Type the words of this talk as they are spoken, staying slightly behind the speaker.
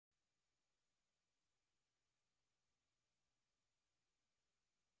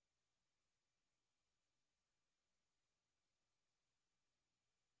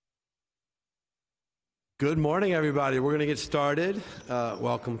Good morning, everybody. We're going to get started.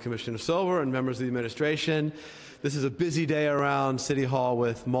 Welcome, Commissioner Silver and members of the administration. This is a busy day around City Hall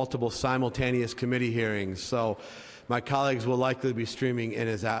with multiple simultaneous committee hearings, so my colleagues will likely be streaming in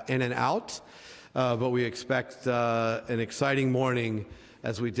and out, but we expect an exciting morning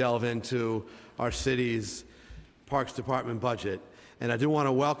as we delve into our city's Parks Department budget. And I do want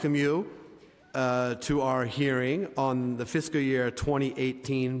to welcome you to our hearing on the fiscal year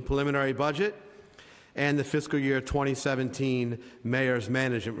 2018 preliminary budget and the fiscal year 2017 Mayor's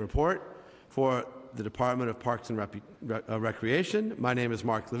Management Report for the Department of Parks and Recreation. My name is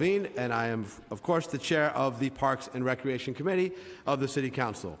Mark Levine, and I am, of course, the chair of the Parks and Recreation Committee of the City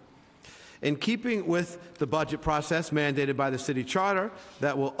Council. In keeping with the budget process mandated by the City Charter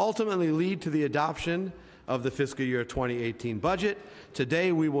that will ultimately lead to the adoption of the fiscal year 2018 budget,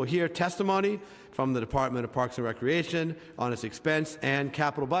 today we will hear testimony from the Department of Parks and Recreation on its expense and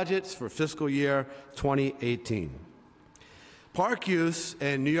capital budgets for fiscal year 2018. Park use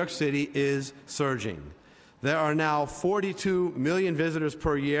in New York City is surging. There are now 42 million visitors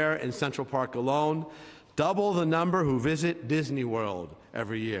per year in Central Park alone, double the number who visit Disney World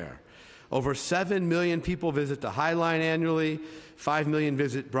every year. Over 7 million people visit the High Line annually, 5 million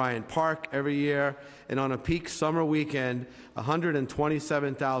visit Bryant Park every year, and on a peak summer weekend,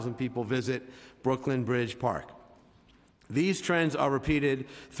 127,000 people visit Brooklyn Bridge Park. These trends are repeated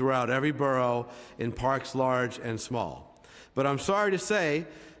throughout every borough in parks large and small. But I'm sorry to say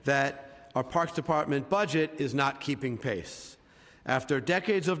that our Parks Department budget is not keeping pace. After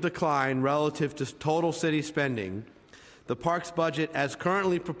decades of decline relative to total city spending, the parks budget, as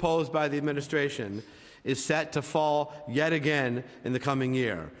currently proposed by the administration, is set to fall yet again in the coming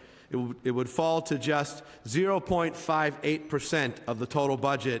year. It would fall to just 0.58% of the total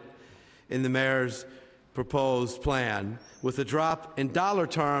budget in the mayor's proposed plan, with a drop in dollar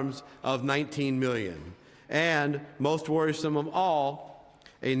terms of $19 million. And, most worrisome of all,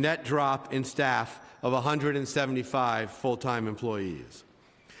 a net drop in staff of 175 full-time employees.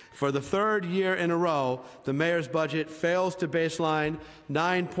 For the third year in a row, the mayor's budget fails to baseline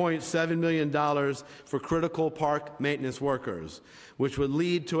 $9.7 million for critical park maintenance workers, which would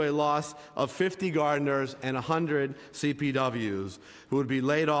lead to a loss of 50 gardeners and 100 CPWs who would be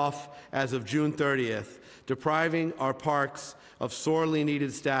laid off as of June 30th, depriving our parks of sorely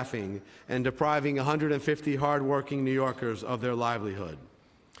needed staffing and depriving 150 hardworking New Yorkers of their livelihood.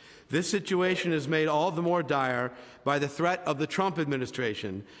 This situation is made all the more dire by the threat of the Trump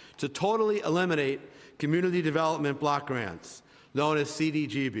administration to totally eliminate community development block grants, known as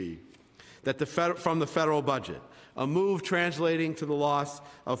CDGB, from the federal budget, a move translating to the loss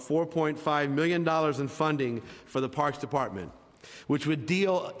of $4.5 million in funding for the Parks Department, which would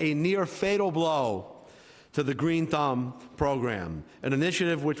deal a near-fatal blow to the Green Thumb program, an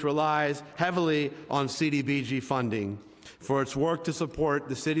initiative which relies heavily on CDBG funding for its work to support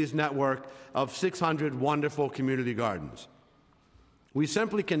the city's network of 600 wonderful community gardens. We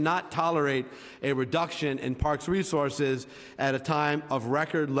simply cannot tolerate a reduction in parks resources at a time of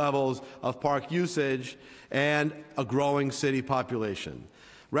record levels of park usage and a growing city population.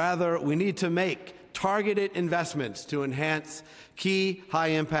 Rather, we need to make targeted investments to enhance key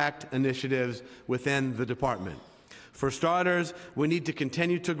high-impact initiatives within the department. For starters, we need to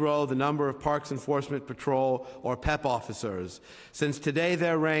continue to grow the number of Parks Enforcement Patrol, or PEP officers, since today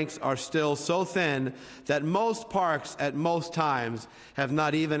their ranks are still so thin that most parks at most times have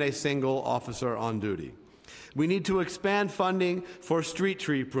not even a single officer on duty. We need to expand funding for street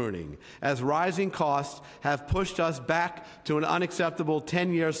tree pruning, as rising costs have pushed us back to an unacceptable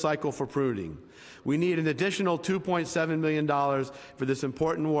 10-year cycle for pruning. We need an additional $2.7 million for this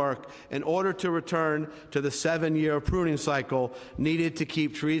important work in order to return to the 7-year pruning cycle needed to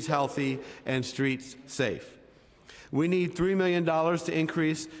keep trees healthy and streets safe. We need $3 million to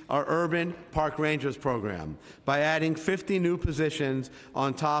increase our urban park rangers program by adding 50 new positions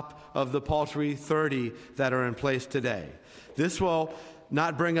on top of the paltry 30 that are in place today. This will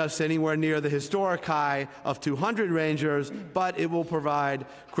not bring us anywhere near the historic high of 200 rangers, but it will provide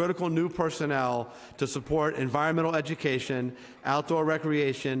critical new personnel to support environmental education, outdoor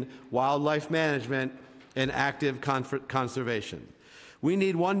recreation, wildlife management, and active conservation. We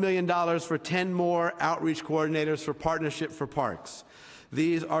need $1 million for 10 more outreach coordinators for Partnership for Parks.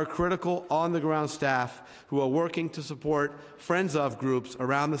 These are critical on-the-ground staff who are working to support Friends of groups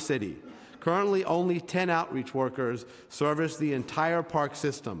around the city. Currently, only 10 outreach workers service the entire park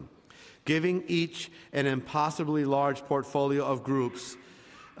system, giving each an impossibly large portfolio of groups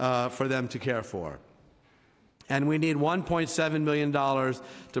for them to care for. And we need $1.7 million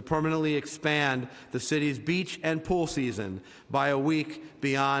to permanently expand the city's beach and pool season by a week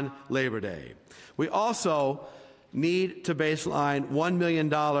beyond Labor Day. We also need to baseline $1 million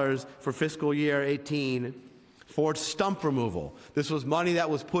for fiscal year 18 for stump removal. This was money that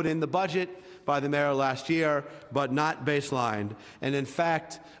was put in the budget by the mayor last year, but not baselined. And in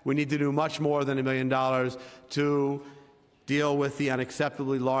fact, we need to do much more than $1 million to deal with the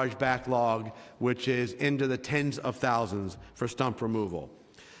unacceptably large backlog, which is into the tens of thousands for stump removal.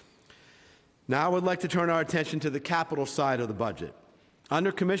 Now I would like to turn our attention to the capital side of the budget.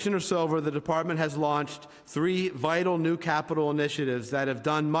 Under Commissioner Silver, the department has launched 3 vital new capital initiatives that have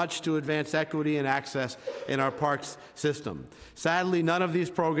done much to advance equity and access in our parks system. Sadly, none of these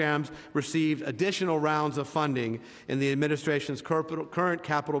programs received additional rounds of funding in the administration's current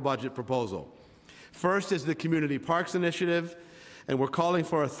capital budget proposal. First is the Community Parks Initiative, and we're calling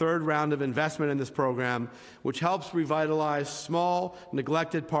for a 3rd round of investment in this program, which helps revitalize small,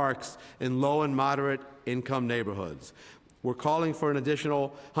 neglected parks in low and moderate income neighborhoods. We're calling for an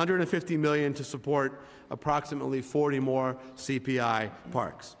additional $150 million to support approximately 40 more CPI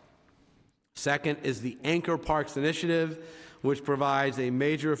parks. Second is the Anchor Parks Initiative, which provides a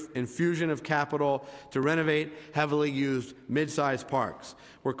major infusion of capital to renovate heavily used mid-sized parks.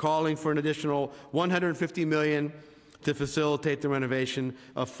 We're calling for an additional $150 million to facilitate the renovation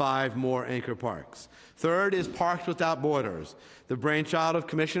of 5 more anchor parks. Third is Parks Without Borders, the brainchild of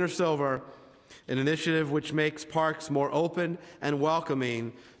Commissioner Silver, an initiative which makes parks more open and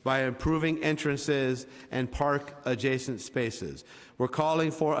welcoming by improving entrances and park-adjacent spaces. We're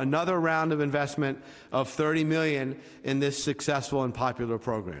calling for another round of investment of $30 million in this successful and popular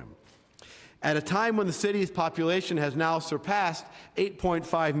program. At a time when the city's population has now surpassed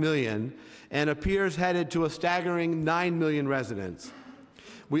 8.5 million and appears headed to a staggering 9 million residents,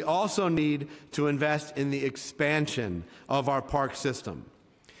 we also need to invest in the expansion of our park system.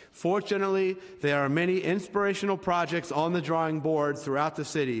 Fortunately, there are many inspirational projects on the drawing board throughout the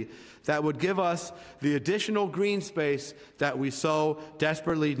city that would give us the additional green space that we so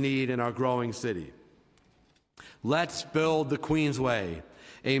desperately need in our growing city. Let's build the Queensway,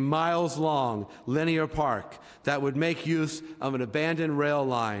 a miles-long linear park that would make use of an abandoned rail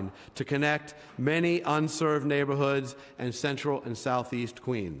line to connect many unserved neighborhoods in central and southeast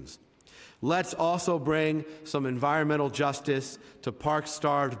Queens. Let's also bring some environmental justice to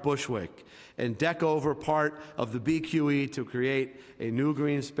park-starved Bushwick and deck over part of the BQE to create a new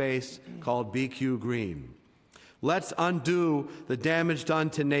green space called BQ Green. Let's undo the damage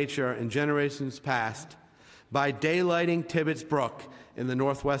done to nature in generations past by daylighting Tibbetts Brook in the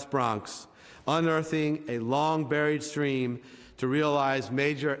Northwest Bronx, unearthing a long-buried stream to realize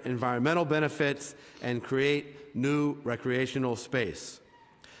major environmental benefits and create new recreational space.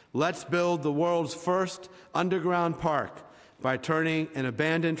 Let's build the world's first underground park by turning an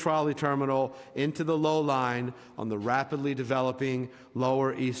abandoned trolley terminal into the low line on the rapidly developing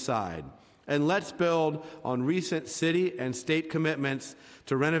Lower East Side. And let's build on recent city and state commitments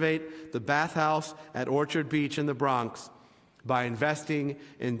to renovate the bathhouse at Orchard Beach in the Bronx by investing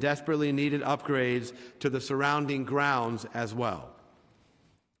in desperately needed upgrades to the surrounding grounds as well.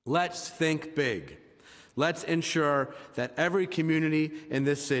 Let's think big. Let's ensure that every community in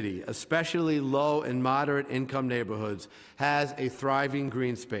this city, especially low and moderate income neighborhoods, has a thriving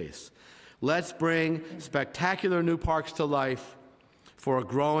green space. Let's bring spectacular new parks to life for a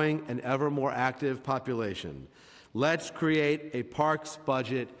growing and ever more active population. Let's create a parks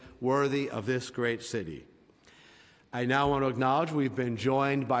budget worthy of this great city. I now want to acknowledge we've been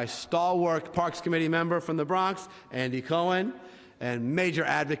joined by stalwart Parks Committee member from the Bronx, Andy Cohen, and major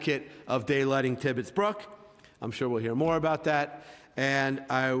advocate of daylighting Tibbetts Brook. I'm sure we'll hear more about that. And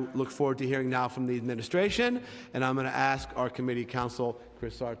I look forward to hearing now from the administration. And I'm going to ask our committee counsel,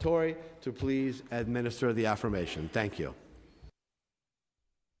 Chris Sartori, to please administer the affirmation. Thank you.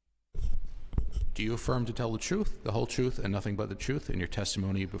 Do you affirm to tell the truth, the whole truth, and nothing but the truth in your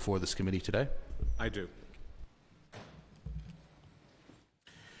testimony before this committee today? I do.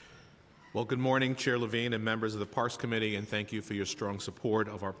 Well, good morning, Chair Levine and members of the Parks Committee, and thank you for your strong support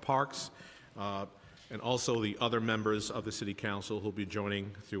of our parks, and also the other members of the City Council who will be joining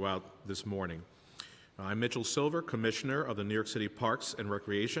throughout this morning. I'm Mitchell Silver, Commissioner of the New York City Parks and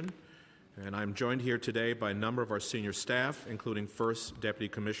Recreation, and I'm joined here today by a number of our senior staff, including First Deputy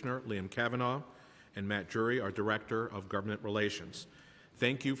Commissioner Liam Kavanaugh and Matt Drury, our Director of Government Relations.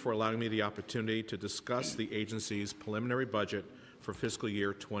 Thank you for allowing me the opportunity to discuss the agency's preliminary budget for fiscal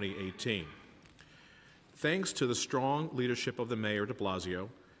year 2018. Thanks to the strong leadership of the Mayor de Blasio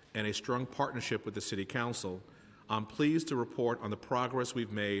and a strong partnership with the City Council, I'm pleased to report on the progress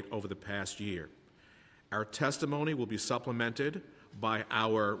we've made over the past year. Our testimony will be supplemented by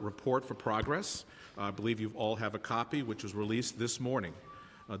our report for progress. I believe you all have a copy, which was released this morning.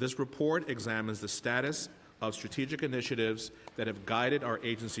 This report examines the status of strategic initiatives that have guided our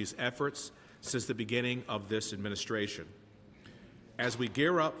agency's efforts since the beginning of this administration. As we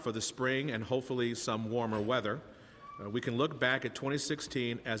gear up for the spring and hopefully some warmer weather, we can look back at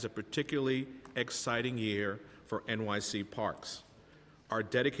 2016 as a particularly exciting year for NYC Parks. Our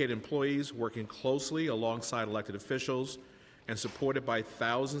dedicated employees, working closely alongside elected officials and supported by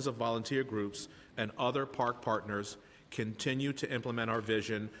thousands of volunteer groups and other park partners, continue to implement our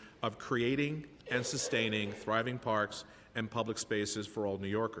vision of creating and sustaining thriving parks and public spaces for all New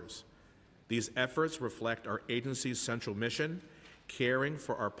Yorkers. These efforts reflect our agency's central mission: caring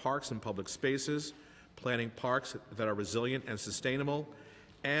for our parks and public spaces, planning parks that are resilient and sustainable,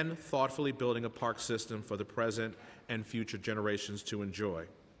 and thoughtfully building a park system for the present and future generations to enjoy.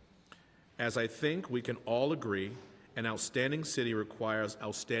 As I think we can all agree, an outstanding city requires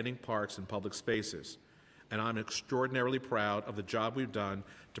outstanding parks and public spaces, and I'm extraordinarily proud of the job we've done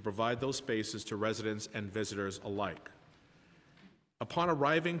to provide those spaces to residents and visitors alike. Upon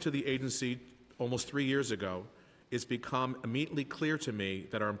arriving to the agency almost 3 years ago, it's become immediately clear to me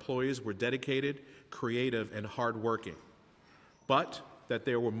that our employees were dedicated, creative, and hardworking, but that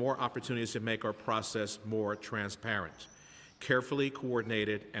there were more opportunities to make our process more transparent, carefully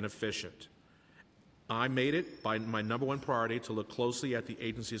coordinated, and efficient. I made it by my #1 priority to look closely at the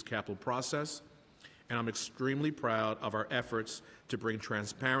agency's capital process, and I'm extremely proud of our efforts to bring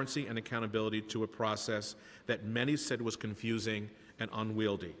transparency and accountability to a process that many said was confusing and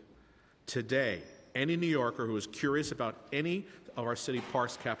unwieldy. Today, any New Yorker who is curious about any of our city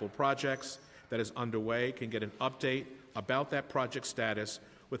parks capital projects that is underway can get an update about that project status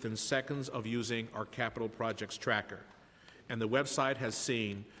within seconds of using our capital projects tracker. And the website has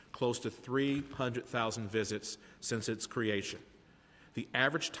seen close to 300,000 visits since its creation. The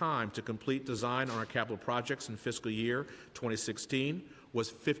average time to complete design on our capital projects in fiscal year 2016 was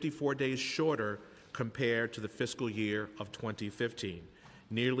 54 days shorter compared to the fiscal year of 2015,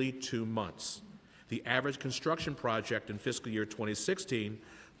 nearly 2 months. The average construction project in fiscal year 2016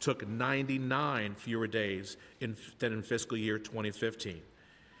 took 99 fewer days than in fiscal year 2015.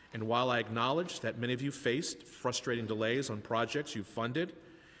 And while I acknowledge that many of you faced frustrating delays on projects you funded,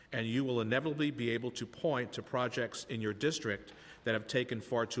 and you will inevitably be able to point to projects in your district that have taken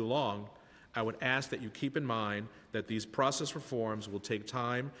far too long, I would ask that you keep in mind that these process reforms will take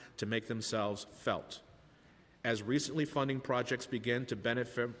time to make themselves felt. As recently funding projects begin to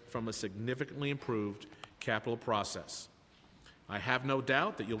benefit from a significantly improved capital process, I have no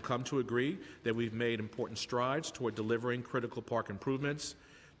doubt that you'll come to agree that we've made important strides toward delivering critical park improvements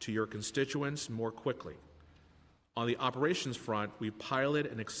to your constituents more quickly. On the operations front, we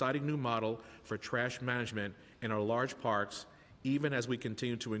piloted an exciting new model for trash management in our large parks, even as we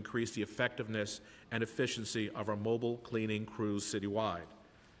continue to increase the effectiveness and efficiency of our mobile cleaning crews citywide.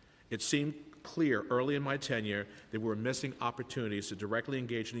 It seemed clear early in my tenure that we were missing opportunities to directly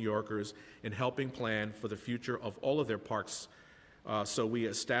engage New Yorkers in helping plan for the future of all of their parks, so we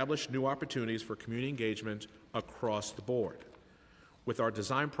established new opportunities for community engagement across the board. With our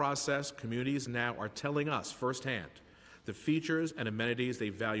design process, communities now are telling us firsthand the features and amenities they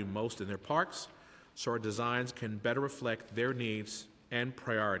value most in their parks, so our designs can better reflect their needs and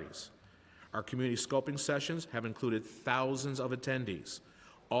priorities. Our community scoping sessions have included thousands of attendees,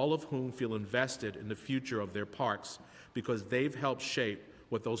 all of whom feel invested in the future of their parks because they've helped shape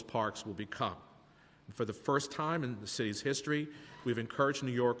what those parks will become. And for the first time in the city's history, we've encouraged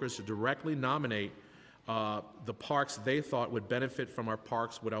New Yorkers to directly nominate the parks they thought would benefit from our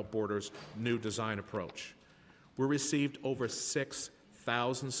Parks Without Borders new design approach. We received over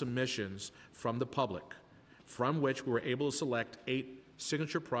 6,000 submissions from the public, from which we were able to select 8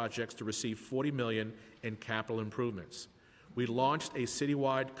 signature projects to receive $40 million in capital improvements. We launched a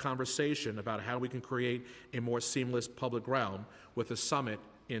citywide conversation about how we can create a more seamless public realm with a summit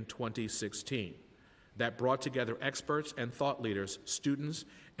in 2016 that brought together experts and thought leaders, students,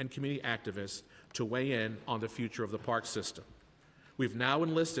 and community activists to weigh in on the future of the park system. We've now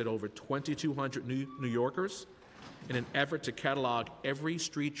enlisted over 2,200 New Yorkers in an effort to catalog every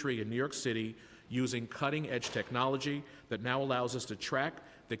street tree in New York City using cutting-edge technology that now allows us to track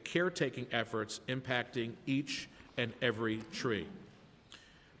the caretaking efforts impacting each and every tree.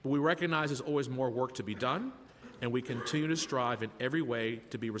 But we recognize there's always more work to be done, and we continue to strive in every way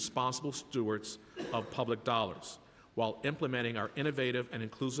to be responsible stewards of public dollars while implementing our innovative and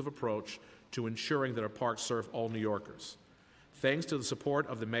inclusive approach to ensuring that our parks serve all New Yorkers. Thanks to the support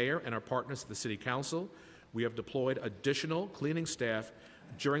of the mayor and our partners at the City Council, we have deployed additional cleaning staff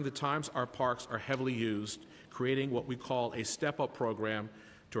during the times our parks are heavily used, creating what we call a step-up program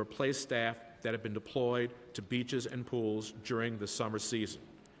to replace staff that have been deployed to beaches and pools during the summer season.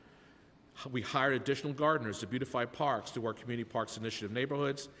 We hired additional gardeners to beautify parks through our Community Parks Initiative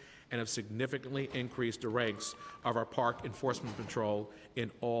neighborhoods and have significantly increased the ranks of our park enforcement patrol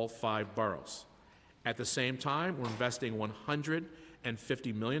in all 5 boroughs. At the same time, we're investing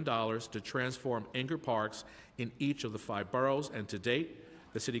 $150 million to transform anchor parks in each of the 5 boroughs, and to date,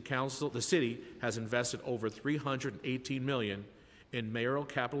 the city has invested over $318 million in mayoral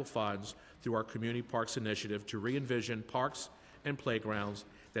capital funds through our Community Parks Initiative to re-envision parks and playgrounds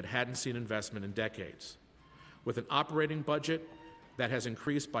that hadn't seen investment in decades. With an operating budget that has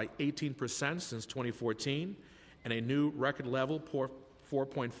increased by 18% since 2014 and a new record level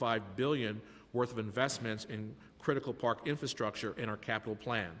 $4.5 billion worth of investments in critical park infrastructure in our capital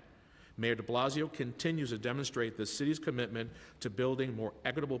plan, Mayor de Blasio continues to demonstrate the city's commitment to building a more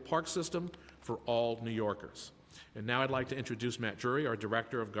equitable park system for all New Yorkers. And now I'd like to introduce Matt Drury, our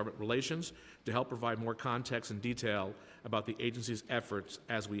Director of Government Relations, to help provide more context and detail about the agency's efforts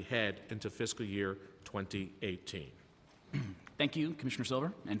as we head into fiscal year 2018. Thank you, Commissioner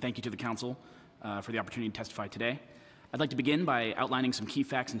Silver, and thank you to the Council for the opportunity to testify today. I'd like to begin by outlining some key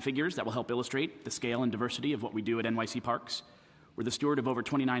facts and figures that will help illustrate the scale and diversity of what we do at NYC Parks. We're the steward of over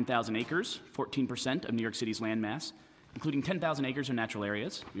 29,000 acres, 14% of New York City's land mass, including 10,000 acres in natural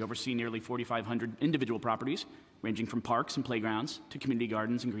areas. We oversee nearly 4,500 individual properties, ranging from parks and playgrounds to community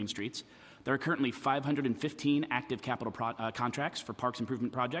gardens and green streets. There are currently 515 active capital contracts for parks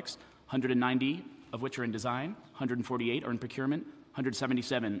improvement projects, 190 of which are in design, 148 are in procurement,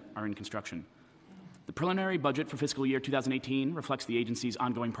 177 are in construction. The preliminary budget for fiscal year 2018 reflects the agency's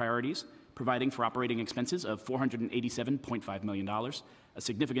ongoing priorities, providing for operating expenses of $487.5 million, a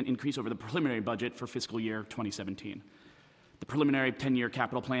significant increase over the preliminary budget for fiscal year 2017. The preliminary 10-year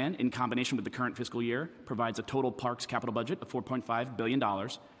capital plan, in combination with the current fiscal year, provides a total parks capital budget of $4.5 billion,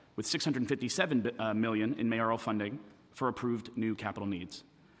 with $657 million in mayoral funding for approved new capital needs.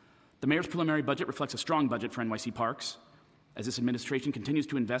 The mayor's preliminary budget reflects a strong budget for NYC Parks, as this administration continues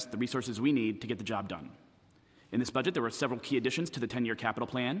to invest the resources we need to get the job done. In this budget, there were several key additions to the 10-year capital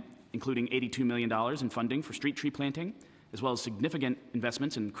plan, including $82 million in funding for street tree planting, as well as significant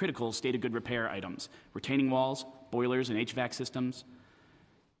investments in critical state-of-good repair items, retaining walls, boilers and HVAC systems,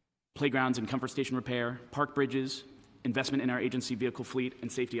 playgrounds and comfort station repair, park bridges, investment in our agency vehicle fleet,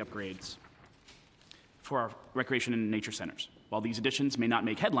 and safety upgrades for our recreation and nature centers. While these additions may not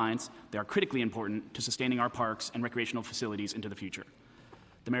make headlines, they are critically important to sustaining our parks and recreational facilities into the future.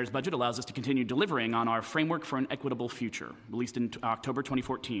 The mayor's budget allows us to continue delivering on our Framework for an Equitable Future, released in October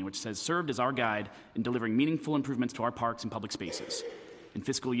 2014, which has served as our guide in delivering meaningful improvements to our parks and public spaces. In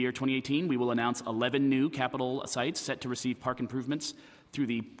fiscal year 2018, we will announce 11 new capital sites set to receive park improvements through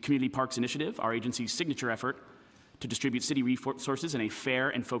the Community Parks Initiative, our agency's signature effort to distribute city resources in a fair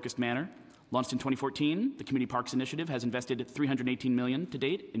and focused manner. Launched in 2014, the Community Parks Initiative has invested $318 million to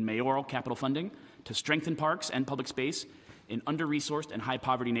date in mayoral capital funding to strengthen parks and public space in under-resourced and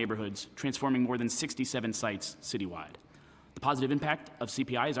high-poverty neighborhoods, transforming more than 67 sites citywide. The positive impact of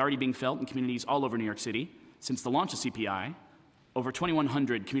CPI is already being felt in communities all over New York City. Since the launch of CPI, over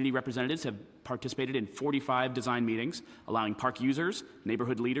 2,100 community representatives have participated in 45 design meetings, allowing park users,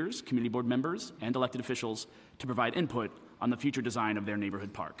 neighborhood leaders, community board members, and elected officials to provide input on the future design of their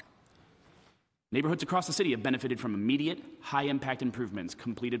neighborhood park. Neighborhoods across the city have benefited from immediate, high-impact improvements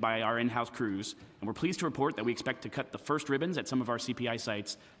completed by our in-house crews, and we're pleased to report that we expect to cut the first ribbons at some of our CPI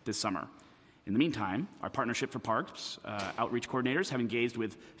sites this summer. In the meantime, our Partnership for Parks outreach coordinators have engaged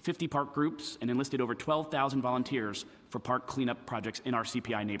with 50 park groups and enlisted over 12,000 volunteers for park cleanup projects in our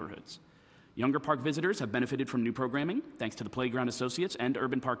CPI neighborhoods. Younger park visitors have benefited from new programming, thanks to the Playground Associates and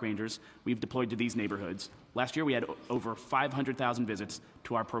urban park rangers we've deployed to these neighborhoods. Last year, we had over 500,000 visits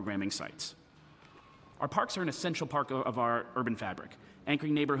to our programming sites. Our parks are an essential part of our urban fabric,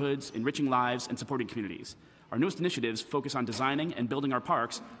 anchoring neighborhoods, enriching lives, and supporting communities. Our newest initiatives focus on designing and building our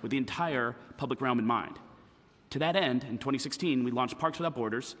parks with the entire public realm in mind. To that end, in 2016, we launched Parks Without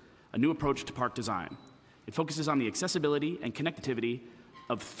Borders, a new approach to park design. It focuses on the accessibility and connectivity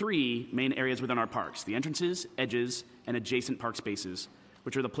of 3 main areas within our parks: the entrances, edges, and adjacent park spaces,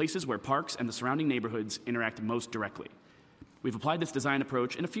 which are the places where parks and the surrounding neighborhoods interact most directly. We've applied this design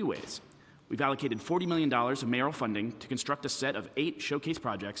approach in a few ways. We've allocated $40 million of mayoral funding to construct a set of 8 showcase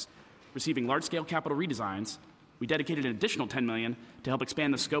projects, receiving large-scale capital redesigns. We dedicated an additional $10 million to help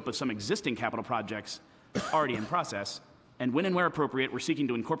expand the scope of some existing capital projects already in process. And when and where appropriate, we're seeking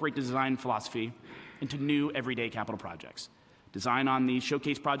to incorporate the design philosophy into new everyday capital projects. Design on these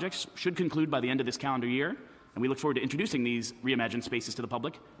showcase projects should conclude by the end of this calendar year, and we look forward to introducing these reimagined spaces to the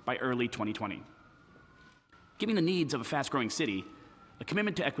public by early 2020. Given the needs of a fast-growing city, A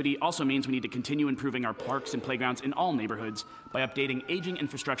commitment to equity also means we need to continue improving our parks and playgrounds in all neighborhoods by updating aging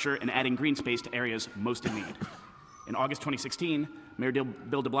infrastructure and adding green space to areas most in need. In August 2016, Mayor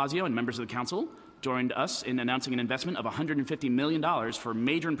Bill de Blasio and members of the council joined us in announcing an investment of $150 million for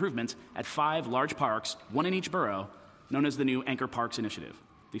major improvements at 5 large parks, one in each borough, known as the new Anchor Parks Initiative.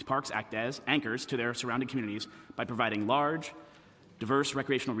 These parks act as anchors to their surrounding communities by providing large, diverse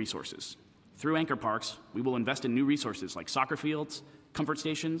recreational resources. Through Anchor Parks, we will invest in new resources like soccer fields, comfort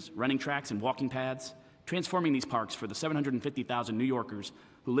stations, running tracks, and walking paths, transforming these parks for the 750,000 New Yorkers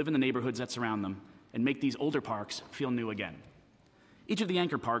who live in the neighborhoods that surround them and make these older parks feel new again. Each of the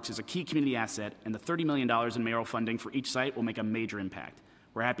Anchor Parks is a key community asset, and the $30 million in mayoral funding for each site will make a major impact.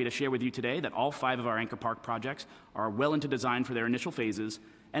 We're happy to share with you today that all 5 of our Anchor Park projects are well into design for their initial phases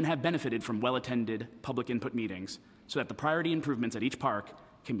and have benefited from well-attended public input meetings so that the priority improvements at each park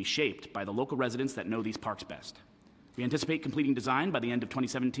can be shaped by the local residents that know these parks best. We anticipate completing design by the end of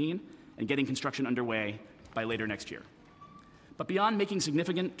 2017 and getting construction underway by later next year. But beyond making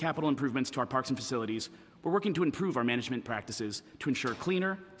significant capital improvements to our parks and facilities, we're working to improve our management practices to ensure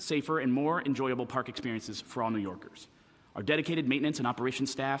cleaner, safer, and more enjoyable park experiences for all New Yorkers. Our dedicated maintenance and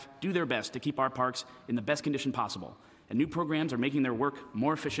operations staff do their best to keep our parks in the best condition possible, and new programs are making their work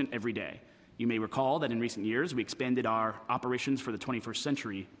more efficient every day. You may recall that in recent years, we expanded our Operations for the 21st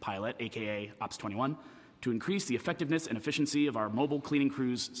Century pilot, aka Ops 21, to increase the effectiveness and efficiency of our mobile cleaning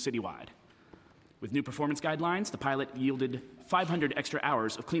crews citywide. With new performance guidelines, the pilot yielded 500 extra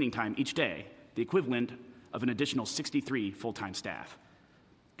hours of cleaning time each day, the equivalent of an additional 63 full-time staff.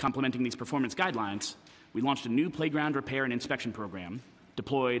 Complementing these performance guidelines, we launched a new playground repair and inspection program,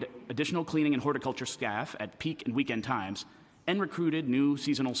 deployed additional cleaning and horticulture staff at peak and weekend times, and recruited new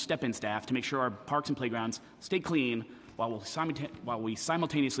seasonal step-in staff to make sure our parks and playgrounds stay clean while we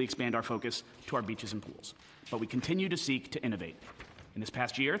simultaneously expand our focus to our beaches and pools. But we continue to seek to innovate. In this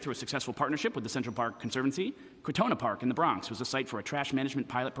past year, through a successful partnership with the Central Park Conservancy, Crotona Park in the Bronx was a site for a trash management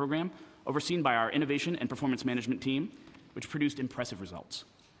pilot program overseen by our innovation and performance management team, which produced impressive results.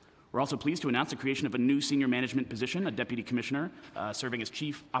 We're also pleased to announce the creation of a new senior management position, a deputy commissioner serving as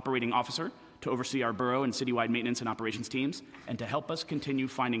chief operating officer to oversee our borough and citywide maintenance and operations teams and to help us continue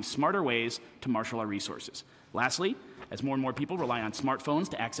finding smarter ways to marshal our resources. Lastly, as more and more people rely on smartphones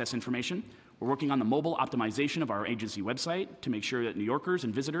to access information, we're working on the mobile optimization of our agency website to make sure that New Yorkers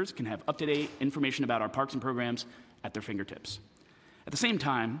and visitors can have up-to-date information about our parks and programs at their fingertips. At the same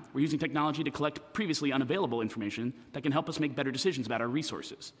time, we're using technology to collect previously unavailable information that can help us make better decisions about our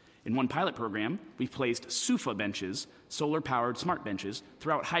resources. In one pilot program, we've placed SUFA benches, solar-powered smart benches,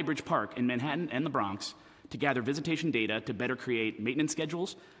 throughout Highbridge Park in Manhattan and the Bronx to gather visitation data to better create maintenance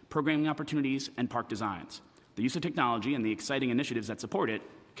schedules, programming opportunities, and park designs. The use of technology and the exciting initiatives that support it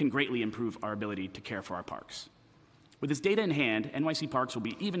can greatly improve our ability to care for our parks. With this data in hand, NYC Parks will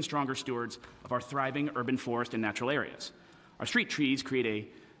be even stronger stewards of our thriving urban forest and natural areas. Our street trees create a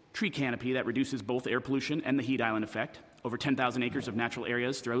tree canopy that reduces both air pollution and the heat island effect. Over 10,000 acres of natural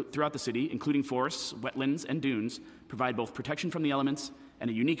areas throughout the city, including forests, wetlands, and dunes, provide both protection from the elements and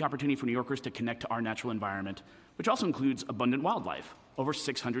a unique opportunity for New Yorkers to connect to our natural environment, which also includes abundant wildlife, over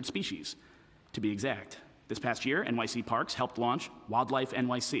 600 species, to be exact. This past year, NYC Parks helped launch Wildlife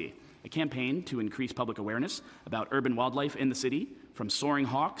NYC, a campaign to increase public awareness about urban wildlife in the city, from soaring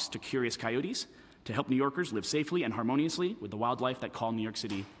hawks to curious coyotes, to help New Yorkers live safely and harmoniously with the wildlife that call New York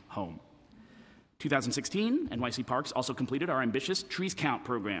City home. 2016, NYC Parks also completed our ambitious Trees Count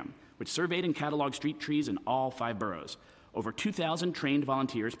program, which surveyed and cataloged street trees in all 5 boroughs. Over 2,000 trained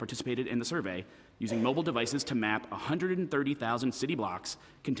volunteers participated in the survey, using mobile devices to map 130,000 city blocks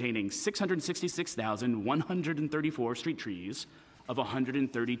containing 666,134 street trees of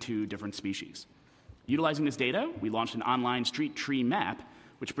 132 different species. Utilizing this data, we launched an online street tree map,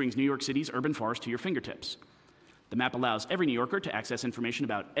 which brings New York City's urban forest to your fingertips. The map allows every New Yorker to access information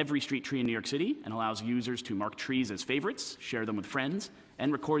about every street tree in New York City and allows users to mark trees as favorites, share them with friends,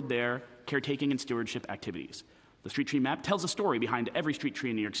 and record their caretaking and stewardship activities. The street tree map tells a story behind every street tree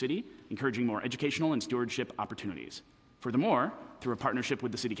in New York City, encouraging more educational and stewardship opportunities. Furthermore, through a partnership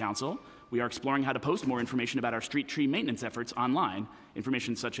with the City Council, we are exploring how to post more information about our street tree maintenance efforts online.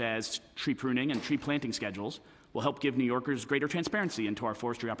 Information such as tree pruning and tree planting schedules will help give New Yorkers greater transparency into our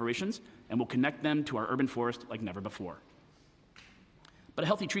forestry operations and will connect them to our urban forest like never before. But a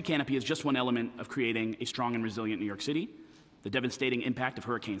healthy tree canopy is just one element of creating a strong and resilient New York City. The devastating impact of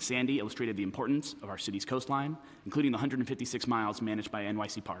Hurricane Sandy illustrated the importance of our city's coastline, including the 156 miles managed by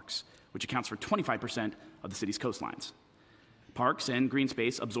NYC Parks, which accounts for 25% of the city's coastlines. Parks and green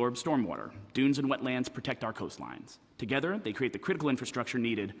space absorb stormwater. Dunes and wetlands protect our coastlines. Together, they create the critical infrastructure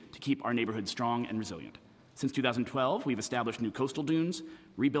needed to keep our neighborhoods strong and resilient. Since 2012, we've established new coastal dunes,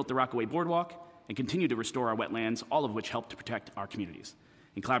 rebuilt the Rockaway Boardwalk, and continue to restore our wetlands, all of which help to protect our communities.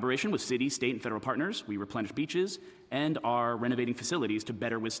 In collaboration with city, state, and federal partners, we replenish beaches and are renovating facilities to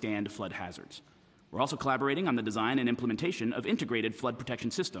better withstand flood hazards. We're also collaborating on the design and implementation of integrated flood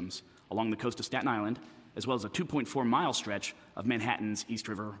protection systems along the coast of Staten Island, as well as a 2.4-mile stretch of Manhattan's East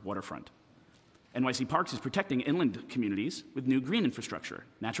River waterfront. NYC Parks is protecting inland communities with new green infrastructure,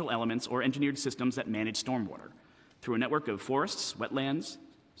 natural elements, or engineered systems that manage stormwater. Through a network of forests, wetlands,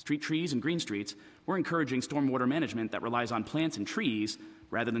 street trees, and green streets, we're encouraging stormwater management that relies on plants and trees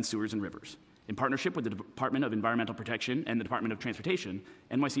rather than sewers and rivers. In partnership with the Department of Environmental Protection and the Department of Transportation,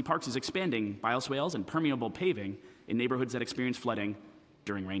 NYC Parks is expanding bioswales and permeable paving in neighborhoods that experience flooding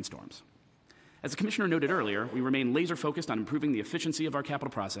during rainstorms. As the Commissioner noted earlier, we remain laser-focused on improving the efficiency of our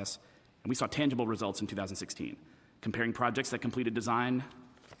capital process, and we saw tangible results in 2016. Comparing projects that completed design,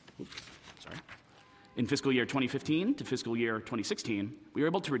 in fiscal year 2015 to fiscal year 2016, we were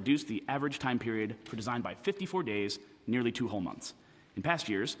able to reduce the average time period for design by 54 days, nearly 2 whole months. In past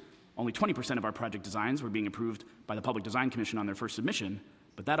years, only 20% of our project designs were being approved by the Public Design Commission on their first submission,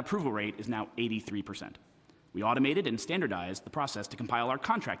 but that approval rate is now 83%. We automated and standardized the process to compile our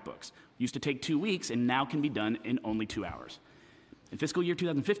contract books. It used to take 2 weeks and now can be done in only 2 hours. In fiscal year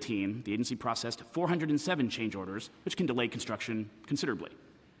 2015, the agency processed 407 change orders, which can delay construction considerably.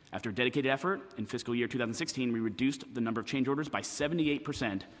 After a dedicated effort, in fiscal year 2016, we reduced the number of change orders by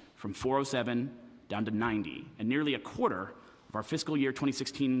 78% from 407 down to 90, and nearly a quarter of our fiscal year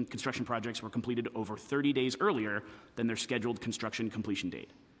 2016 construction projects were completed over 30 days earlier than their scheduled construction completion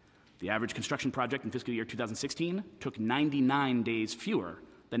date. The average construction project in fiscal year 2016 took 99 days fewer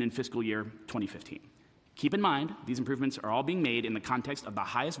than in fiscal year 2015. Keep in mind, these improvements are all being made in the context of the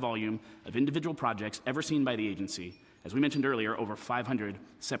highest volume of individual projects ever seen by the agency. As we mentioned earlier, over 500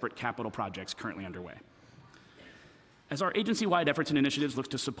 separate capital projects currently underway. As our agency-wide efforts and initiatives look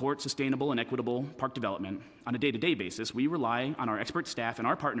to support sustainable and equitable park development, on a day-to-day basis, we rely on our expert staff and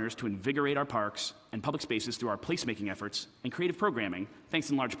our partners to invigorate our parks and public spaces through our placemaking efforts and creative programming, thanks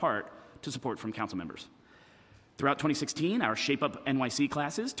in large part to support from council members. Throughout 2016, our Shape Up NYC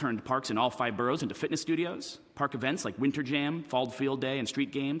classes turned parks in all 5 boroughs into fitness studios. Park events like Winter Jam, Fall Field Day, and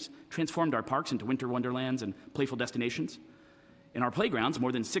Street Games transformed our parks into winter wonderlands and playful destinations. In our playgrounds,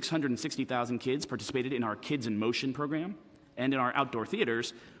 more than 660,000 kids participated in our Kids in Motion program. And in our outdoor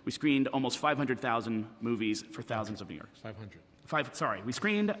theaters, we screened almost 500,000 movies for thousands of New Yorkers. 500. We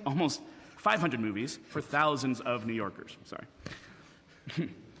screened almost 500 movies for thousands of New Yorkers.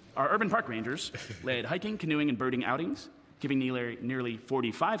 Our urban park rangers led hiking, canoeing, and birding outings, giving nearly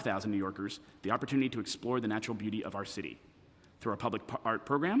 45,000 New Yorkers the opportunity to explore the natural beauty of our city. Through our public art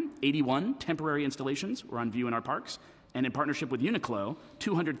program, 81 temporary installations were on view in our parks, and in partnership with Uniqlo,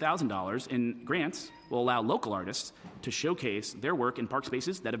 $200,000 in grants will allow local artists to showcase their work in park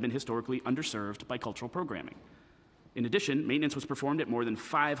spaces that have been historically underserved by cultural programming. In addition, maintenance was performed at more than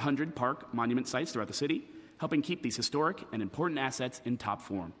 500 park monument sites throughout the city, helping keep these historic and important assets in top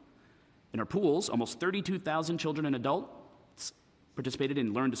form. In our pools, almost 32,000 children and adults participated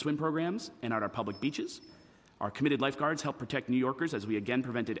in Learn to Swim programs and at our public beaches. Our committed lifeguards helped protect New Yorkers as we again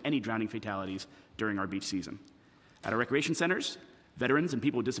prevented any drowning fatalities during our beach season. At our recreation centers, veterans and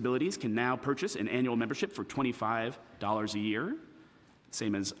people with disabilities can now purchase an annual membership for $25 a year,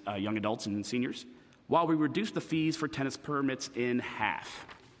 same as young adults and seniors, while we reduce the fees for tennis permits in half.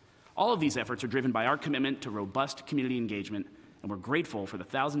 All of these efforts are driven by our commitment to robust community engagement, and we're grateful for the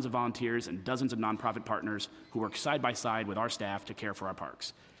thousands of volunteers and dozens of nonprofit partners who work side by side with our staff to care for our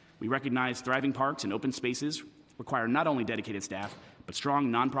parks. We recognize thriving parks and open spaces require not only dedicated staff, but strong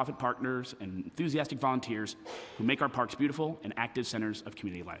nonprofit partners and enthusiastic volunteers who make our parks beautiful and active centers of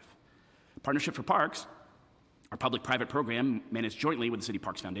community life. Partnership for Parks, our public-private program managed jointly with the City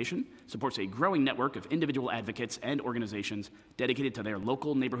Parks Foundation, supports a growing network of individual advocates and organizations dedicated to their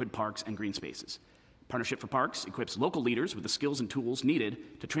local neighborhood parks and green spaces. Partnership for Parks equips local leaders with the skills and tools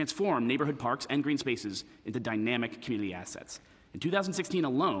needed to transform neighborhood parks and green spaces into dynamic community assets. In 2016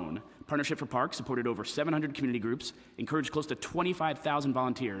 alone, Partnership for Parks supported over 700 community groups, encouraged close to 25,000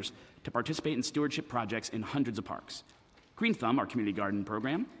 volunteers to participate in stewardship projects in hundreds of parks. Green Thumb, our community garden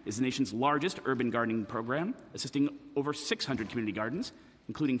program, is the nation's largest urban gardening program, assisting over 600 community gardens,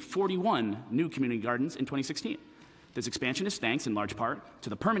 including 41 new community gardens in 2016. This expansion is thanks, in large part, to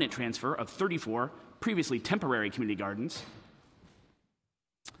the permanent transfer of 34 previously temporary community gardens.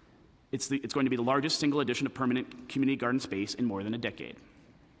 It's going to be the largest single addition of permanent community garden space in more than a decade.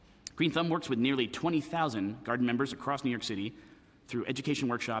 Green Thumb works with nearly 20,000 garden members across New York City through education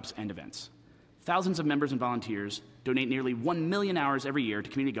workshops and events. Thousands of members and volunteers donate nearly 1 million hours every year to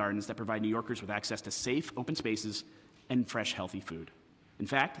community gardens that provide New Yorkers with access to safe, open spaces and fresh, healthy food. In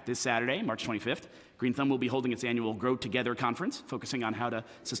fact, this Saturday, March 25th, Green Thumb will be holding its annual Grow Together conference, focusing on how to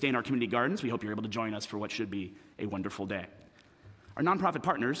sustain our community gardens. We hope you're able to join us for what should be a wonderful day. Our nonprofit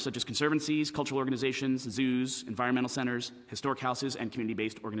partners, such as conservancies, cultural organizations, zoos, environmental centers, historic houses, and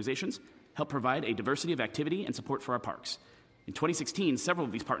community-based organizations, help provide a diversity of activity and support for our parks. In 2016, several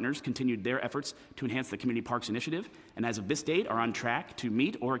of these partners continued their efforts to enhance the Community Parks Initiative, and as of this date are on track to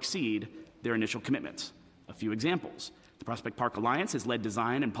meet or exceed their initial commitments. A few examples. The Prospect Park Alliance has led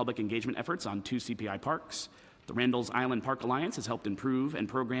design and public engagement efforts on 2 CPI parks. The Randall's Island Park Alliance has helped improve and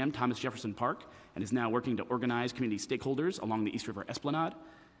program Thomas Jefferson Park and is now working to organize community stakeholders along the East River Esplanade.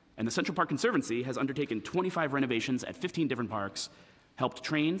 And the Central Park Conservancy has undertaken 25 renovations at 15 different parks, helped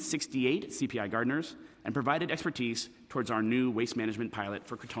train 68 CPI gardeners, and provided expertise towards our new waste management pilot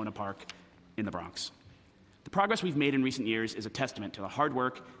for Crotona Park in the Bronx. The progress we've made in recent years is a testament to the hard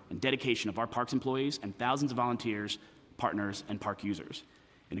work and dedication of our parks employees and thousands of volunteers, partners, and park users.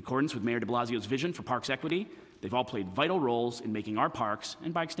 In accordance with Mayor de Blasio's vision for parks equity, they've all played vital roles in making our parks,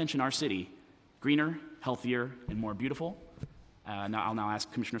 and by extension our city, greener, healthier, and more beautiful. I'll now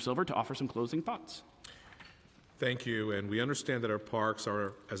ask Commissioner Silver to offer some closing thoughts. Thank you, and we understand that our parks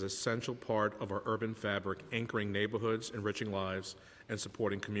are an essential part of our urban fabric, anchoring neighborhoods, enriching lives, and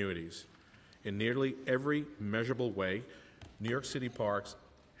supporting communities. In nearly every measurable way, New York City Parks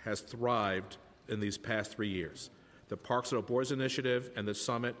has thrived in these past 3 years. The Parks That Are Boys initiative and the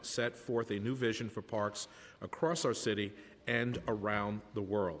summit set forth a new vision for parks across our city and around the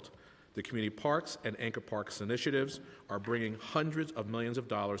world. The Community Parks and Anchor Parks initiatives are bringing hundreds of millions of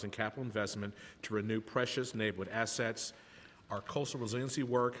dollars in capital investment to renew precious neighborhood assets. Our coastal resiliency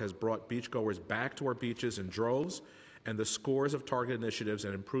work has brought beachgoers back to our beaches in droves, and the scores of targeted initiatives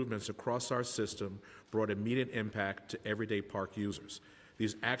and improvements across our system brought immediate impact to everyday park users.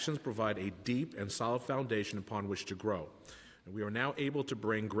 These actions provide a deep and solid foundation upon which to grow. And we are now able to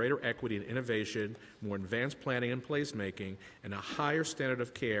bring greater equity and innovation, more advanced planning and placemaking, and a higher standard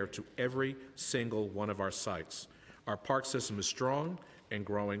of care to every single one of our sites. Our park system is strong and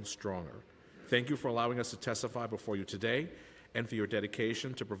growing stronger. Thank you for allowing us to testify before you today and for your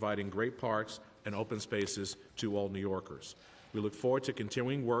dedication to providing great parks and open spaces to all New Yorkers. We look forward to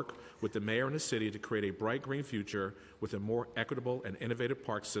continuing work with the mayor and the city to create a bright green future with a more equitable and innovative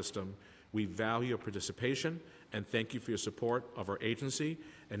park system. We value your participation and thank you for your support of our agency.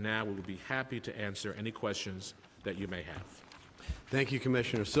 And now we will be happy to answer any questions that you may have. Thank you,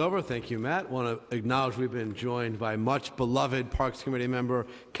 Commissioner Silver. Thank you, Matt. I want to acknowledge we've been joined by much beloved Parks Committee member,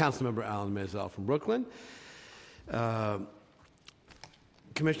 Councilmember Alan Maisel from Brooklyn.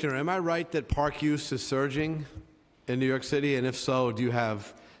 Commissioner, am I right that park use is surging in New York City? And if so, do you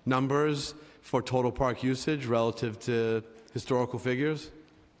have numbers for total park usage relative to historical figures?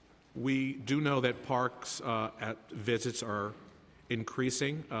 We do know that parks visits are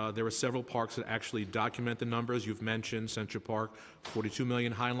increasing. There are several parks that actually document the numbers. You've mentioned Central Park, 42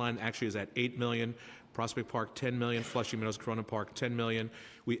 million. Highline actually is at 8 million. Prospect Park, 10 million. Flushing Meadows, Corona Park, 10 million.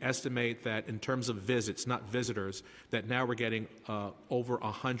 We estimate that in terms of visits, not visitors, that now we're getting over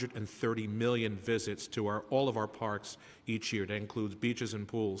 130 million visits to all of our parks each year. That includes beaches and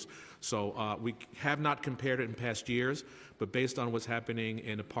pools. So we have not compared it in past years, but based on what's happening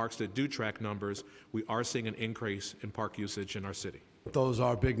in the parks that do track numbers, we are seeing an increase in park usage in our city. Those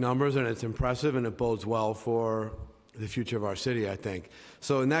are big numbers, and it's impressive, and it bodes well for the future of our city, I think.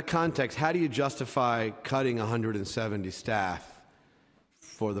 So in that context, how do you justify cutting 170 staff?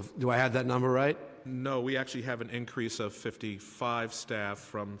 Do I have that number right? No, we actually have an increase of 55 staff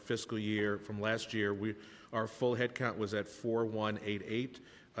from last year. Our full head count was at 4188,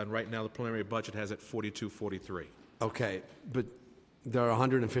 and right now the preliminary budget has it 4243. Okay, but there are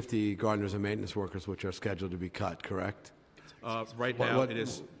 150 gardeners and maintenance workers which are scheduled to be cut, correct? Right now it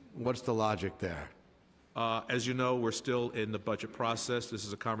is. What's the logic there? As you know, we're still in the budget process. This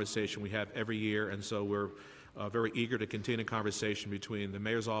is a conversation we have every year, and so we're very eager to continue a conversation between the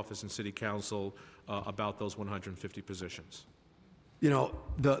mayor's office and city council about those 150 positions. You know,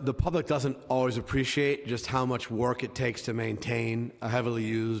 the public doesn't always appreciate just how much work it takes to maintain a heavily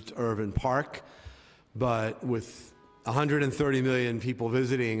used urban park, but with 130 million people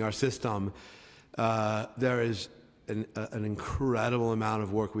visiting our system, there is an incredible amount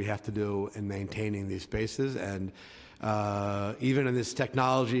of work we have to do in maintaining these spaces, and even in this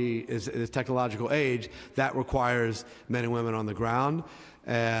technological age, that requires men and women on the ground,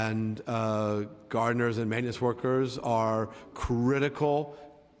 and gardeners and maintenance workers are critical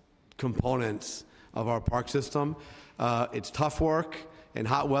components of our park system. It's tough work. in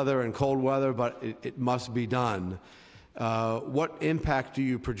hot weather and cold weather, but it must be done. What impact do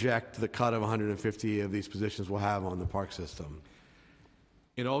you project the cut of 150 of these positions will have on the park system?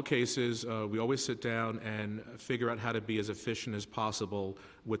 In all cases, we always sit down and figure out how to be as efficient as possible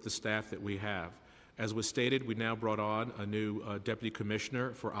with the staff that we have. As was stated, we now brought on a new deputy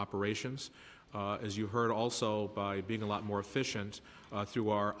commissioner for operations. As you heard also, by being a lot more efficient through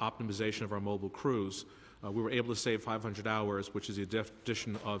our optimization of our mobile crews, we were able to save 500 hours, which is the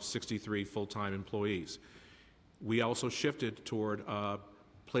addition of 63 full-time employees. We also shifted toward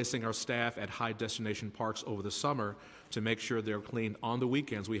placing our staff at high destination parks over the summer to make sure they're cleaned on the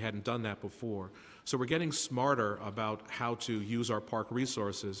weekends. We hadn't done that before. So we're getting smarter about how to use our park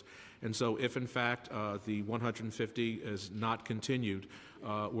resources. And so if, in fact, the 150 is not continued,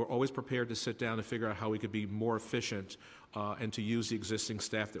 we're always prepared to sit down and figure out how we could be more efficient and to use the existing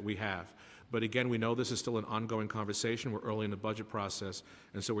staff that we have. But again, we know this is still an ongoing conversation. We're early in the budget process,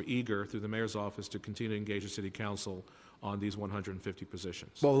 and so we're eager, through the mayor's office, to continue to engage the city council on these 150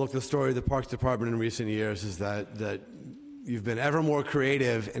 positions. Well, look, the story of the Parks Department in recent years is that you've been ever more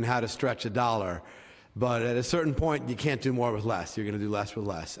creative in how to stretch a dollar, but at a certain point, you can't do more with less. You're going to do less with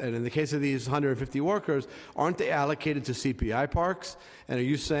less. And in the case of these 150 workers, aren't they allocated to CPI parks? And are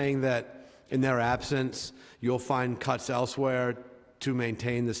you saying that in their absence, you'll find cuts elsewhere to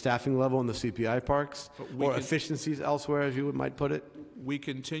maintain the staffing level in the CPI parks, or efficiencies elsewhere, as you might put it? We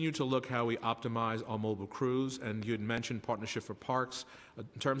continue to look how we optimize our mobile crews, and you had mentioned Partnership for Parks.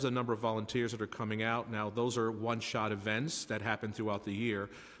 In terms of the number of volunteers that are coming out, now those are one-shot events that happen throughout the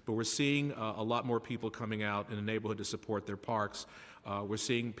year, but we're seeing a lot more people coming out in the neighborhood to support their parks. We're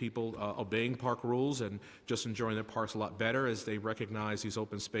seeing people obeying park rules and just enjoying their parks a lot better as they recognize these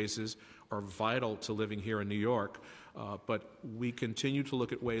open spaces are vital to living here in New York. But we continue to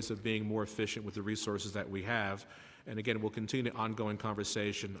look at ways of being more efficient with the resources that we have. And again, we'll continue the ongoing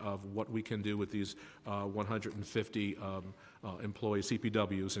conversation of what we can do with these 150 employees,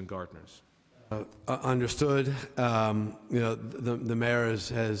 CPWs and gardeners. Understood. The mayor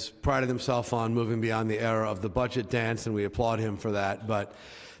has prided himself on moving beyond the era of the budget dance, and we applaud him for that. But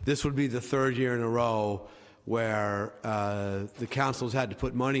this would be the third year in a row where the council's had to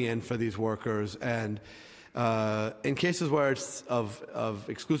put money in for these workers, and in cases where it's of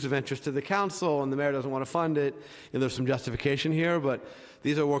exclusive interest to the council and the mayor doesn't want to fund it, there's some justification here, but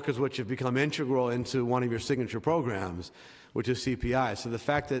these are workers which have become integral into one of your signature programs, which is CPI. So the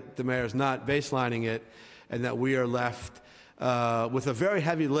fact that the mayor is not baselining it and that we are left with a very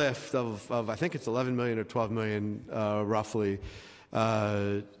heavy lift of I think it's 11 million or 12 million roughly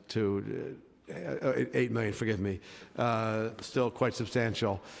to 8 million, forgive me, still quite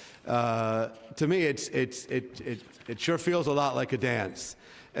substantial. To me, it sure feels a lot like a dance,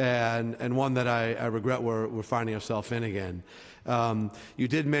 and one that I regret we're finding ourselves in again. You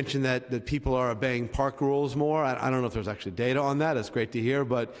did mention that people are obeying park rules more. I don't know if there's actually data on that. It's great to hear,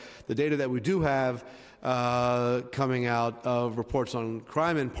 but the data that we do have coming out of reports on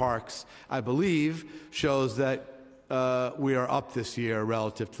crime in parks, I believe, shows that we are up this year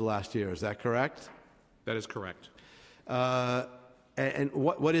relative to last year. Is that correct? That is correct. And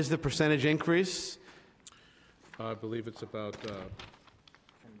what is the percentage increase? I believe it's about, I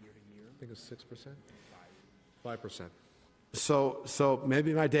think it's 6%? 5%. So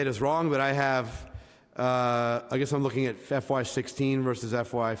maybe my data is wrong, but I have, I guess I'm looking at FY16 versus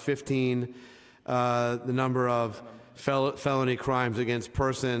FY15. The number of felony crimes against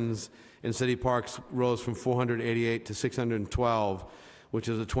persons in city parks rose from 488 to 612, which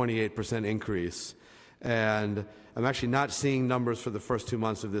is a 28% increase. And I'm actually not seeing numbers for the first 2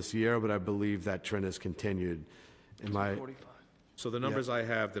 months of this year, but I believe that trend has continued. So the numbers I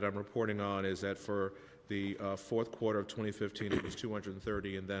have that I'm reporting on is that for the fourth quarter of 2015, it was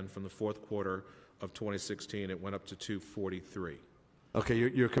 230, and then from the fourth quarter of 2016, it went up to 243. Okay,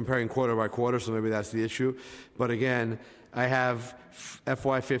 you're comparing quarter by quarter, so maybe that's the issue. But again, I have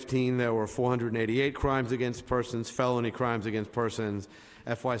FY15, there were 488 crimes against persons, felony crimes against persons.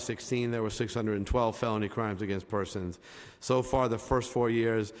 FY16, there were 612 felony crimes against persons. So far, the first 4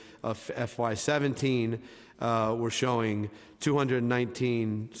 years of FY17 were showing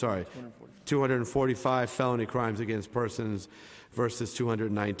 245 felony crimes against persons versus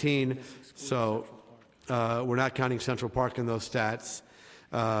 219. So we're not counting Central Park in those stats.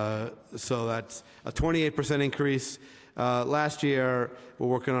 So that's a 28% increase. Last year, we're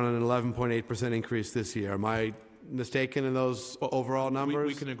working on an 11.8% increase this year. Am I mistaken in those overall numbers?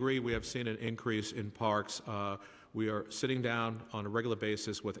 We can agree we have seen an increase in parks. We are sitting down on a regular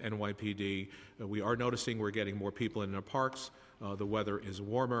basis with NYPD. We are noticing we're getting more people in our parks. The weather is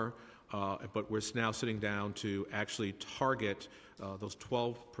warmer, but we're now sitting down to actually target those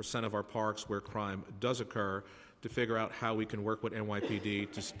 12% of our parks where crime does occur, to figure out how we can work with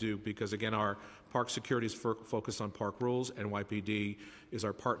NYPD to do, because again, our park security is focused on park rules. NYPD is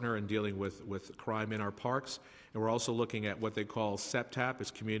our partner in dealing with crime in our parks. And we're also looking at what they call CEPTAP,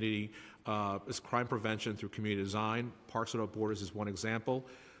 is crime prevention through community design. Parks Without Borders is one example.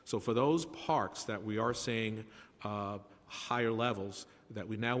 So for those parks that we are seeing higher levels, that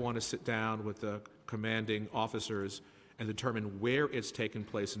we now want to sit down with the commanding officers and determine where it's taken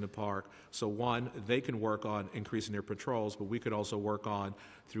place in the park. So one, they can work on increasing their patrols, but we could also work on,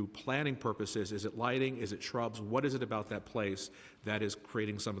 through planning purposes, is it lighting, is it shrubs, what is it about that place that is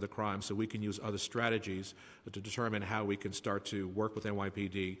creating some of the crime? So we can use other strategies to determine how we can start to work with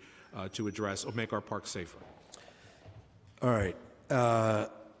NYPD to address or make our parks safer. All right.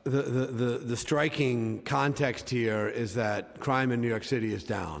 The striking context here is that crime in New York City is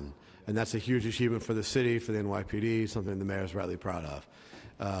down. And that's a huge achievement for the city, for the NYPD, something the mayor is rightly proud of.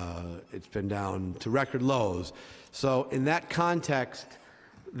 It's been down to record lows. So in that context,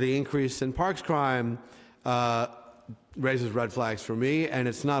 the increase in parks crime raises red flags for me. And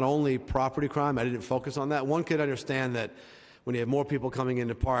it's not only property crime. I didn't focus on that. One could understand that when you have more people coming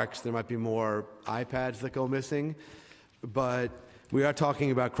into parks, there might be more iPads that go missing. But we are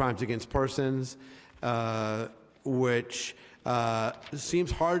talking about crimes against persons, which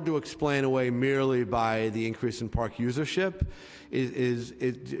seems hard to explain away merely by the increase in park usership.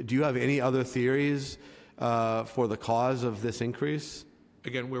 Do you have any other theories for the cause of this increase?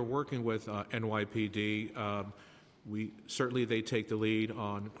 Again, we're working with NYPD. Certainly they take the lead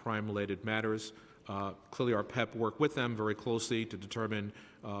on crime-related matters. Clearly our PEP work with them very closely to determine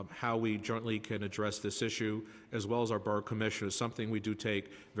how we jointly can address this issue, as well as our borough commissioners, something we do take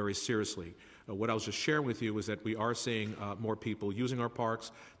very seriously. What I was just sharing with you is that we are seeing more people using our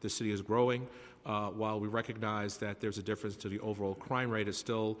parks. The city is growing. While we recognize that there's a difference to the overall crime rate, it's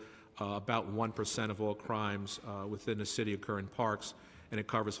still about 1% of all crimes within the city occur in parks, and it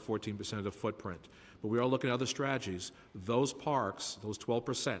covers 14% of the footprint. But we are looking at other strategies. Those parks, those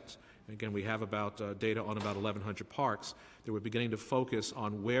 12%, and again, we have about data on about 1,100 parks, that we're beginning to focus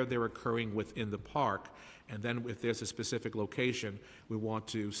on where they're occurring within the park. And then if there's a specific location, we want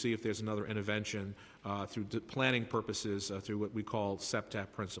to see if there's another intervention through planning purposes through what we call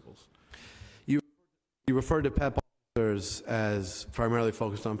CEPTAP principles. You referred to PEP officers as primarily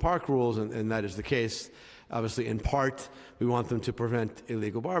focused on park rules, and that is the case. Obviously, in part, we want them to prevent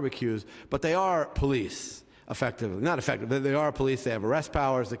illegal barbecues, but they are police, effectively. Not effectively, they are police. They have arrest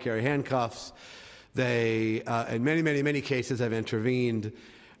powers, they carry handcuffs. They, in many cases, have intervened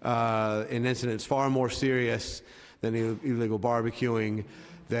in incidents far more serious than illegal barbecuing.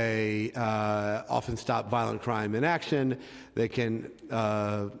 They often stop violent crime in action. They can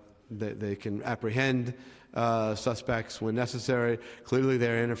apprehend suspects when necessary. Clearly,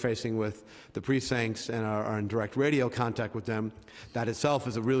 they're interfacing with the precincts and are in direct radio contact with them. That itself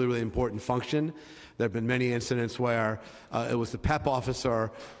is a really important function. There have been many incidents where it was the PEP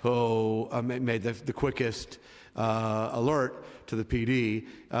officer who made the quickest alert to the PD,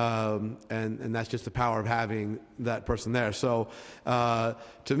 and that's just the power of having that person there. So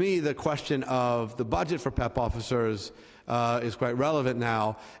to me, the question of the budget for PEP officers is quite relevant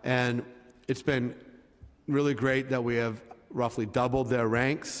now, and it's been really great that we have roughly doubled their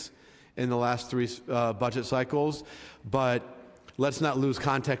ranks in the last 3 budget cycles, but let's not lose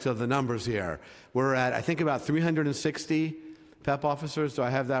context of the numbers here. We're at, I think, about 360 PEP officers. Do I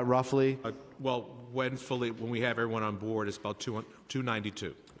have that roughly? Well, when we have everyone on board, it's about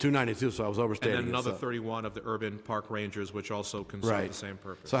 292. 292, so I was overstating. And then another it, so. 31 of the urban park rangers, which also can serve the same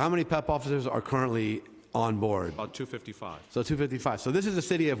purpose. So how many PEP officers are currently on board? About 255. So 255. So this is a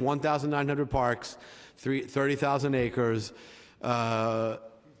city of 1,900 parks, 30,000 acres, and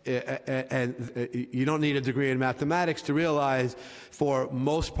you don't need a degree in mathematics to realize for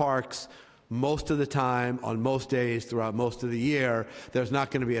most parks, most of the time, on most days, throughout most of the year, there's not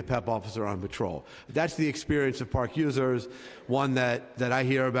going to be a PEP officer on patrol. That's the experience of park users, one that I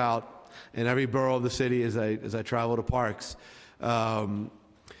hear about in every borough of the city as I travel to parks.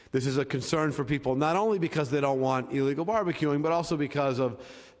 This is a concern for people, not only because they don't want illegal barbecuing, but also because of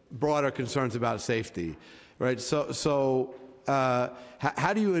broader concerns about safety, right? So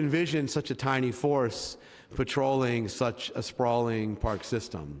how do you envision such a tiny force patrolling such a sprawling park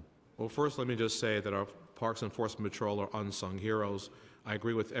system? Well, first, let me just say that our Parks Enforcement Patrol are unsung heroes. I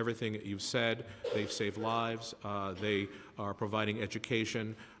agree with everything that you've said. They've saved lives. They are providing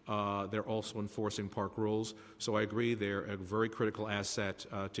education. They're also enforcing park rules. So I agree they're a very critical asset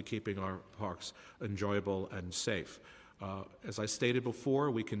to keeping our parks enjoyable and safe. As I stated before,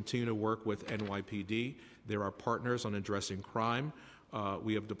 we continue to work with NYPD. They're our partners on addressing crime.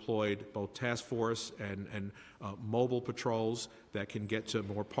 We have deployed both task force and mobile patrols that can get to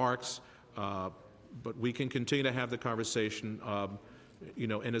more parks. But we can continue to have the conversation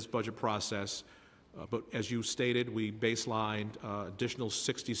in this budget process. But as you stated, we baselined additional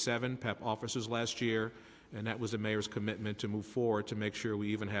 67 PEP officers last year, and that was the mayor's commitment to move forward to make sure we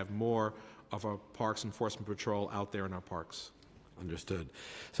even have more of our Parks Enforcement Patrol out there in our parks. Understood.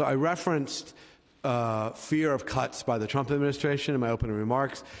 So I referenced fear of cuts by the Trump administration in my opening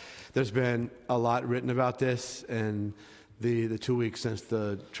remarks. There's been a lot written about this in the 2 weeks since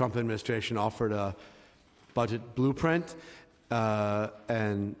the Trump administration offered a budget blueprint.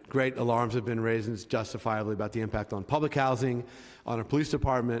 And great alarms have been raised justifiably about the impact on public housing, on our police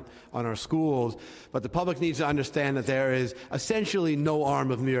department, on our schools. But the public needs to understand that there is essentially no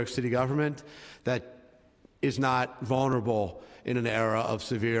arm of New York City government that is not vulnerable in an era of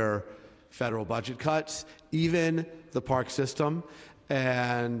severe federal budget cuts, even the park system,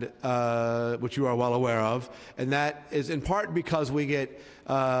 and which you are well aware of. And that is in part because we get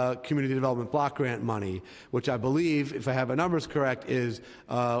community development block grant money, which I believe, if I have my numbers correct, is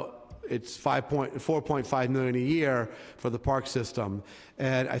it's $4.5 million a year for the park system.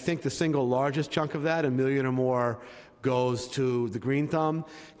 And I think the single largest chunk of that, $1 million or more, goes to the Green Thumb.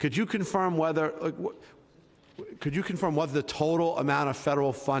 Could you confirm whether the total amount of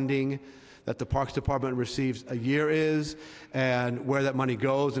federal funding that the Parks Department receives a year is, and where that money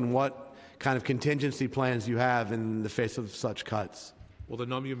goes, and what kind of contingency plans you have in the face of such cuts? Well, the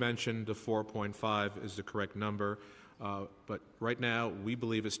number you mentioned, the 4.5, is the correct number. But right now, we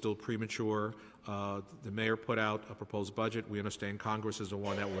believe it's still premature. The mayor put out a proposed budget. We understand Congress is the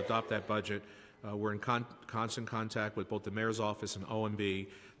one that will adopt that budget. We're in constant contact with both the mayor's office and OMB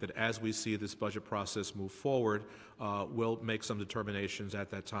that as we see this budget process move forward, we'll make some determinations at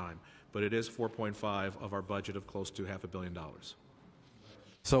that time. But it is 4.5 of our budget of close to $500 million.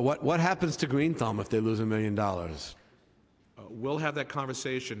 So what happens to Green Thumb if they lose $1 million? We'll have that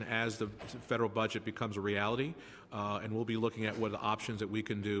conversation as the federal budget becomes a reality, and we'll be looking at what the options that we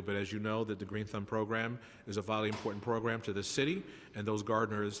can do. But as you know, that the Green Thumb program is a vitally important program to the city and those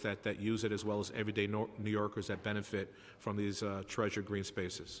gardeners that use it, as well as everyday New Yorkers that benefit from these treasured green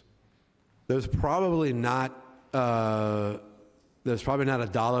spaces. There's probably not a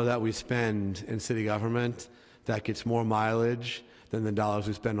dollar that we spend in city government that gets more mileage than the dollars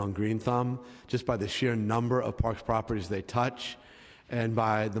we spend on Green Thumb, just by the sheer number of parks properties they touch and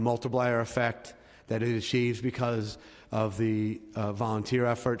by the multiplier effect that it achieves because of the volunteer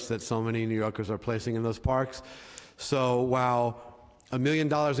efforts that so many New Yorkers are placing in those parks. So while $1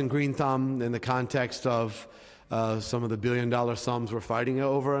 million in Green Thumb in the context of some of the billion-dollar sums we're fighting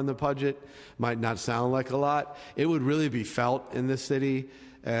over in the budget might not sound like a lot, it would really be felt in this city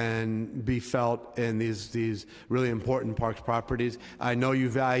and be felt in these really important parks properties. I know you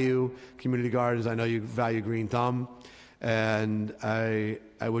value community gardens. I know you value Green Thumb. And I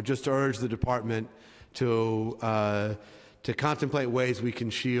would just urge the department to contemplate ways we can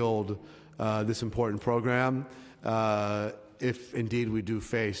shield this important program if indeed we do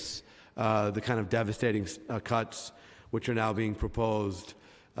face the kind of devastating cuts which are now being proposed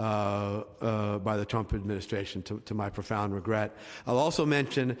by the Trump administration, to my profound regret. I'll also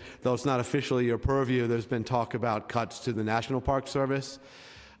mention, though it's not officially your purview, there's been talk about cuts to the National Park Service,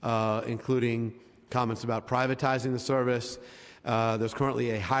 including comments about privatizing the service. There's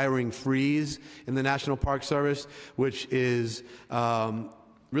currently a hiring freeze in the National Park Service, which is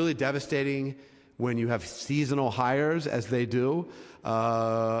really devastating when you have seasonal hires, as they do.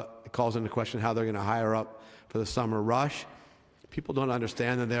 It calls into question how they're going to hire up for the summer rush. People don't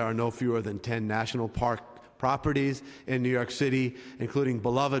understand that there are no fewer than 10 national park properties in New York City, including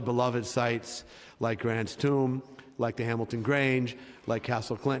beloved sites like Grant's Tomb, like the Hamilton Grange, like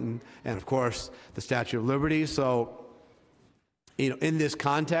Castle Clinton, and of course, the Statue of Liberty. So, in this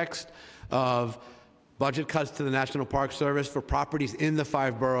context of budget cuts to the National Park Service for properties in the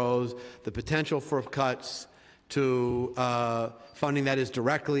 5 boroughs, the potential for cuts to funding that is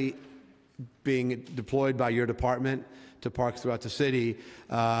directly being deployed by your department to parks throughout the city,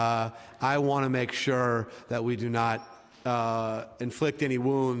 I want to make sure that we do not inflict any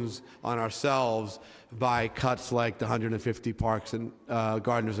wounds on ourselves by cuts like the 150 parks and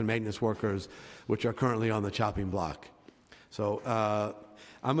gardeners and maintenance workers, which are currently on the chopping block. So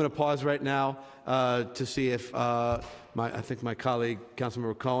I'm going to pause right now to see if I think my colleague,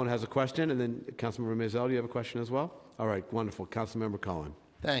 Councilmember Cohen, has a question, and then Councilmember Maisel, do you have a question as well? All right, wonderful. Councilmember Cohen.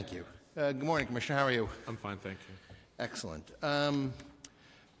 Thank you. Good morning, Commissioner. How are you? I'm fine, thank you. Excellent.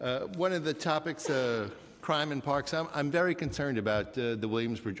 One of the topics, crime in parks, I'm very concerned about the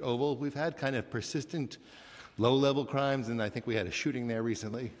Williamsbridge Oval. We've had kind of persistent low-level crimes, and I think we had a shooting there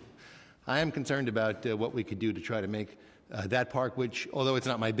recently. I am concerned about what we could do to try to make that park, which, although it's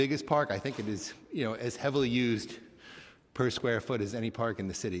not my biggest park, I think it is, as heavily used per square foot as any park in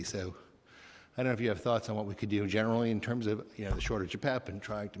the city. So I don't know if you have thoughts on what we could do generally in terms of, the shortage of PEP and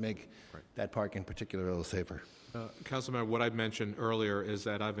trying to make that park in particular a little safer. Councilmember, what I mentioned earlier is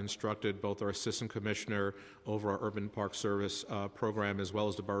that I've instructed both our Assistant Commissioner over our Urban Park Service program as well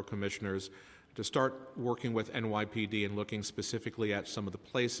as the Borough Commissioners to start working with NYPD and looking specifically at some of the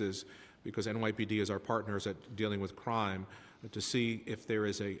places, because NYPD is our partners at dealing with crime, to see if there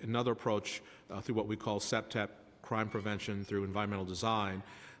is another approach through what we call SEPTEP, crime prevention through environmental design,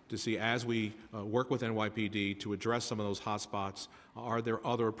 to see as we work with NYPD to address some of those hotspots, are there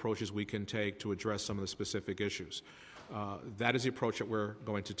other approaches we can take to address some of the specific issues? That is the approach that we're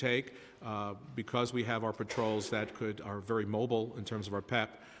going to take. Because we have our patrols that are very mobile in terms of our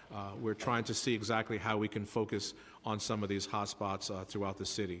PEP, we're trying to see exactly how we can focus on some of these hotspots throughout the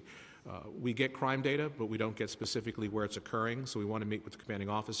city. We get crime data, but we don't get specifically where it's occurring, so we want to meet with the commanding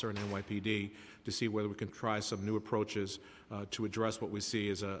officer and NYPD to see whether we can try some new approaches to address what we see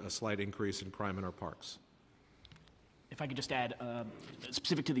as a slight increase in crime in our parks. If I could just add,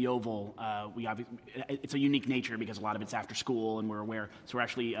 specific to the Oval, it's a unique nature because a lot of it's after school, and we're aware. So we're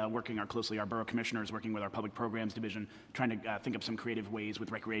actually working closely, our borough commissioners working with our public programs division, trying to think of some creative ways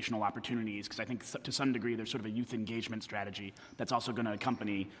with recreational opportunities, because I think to some degree there's sort of a youth engagement strategy that's also going to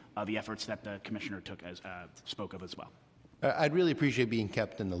accompany the efforts that the commissioner spoke of as well. I'd really appreciate being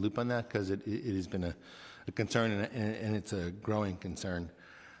kept in the loop on that, because it has been a concern, and it's a growing concern.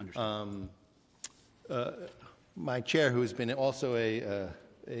 My chair, who has been also a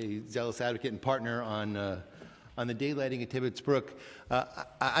zealous advocate and partner on the daylighting at Tibbetts Brook,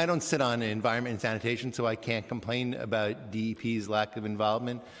 I don't sit on environment and sanitation, so I can't complain about DEP's lack of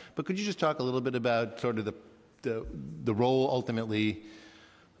involvement. But could you just talk a little bit about sort of the role ultimately,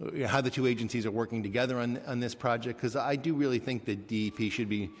 how the two agencies are working together on this project? Because I do really think that DEP should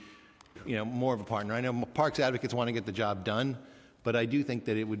be, more of a partner. I know parks advocates want to get the job done, but I do think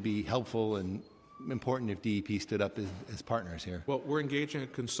that it would be helpful and important if DEP stood up as partners here. Well, we're engaging a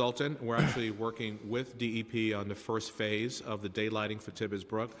consultant. We're actually working with DEP on the first phase of the daylighting for Tibbetts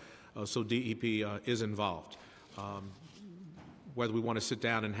Brook, so DEP is involved. Whether we want to sit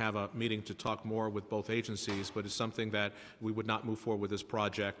down and have a meeting to talk more with both agencies, but it's something that we would not move forward with this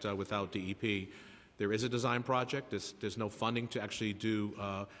project without DEP. There is a design project. There's no funding to actually do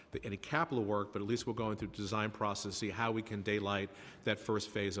any capital work, but at least we're going through the design process to see how we can daylight that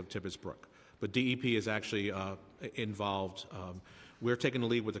first phase of Tibbetts Brook. But DEP is actually involved. We're taking the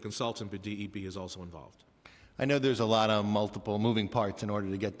lead with the consultant, but DEP is also involved. I know there's a lot of multiple moving parts in order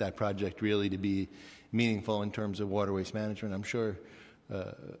to get that project really to be meaningful in terms of water waste management. I'm sure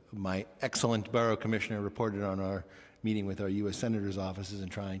my excellent borough commissioner reported on our meeting with our U.S. Senator's offices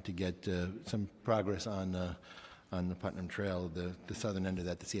and trying to get some progress on the Putnam Trail, the southern end of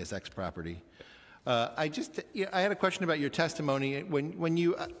that, the CSX property. I had a question about your testimony. When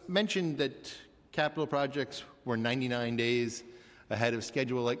you mentioned that capital projects were 99 days ahead of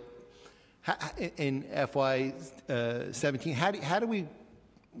schedule, like in FY17,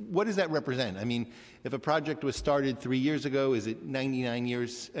 what does that represent? I mean, if a project was started 3 years ago, is it 99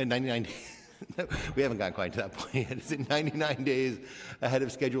 years, 99 days? We haven't gotten quite to that point yet. Is it 99 days ahead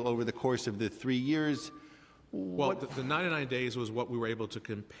of schedule over the course of the 3 years? Well, the 99 days was what we were able to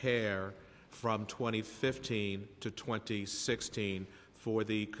compare from 2015 to 2016 for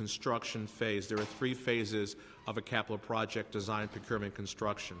the construction phase. There are 3 phases of a capital project: design, procurement,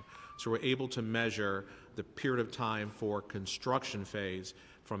 construction. So we're able to measure the period of time for construction phase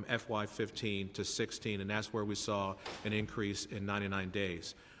from FY15 to 16, and that's where we saw an increase in 99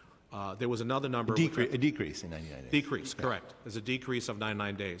 days. There was another number. A decrease in 99 days. Decrease, correct. There's a decrease of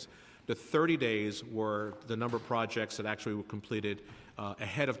 99 days. The 30 days were the number of projects that actually were completed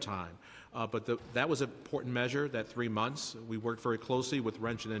ahead of time. But that was an important measure, that 3 months. We worked very closely with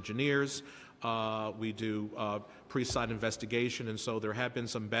wrench and engineers. We do pre-site investigation, and so there have been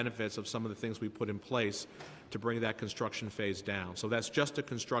some benefits of some of the things we put in place to bring that construction phase down. So that's just the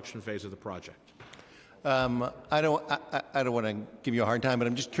construction phase of the project. I don't want to give you a hard time, but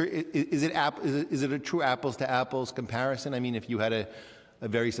I'm just curious, is it a true apples to apples comparison? I mean, if you had a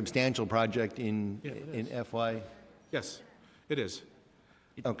very substantial project in FY? Yes. It is.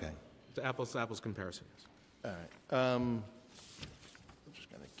 Okay. It's an apples-to-apples comparison. All right. I'm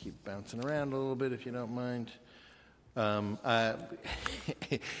just going to keep bouncing around a little bit, if you don't mind. It's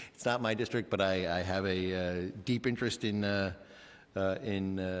not my district, but I have a deep interest in the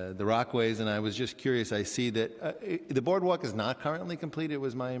Rockaways, and I was just curious. I see that the boardwalk is not currently complete. It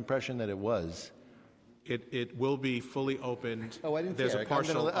was my impression that it was. It will be fully opened. Oh, I didn't There's see a it.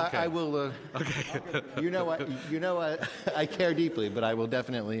 partial. Okay. I will. Okay. You know, I care deeply, but I will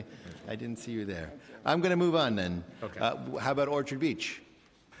definitely. I didn't see you there. I'm going to move on then. Okay. How about Orchard Beach?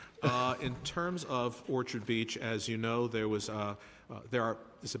 In terms of Orchard Beach, as you know, it's about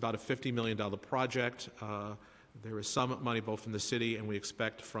a $50 million project. There is some money both from the city and we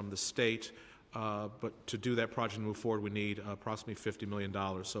expect from the state. But to do that project and move forward, we need approximately $50 million.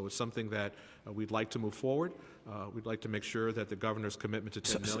 So it's something that we'd like to move forward. We'd like to make sure that the governor's commitment to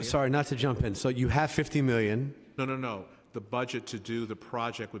 $10 million. Sorry, not to jump in. So you have $50 million. No. The budget to do the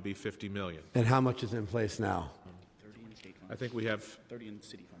project would be $50 million. And how much is in place now? 30 in state funds. I think we have 30 in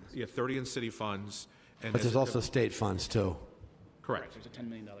city funds. Yeah, 30 in city funds. And But there's also state funds, too. correct. There's a $10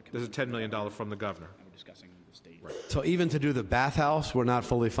 million commitment. There's a $10 million from the governor. And we're discussing the state. So even to do the bathhouse, we're not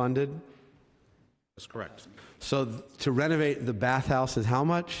fully funded? That's correct. So to renovate the bathhouse is how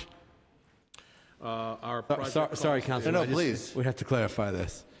much? Our project Sorry, cost- Councilman. No, please. We have to clarify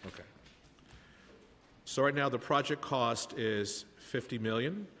this. Okay. So right now, the project cost is $50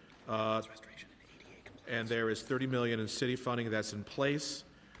 million. And there is $30 million in city funding that's in place.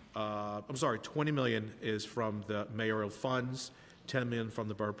 I'm sorry, $20 million is from the mayoral funds, $10 million from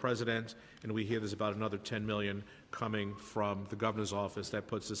the borough president, and we hear there's about another $10 million coming from the governor's office. That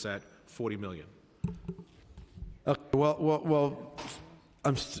puts us at $40 million. Okay, well,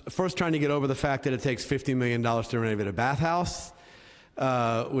 I'm first trying to get over the fact that it takes $50 million to renovate a bathhouse,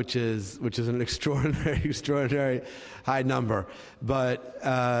 which is an extraordinary high number. But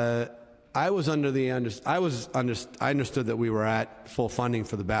I understood that we were at full funding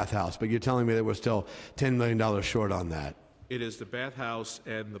for the bathhouse, but you're telling me that we're still $10 million short on that. It is the bathhouse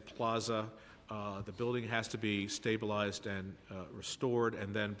and the plaza. The building has to be stabilized and restored,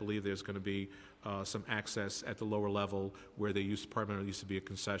 and then believe there's going to be some access at the lower level where they primarily used to be a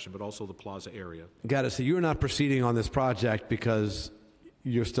concession, but also the plaza area. Got it. So you're not proceeding on this project because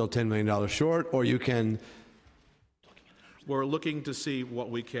you're still $10 million short, or you can... We're looking to see what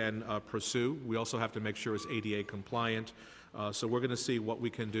we can pursue. We also have to make sure it's ADA compliant. So we're going to see what we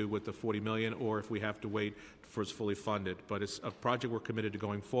can do with the $40 million, or if we have to wait for it's fully funded. But it's a project we're committed to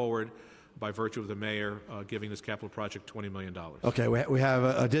going forward by virtue of the mayor giving this capital project $20 million. Okay, we have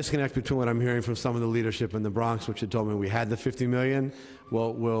a disconnect between what I'm hearing from some of the leadership in the Bronx, which had told me we had the $50 million.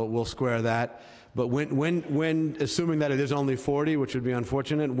 We'll square that. But when assuming that it is only 40, which would be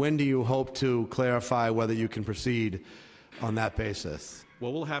unfortunate, when do you hope to clarify whether you can proceed on that basis?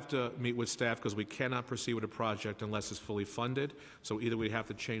 Well, we'll have to meet with staff because we cannot proceed with a project unless it's fully funded. So either we have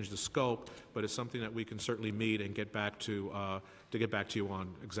to change the scope, but it's something that we can certainly meet and get back to you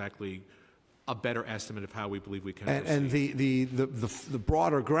on exactly a better estimate of how we believe we can proceed. And the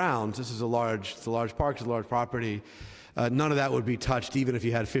broader grounds. This is a large park, it's a large property. None of that would be touched, even if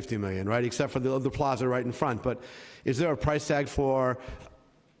you had $50 million, right? Except for the plaza right in front. But is there a price tag for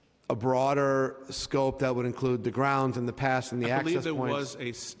a broader scope that would include the grounds and the pass and the access points? I believe there was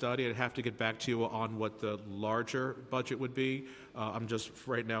a study. I'd have to get back to you on what the larger budget would be. I'm just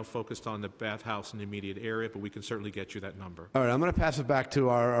right now focused on the bathhouse in the immediate area, but we can certainly get you that number. All right, I'm going to pass it back to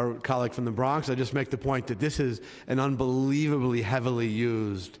our colleague from the Bronx. I just make the point that this is an unbelievably heavily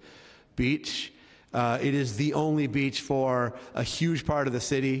used beach. It is the only beach for a huge part of the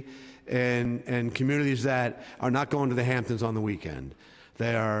city and communities that are not going to the Hamptons on the weekend.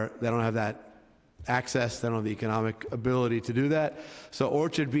 They don't have that access. They don't have the economic ability to do that. So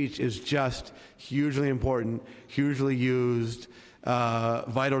Orchard Beach is just hugely important, hugely used,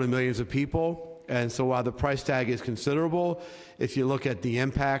 vital to millions of people. And so while the price tag is considerable, if you look at the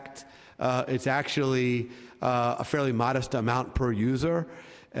impact, it's actually a fairly modest amount per user,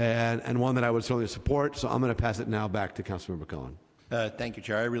 and one that I would certainly support. So I'm going to pass it now back to Councilmember Cohen. Thank you,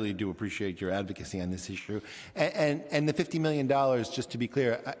 Chair. I really do appreciate your advocacy on this issue. And the $50 million, just to be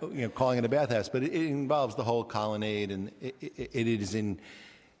clear, calling it a bathhouse, but it involves the whole colonnade, and it is in,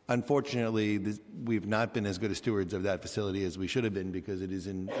 unfortunately, we've not been as good a stewards of that facility as we should have been because it is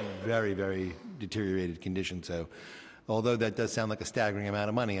in very, very deteriorated condition. So although that does sound like a staggering amount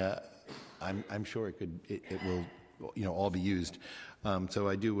of money, I'm sure it will all be used. So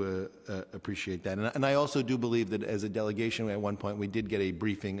I do appreciate that. And I also do believe that as a delegation, at one point, we did get a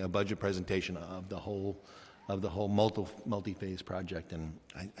briefing, a budget presentation of the whole multi-phase project. And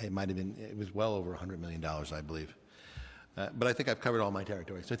it might have been, it was well over $100 million, I believe. But I think I've covered all my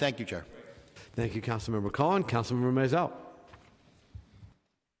territory. So thank you, Chair. Thank you, Councilmember Cohen. Councilmember Maisel.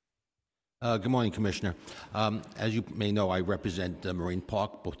 Good morning, Commissioner. As you may know, I represent Marine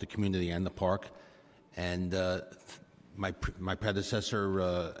Park, both the community and the park. And my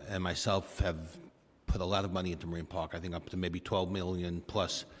predecessor and myself have put a lot of money into Marine Park, I think up to maybe $12 million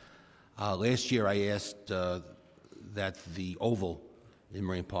plus. Last year, I asked that the Oval in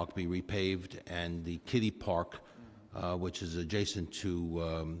Marine Park be repaved and the kiddie park, which is adjacent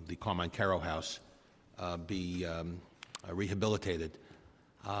to the Carmine Caro House, be rehabilitated.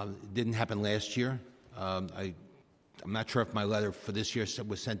 It didn't happen last year. I'm not sure if my letter for this year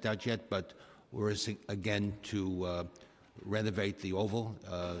was sent out yet, but we're again to renovate the Oval.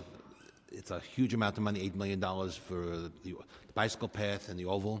 It's a huge amount of money, $8 million for the bicycle path and the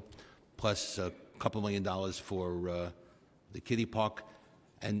Oval, plus a couple $1 million for the kiddie park.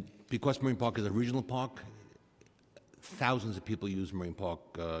 And because Marine Park is a regional park, thousands of people use Marine Park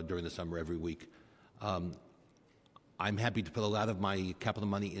during the summer every week. I'm happy to put a lot of my capital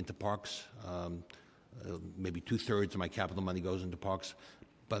money into parks. Maybe 2/3 of my capital money goes into parks,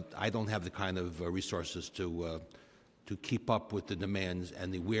 but I don't have the kind of resources to keep up with the demands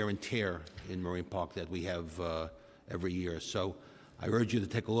and the wear and tear in Marine Park that we have every year. So I urge you to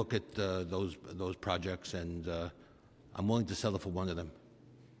take a look at those projects, and I'm willing to settle for one of them.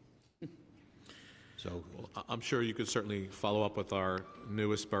 So I'm sure you could certainly follow up with our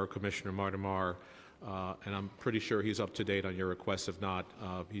newest Borough Commissioner, Martin Marr, and I'm pretty sure he's up to date on your requests. If not,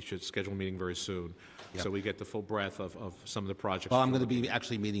 he should schedule a meeting very soon, so we get the full breadth of some of the projects. Well, I'm going to be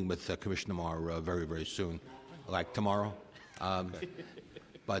actually meeting with Commissioner Marr very, very soon, like tomorrow.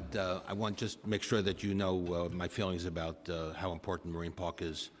 But I want to just make sure that you know my feelings about how important Marine Park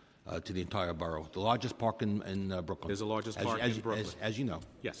is to the entire borough. The largest park in Brooklyn. There's the largest park in Brooklyn. As you know.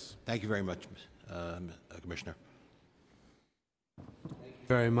 Yes. Thank you very much, Commissioner.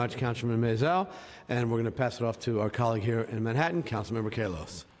 Very much, Councilman Maisel. And we're going to pass it off to our colleague here in Manhattan, Councilmember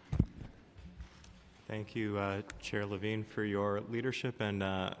Kallos. Thank you, Chair Levine, for your leadership, and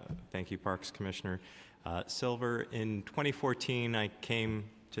thank you, Parks Commissioner Silver. In 2014, I came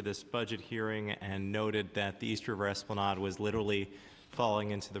to this budget hearing and noted that the East River Esplanade was literally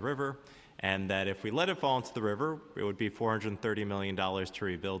falling into the river, and that if we let it fall into the river, it would be $430 million to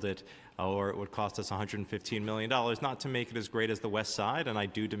rebuild it, or it would cost us $115 million, not to make it as great as the West Side, and I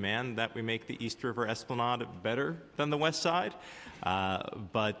do demand that we make the East River Esplanade better than the West Side,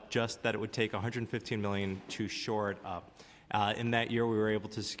 but just that it would take $115 million to shore it up. In that year, we were able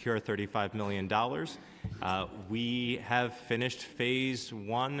to secure $35 million. We have finished phase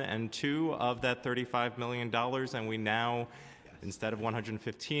 1 and 2 of that $35 million, and we now, instead of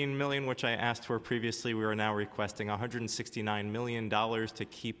 $115 million, which I asked for previously, we are now requesting $169 million to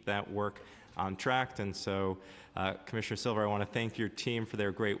keep that work on track. And so, Commissioner Silver, I want to thank your team for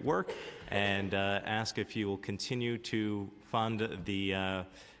their great work and ask if you will continue to fund the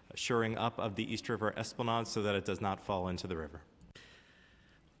shoring up of the East River Esplanade so that it does not fall into the river.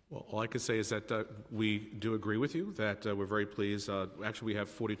 Well, all I can say is that we do agree with you, that we're very pleased. Actually, we have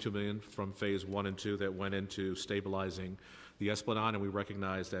 $42 million from phase 1 and 2 that went into stabilizing the Esplanade, and we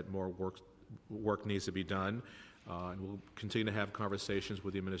recognize that more work needs to be done. And we'll continue to have conversations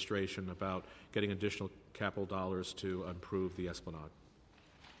with the administration about getting additional capital dollars to improve the Esplanade.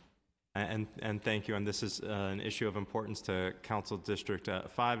 And thank you. And this is an issue of importance to Council District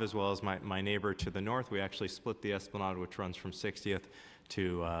 5 as well as my neighbor to the north. We actually split the Esplanade, which runs from 60th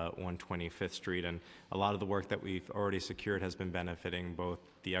to 125th Street. And a lot of the work that we've already secured has been benefiting both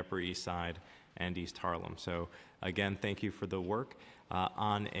the Upper East Side and East Harlem. So again, thank you for the work.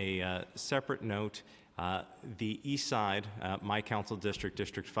 On a separate note, the East Side, my council district,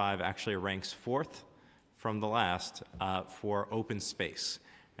 District 5, actually ranks 4th from the last for open space.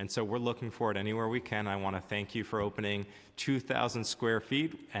 And so we're looking for it anywhere we can. I want to thank you for opening 2,000 square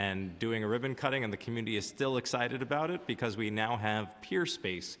feet and doing a ribbon cutting, and the community is still excited about it because we now have pier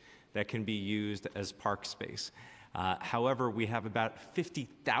space that can be used as park space. However, we have about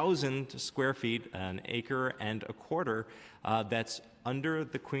 50,000 square feet, an acre and a quarter, that's under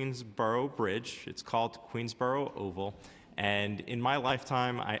the Queensboro Bridge. It's called Queensboro Oval. And in my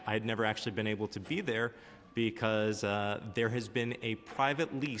lifetime, I'd never actually been able to be there because there has been a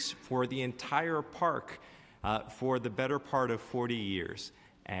private lease for the entire park for the better part of 40 years.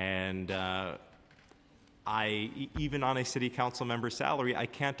 And even on a city council member's salary, I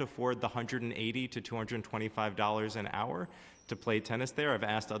can't afford the $180 to $225 an hour to play tennis there. I've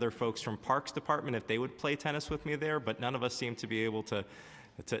asked other folks from Parks Department if they would play tennis with me there, but none of us seem to be able to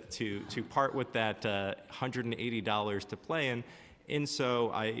part with that $180 to play in. in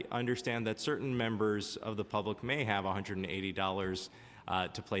so, I understand that certain members of the public may have $180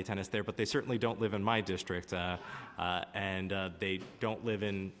 to play tennis there, but they certainly don't live in my district, and they don't live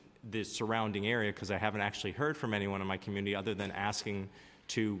in the surrounding area, because I haven't actually heard from anyone in my community other than asking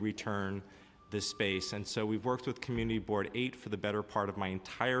to return this space. And so we've worked with Community Board 8 for the better part of my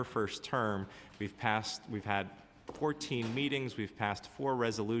entire first term. We've had 14 meetings, we've passed 4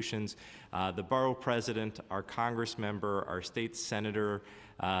 resolutions. The borough president, our Congress member, our state senator,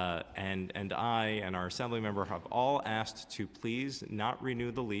 and I and our assembly member have all asked to please not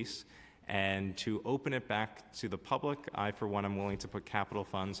renew the lease and to open it back to the public. I, for one, am willing to put capital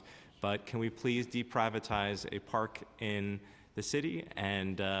funds, but can we please deprivatize a park in the city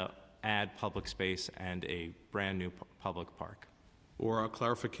and add public space and a brand new public park? For our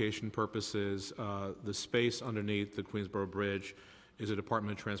clarification purposes, the space underneath the Queensboro Bridge is a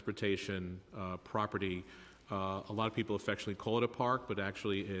Department of Transportation property. A lot of people affectionately call it a park, but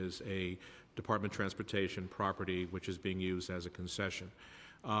actually is a Department of Transportation property which is being used as a concession.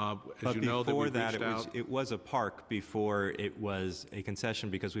 But you know, before that, it was a park before it was a concession,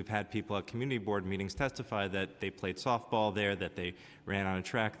 because we've had people at community board meetings testify that they played softball there, that they ran on a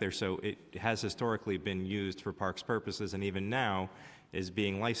track there. So it has historically been used for parks purposes, and even now is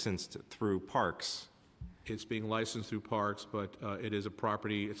being licensed through parks. It's being licensed through parks, but it is a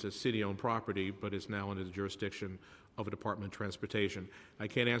property, it's a city-owned property, but it's now under the jurisdiction of a Department of Transportation. I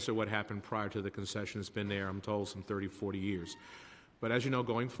can't answer what happened prior to the concession. It's been there, I'm told, some 30, 40 years. But as you know,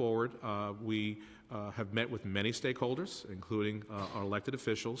 going forward, we have met with many stakeholders, including our elected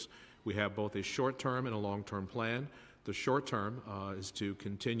officials. We have both a short-term and a long-term plan. The short-term is to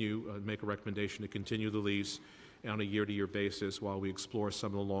continue, make a recommendation to continue the lease on a year-to-year basis while we explore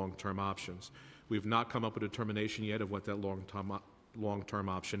some of the long-term options. We've not come up with a determination yet of what that long-term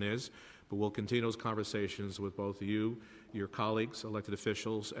option is, but we'll continue those conversations with both you, your colleagues, elected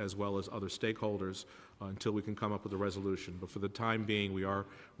officials, as well as other stakeholders until we can come up with a resolution. But for the time being, we are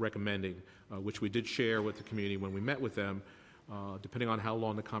recommending, which we did share with the community when we met with them, depending on how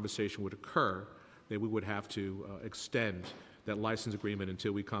long the conversation would occur, that we would have to extend that license agreement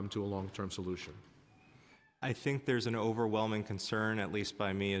until we come to a long-term solution. I think there's an overwhelming concern, at least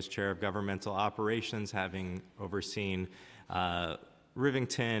by me as chair of governmental operations, having overseen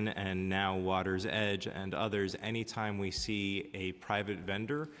Rivington and now Water's Edge and others. Anytime we see a private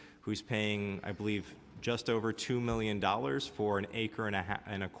vendor who's paying, I believe, just over $2 million for an acre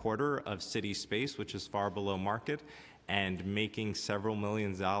and a quarter of city space, which is far below market, and making several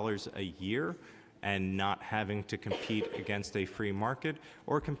million dollars a year, and not having to compete against a free market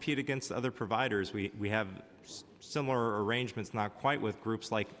or compete against other providers. We have similar arrangements, not quite with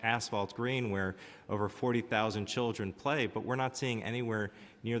groups like Asphalt Green, where over 40,000 children play, but we're not seeing anywhere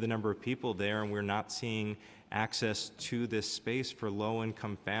near the number of people there, and we're not seeing access to this space for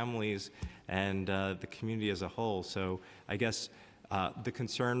low-income families and the community as a whole. So I guess the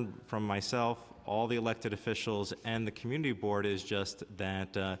concern from myself, all the elected officials, and the community board is just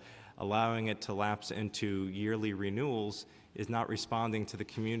that allowing it to lapse into yearly renewals is not responding to the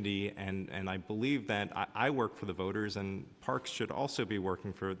community, and I believe that I work for the voters, and parks should also be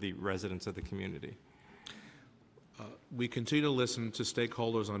working for the residents of the community. We continue to listen to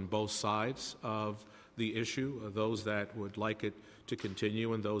stakeholders on both sides of the issue, those that would like it to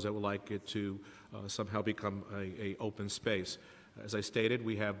continue and those that would like it to somehow become a open space. As I stated,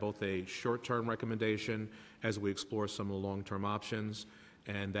 we have both a short-term recommendation as we explore some of the long-term options,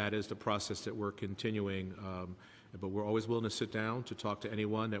 and that is the process that we're continuing. But we're always willing to sit down to talk to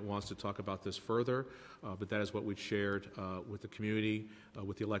anyone that wants to talk about this further. But that is what we've shared with the community,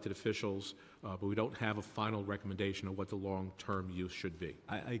 with the elected officials. But we don't have a final recommendation of what the long-term use should be.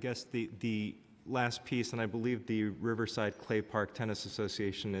 I guess the last piece, and I believe the Riverside Clay Park Tennis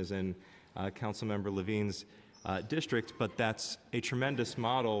Association is in Councilmember Levine's district, but that's a tremendous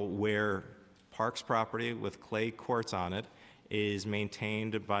model where parks property with clay courts on it is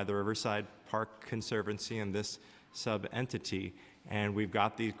maintained by the Riverside Park Conservancy and this sub-entity, and we've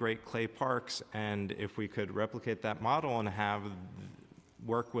got these great clay parks, and if we could replicate that model and have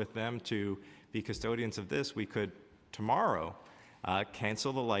work with them to be custodians of this, we could tomorrow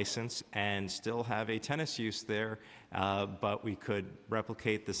cancel the license and still have a tennis use there, but we could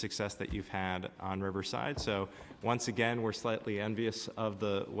replicate the success that you've had on Riverside. So once again, we're slightly envious of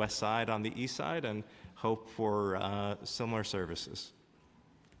the west side on the east side and hope for similar services.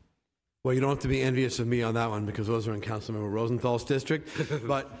 Well, you don't have to be envious of me on that one because those are in Councilmember Rosenthal's district.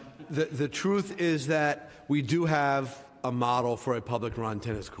 But the truth is that we do have a model for a public-run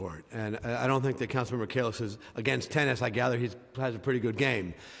tennis court. And I don't think that Councilmember Kallos is against tennis. I gather he has a pretty good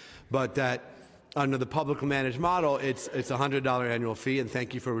game. But that under the public managed model, it's a $100 annual fee, and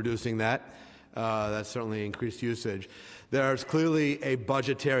thank you for reducing that. That's certainly increased usage. There's clearly a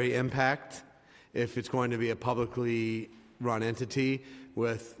budgetary impact if it's going to be a publicly run entity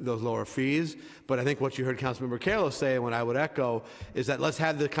with those lower fees. But I think what you heard Councilmember Kallos say, and what I would echo, is that let's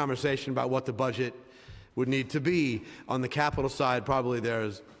have the conversation about what the budget would need to be. On the capital side, probably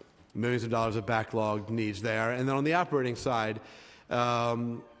there's millions of dollars of backlog needs there. And then on the operating side,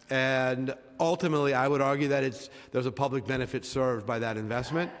 and ultimately, I would argue that there's a public benefit served by that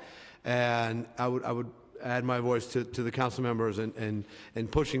investment. And I would add my voice to the council members in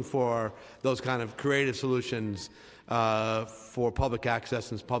pushing for those kind of creative solutions for public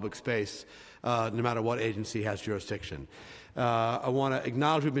access and public space, no matter what agency has jurisdiction. I want to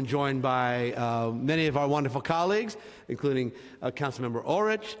acknowledge we've been joined by many of our wonderful colleagues, including Councilmember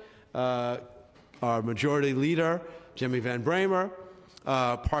Ulrich, our majority leader, Jimmy Van Bramer,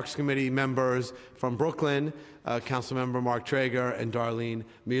 Parks Committee members from Brooklyn, Councilmember Mark Traeger and Darlene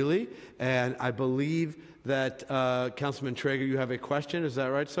Mealy. And I believe that, Councilman Traeger, you have a question. Is that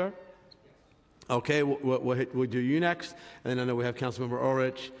right, sir? Okay, we'll do you next. And then I know we have Councilmember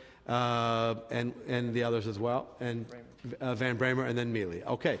Ulrich and the others as well, and Van Bramer and then Mealy.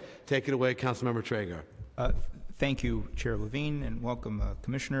 Okay, take it away, Councilmember Traeger. Thank you, Chair Levine, and welcome,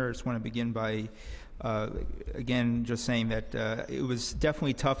 Commissioner. I just want to begin by again, just saying that it was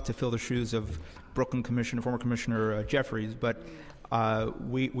definitely tough to fill the shoes of Brooklyn Commissioner, former Commissioner Jeffries, but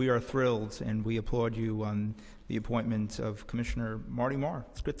we are thrilled and we applaud you on the appointment of Commissioner Marty Marr.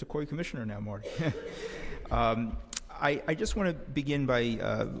 It's good to call you Commissioner now, Marty. I just want to begin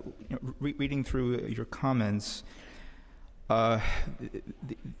by reading through your comments. The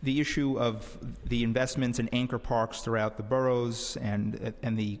issue of the investments in anchor parks throughout the boroughs and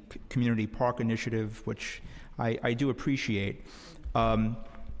the community park initiative, which I do appreciate.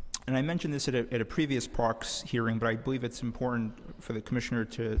 And I mentioned this at a previous parks hearing, but I believe it's important for the commissioner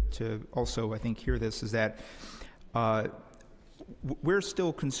to also, I think, hear this, is that we're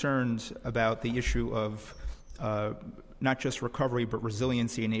still concerned about the issue of not just recovery, but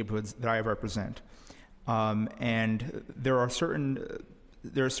resiliency in neighborhoods that I represent. And there are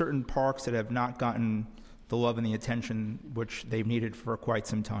certain parks that have not gotten the love and the attention which they've needed for quite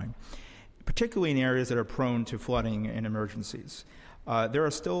some time, particularly in areas that are prone to flooding and emergencies. There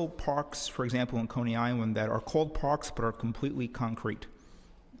are still parks, for example, in Coney Island that are called parks but are completely concrete.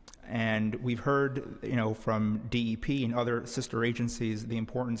 And we've heard, from DEP and other sister agencies the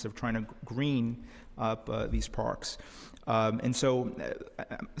importance of trying to green up these parks. And so,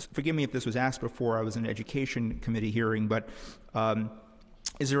 forgive me if this was asked before, I was in an education committee hearing, but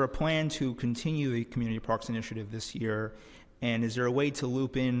is there a plan to continue the Community Parks Initiative this year? And is there a way to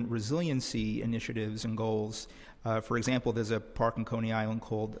loop in resiliency initiatives and goals? For example, there's a park in Coney Island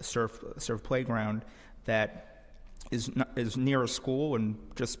called Surf Playground that is near a school and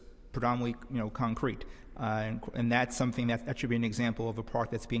just predominantly, concrete. And that's something that should be an example of a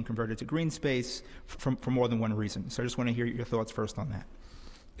park that's being converted to green space for more than one reason. So I just want to hear your thoughts first on that.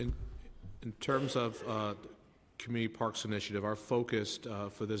 In terms of Community Parks Initiative, our focus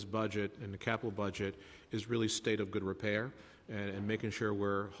for this budget and the capital budget is really state of good repair and making sure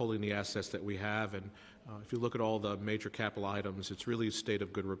we're holding the assets that we have. And if you look at all the major capital items, it's really a state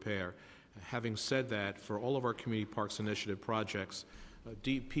of good repair. Having said that, for all of our Community Parks Initiative projects,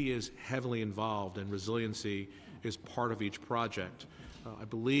 DEP is heavily involved, and resiliency is part of each project. I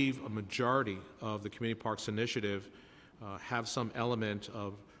believe a majority of the Community Parks Initiative have some element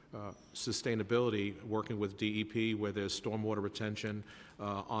of sustainability working with DEP where there's stormwater retention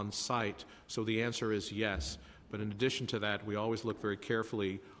on site. So the answer is yes. But in addition to that, we always look very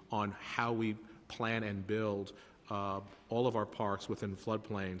carefully on how we plan and build all of our parks within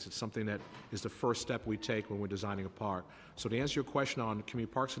floodplains. It's something that is the first step we take when we're designing a park. So to answer your question on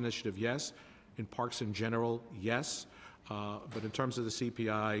Community Parks Initiative, yes. In parks in general, yes. But in terms of the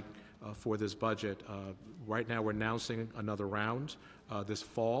CPI for this budget, right now we're announcing another round this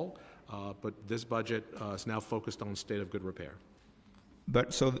fall, but this budget is now focused on state of good repair.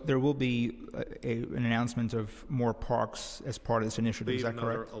 But so there will be an announcement of more parks as part of this initiative, is that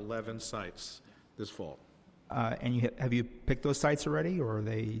correct? Another 11 sites this fall. And have you picked those sites already, or are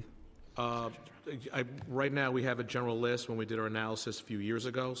they? Right now, we have a general list when we did our analysis a few years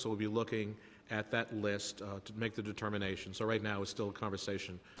ago, so we'll be looking at that list to make the determination. So right now, it's still a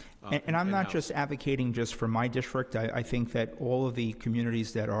conversation. And I'm not just advocating just for my district. I think that all of the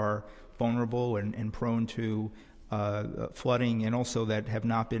communities that are vulnerable and prone to flooding, and also that have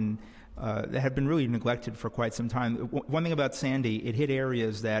not been that have been really neglected for quite some time. One thing about Sandy, it hit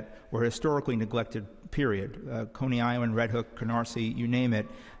areas that were historically neglected, period. Coney Island, Red Hook, Canarsie, you name it.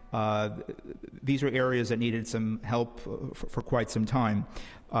 These are areas that needed some help for quite some time.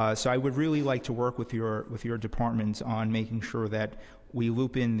 So I would really like to work with your department on making sure that we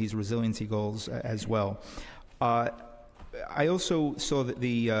loop in these resiliency goals as well. I also saw that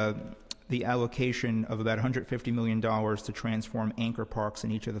the allocation of about $150 million to transform anchor parks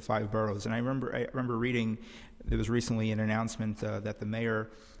in each of the 5 boroughs. And I remember reading there was recently an announcement that the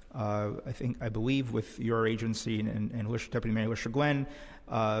mayor, I believe with your agency and Deputy Mayor Alicia Glenn,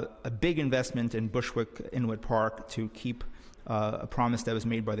 a big investment in Bushwick Inlet Park to keep a promise that was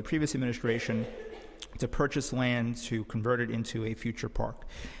made by the previous administration to purchase land to convert it into a future park.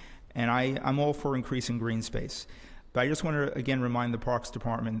 And I'm all for increasing green space. But I just want to, again, remind the Parks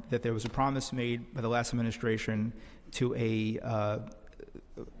Department that there was a promise made by the last administration to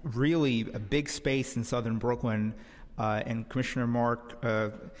really a big space in southern Brooklyn, and Commissioner Mark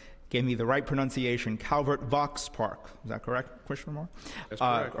gave me the right pronunciation, Calvert Vaux Park. Is that correct, Commissioner Mark? That's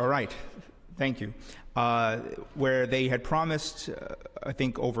correct. All right. Thank you. Where they had promised, I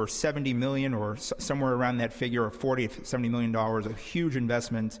think, over $70 million or somewhere around that figure, or $40 to $70 million, a huge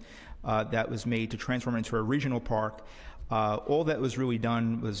investment that was made to transform it into a regional park. All that was really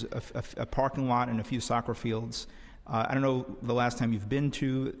done was a parking lot and a few soccer fields. I don't know the last time you've been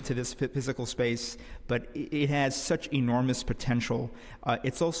to this physical space, but it has such enormous potential.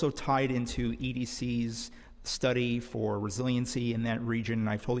 It's also tied into EDC's study for resiliency in that region. And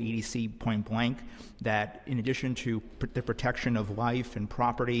I've told EDC point blank that in addition to the protection of life and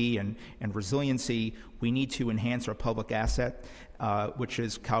property and resiliency, we need to enhance our public asset, which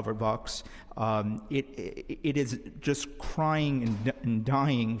is Calvert Vaux. It is just crying and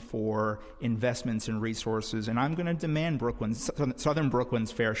dying for investments and resources, and I'm going to demand Southern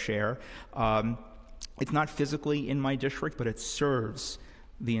Brooklyn's fair share. It's not physically in my district, but it serves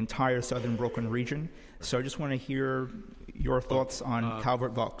the entire Southern Brooklyn region. So I just want to hear your thoughts on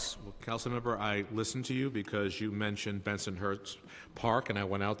Calvert Vaux. Well, Councilmember, I listened to you because you mentioned Bensonhurst Park, and I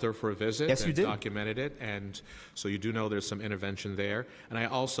went out there for a visit. Yes, you did. Documented it, and so you do know there's some intervention there. And I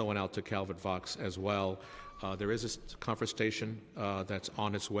also went out to Calvert Vaux as well. There is a comfort station that's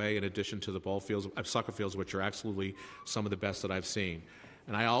on its way, in addition to the ball fields, soccer fields, which are absolutely some of the best that I've seen.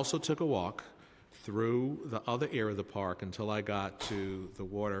 And I also took a walk through the other area of the park until I got to the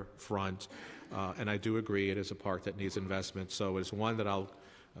waterfront. And I do agree it is a park that needs investment. So it's one that I'll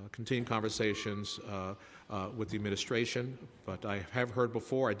continue conversations with the administration. But I have heard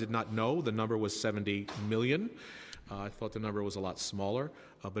before, I did not know the number was 70 million. I thought the number was a lot smaller,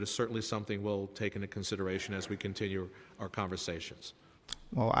 but it's certainly something we'll take into consideration as we continue our conversations.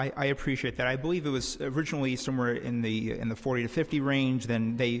 Well, I appreciate that. I believe it was originally somewhere in the 40 to 50 range.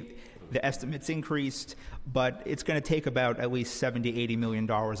 Then the estimates increased, but it's going to take about at least $70–80 million,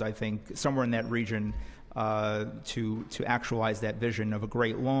 I think, somewhere in that region, to actualize that vision of a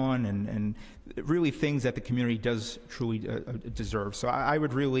great lawn and really things that the community does truly deserve. So I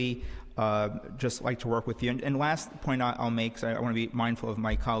would really just like to work with you. And last point I'll make, because I want to be mindful of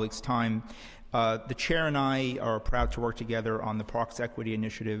my colleagues' time. The chair and I are proud to work together on the Parks Equity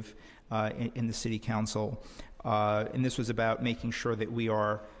Initiative in the City Council, and this was about making sure that we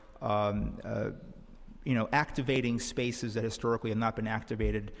are activating spaces that historically have not been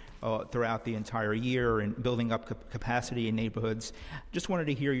activated throughout the entire year and building up capacity in neighborhoods. Just wanted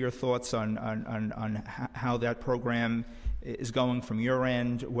to hear your thoughts on how that program is going from your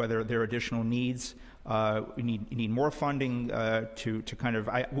end, whether there are additional needs. We need more funding to kind of,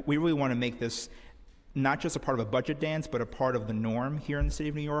 we really want to make this not just a part of a budget dance, but a part of the norm here in the city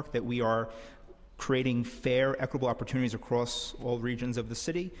of New York, that we are creating fair, equitable opportunities across all regions of the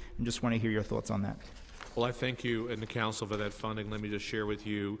city, and just want to hear your thoughts on that. Well, I thank you and the council for that funding. Let me just share with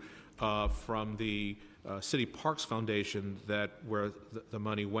you from the City Parks Foundation that where the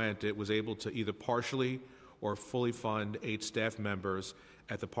money went, it was able to either partially or fully fund 8 staff members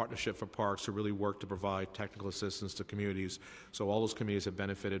at the Partnership for Parks to really work to provide technical assistance to communities. So all those communities have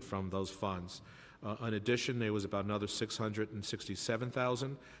benefited from those funds. In addition, there was about another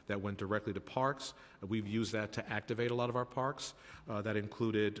 $667,000 that went directly to parks. We've used that to activate a lot of our parks. That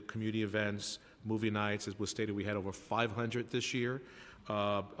included community events, movie nights. As was stated, we had over 500 this year,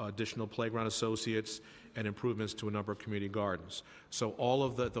 additional playground associates, and improvements to a number of community gardens. So all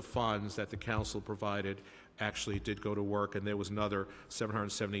of the funds that the council provided actually did go to work, and there was another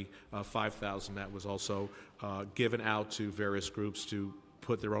 $775,000 that was also given out to various groups to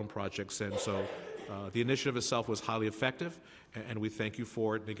put their own projects in. So the initiative itself was highly effective, and we thank you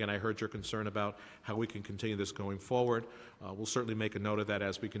for it. And again, I heard your concern about how we can continue this going forward. We'll certainly make a note of that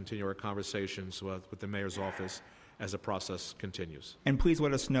as we continue our conversations with the mayor's office as the process continues. And please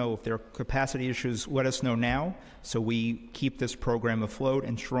let us know if there are capacity issues. Let us know now so we keep this program afloat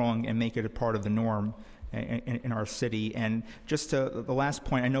and strong and make it a part of the norm in our city. And just to the last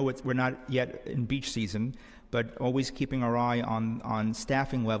point, I know we're not yet in beach season, but always keeping our eye on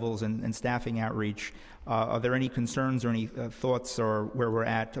staffing levels and staffing outreach. Are there any concerns or any thoughts or where we're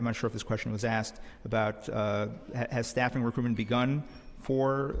at? I'm not sure if this question was asked about has staffing recruitment begun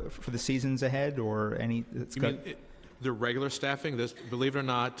for the seasons ahead or any? The regular staffing, believe it or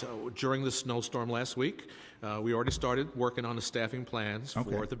not, during the snowstorm last week, we already started working on the staffing plans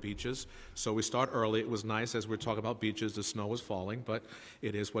for the beaches. So we start early. It was nice as we're talking about beaches, the snow was falling, but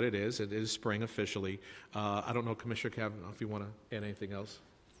it is what it is. It is spring officially. I don't know, Commissioner Kavanaugh, if you want to add anything else.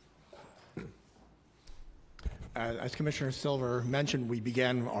 As Commissioner Silver mentioned, we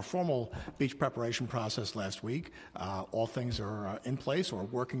began our formal beach preparation process last week. All things are in place or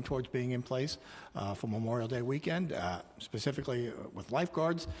working towards being in place for Memorial Day weekend. Specifically with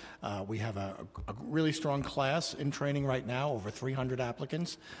lifeguards, we have a really strong class in training right now, over 300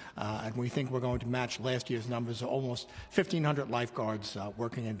 applicants, and we think we're going to match last year's numbers of almost 1,500 lifeguards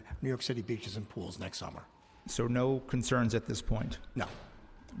working in New York City beaches and pools next summer. So no concerns at this point? No.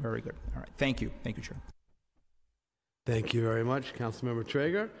 Very good. All right. Thank you. Thank you, Chair. Thank you very much, Councilmember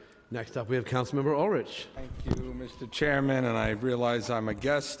Traeger. Next up, we have Councilmember Ulrich. Thank you, Mr. Chairman, and I realize I'm a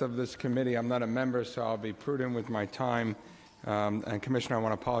guest of this committee. I'm not a member, so I'll be prudent with my time. And Commissioner, I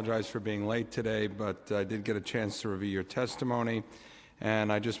want to apologize for being late today, but I did get a chance to review your testimony,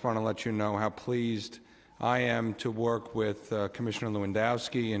 and I just want to let you know how pleased I am to work with Commissioner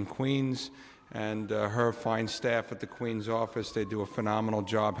Lewandowski in Queens and her fine staff at the Queens office. They do a phenomenal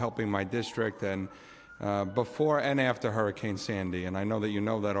job helping my district and before and after Hurricane Sandy, and I know that you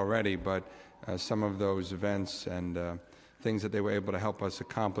know that already, but some of those events and things that they were able to help us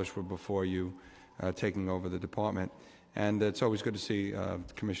accomplish were before you taking over the department. And it's always good to see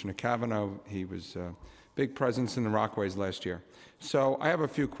Commissioner Kavanaugh. He was a big presence in the Rockaways last year. So I have a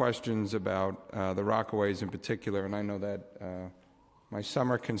few questions about the Rockaways in particular, and I know that my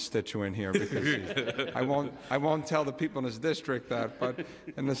summer constituent here, because I won't tell the people in his district that, but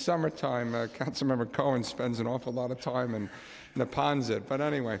in the summertime, Councilmember Cohen spends an awful lot of time in Neponsit. But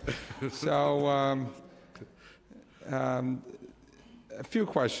anyway, so a few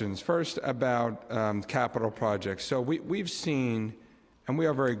questions. First, about capital projects. So we've seen, and we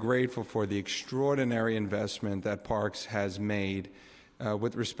are very grateful for the extraordinary investment that Parks has made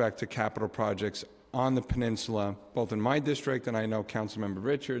with respect to capital projects on the peninsula, both in my district, and I know Councilmember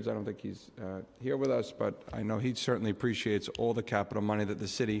Richards, I don't think he's here with us, but I know he certainly appreciates all the capital money that the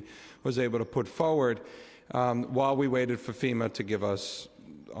city was able to put forward while we waited for FEMA to give us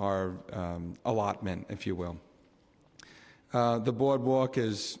our allotment, if you will. The boardwalk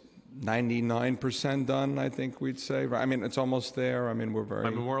is 99% done, I think we'd say. I mean, it's almost there. I mean, we're very... By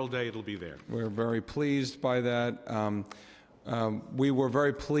Memorial Day, it'll be there. We're very pleased by that. We were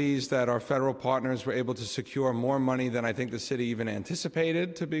very pleased that our federal partners were able to secure more money than I think the city even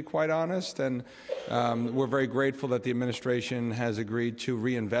anticipated, to be quite honest. And we're very grateful that the administration has agreed to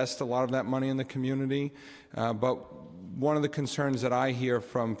reinvest a lot of that money in the community. But one of the concerns that I hear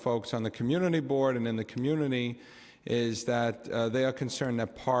from folks on the community board and in the community is that they are concerned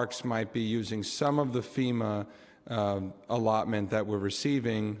that Parks might be using some of the FEMA allotment that we're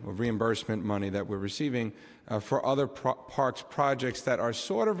receiving, or reimbursement money that we're receiving, for other parks projects that are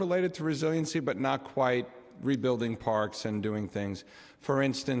sort of related to resiliency, but not quite rebuilding parks and doing things. For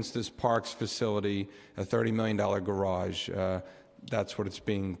instance, this parks facility, a $30 million garage, that's what it's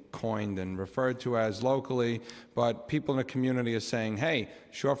being coined and referred to as locally, but people in the community are saying, hey,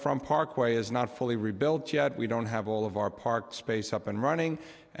 Shorefront Parkway is not fully rebuilt yet, we don't have all of our park space up and running,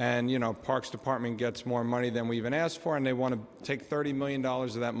 and you know, Parks Department gets more money than we even asked for, and they want to take $30 million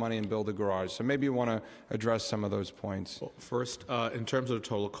of that money and build a garage. So maybe you want to address some of those points. Well, first, in terms of the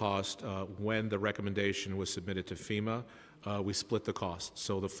total cost, when the recommendation was submitted to FEMA, we split the cost.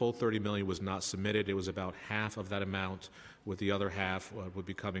 So the full $30 million was not submitted. It was about half of that amount, with the other half would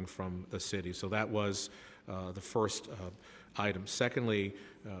be coming from the city. So that was the first item. Secondly,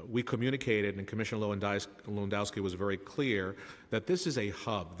 we communicated, and Commissioner Lewandowski was very clear, that this is a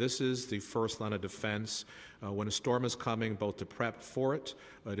hub. This is the first line of defense. When a storm is coming, both to prep for it,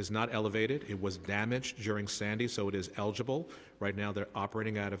 it is not elevated. It was damaged during Sandy, so it is eligible. Right now, they're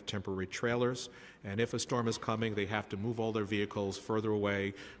operating out of temporary trailers, and if a storm is coming, they have to move all their vehicles further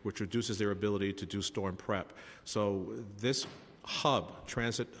away, which reduces their ability to do storm prep. So this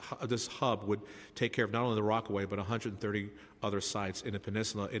this hub would take care of not only the Rockaway, but 130 other sites in the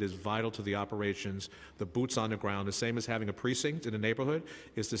peninsula. It is vital to the operations, the boots on the ground. The same as having a precinct in a neighborhood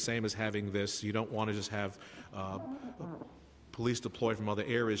is the same as having this. You don't want to just have police deployed from other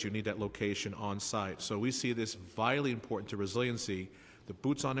areas. You need that location on site. So we see this vitally important to resiliency, the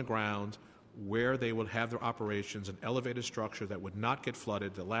boots on the ground, where they would have their operations, an elevated structure that would not get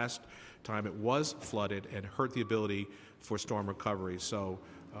flooded. The last time it was flooded and hurt the ability for storm recovery. So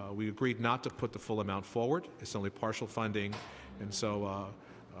we agreed not to put the full amount forward. It's only partial funding. And so,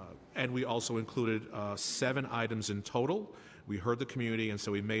 and we also included 7 items in total. We heard the community, and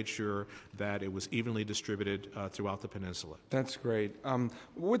so we made sure that it was evenly distributed throughout the peninsula. That's great.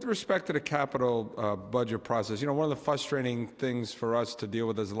 With respect to the capital budget process, one of the frustrating things for us to deal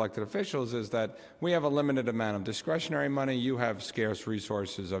with as elected officials is that we have a limited amount of discretionary money. You have scarce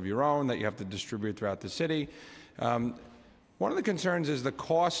resources of your own that you have to distribute throughout the city. One of the concerns is the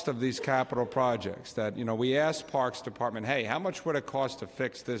cost of these capital projects. That we asked Parks Department, hey, how much would it cost to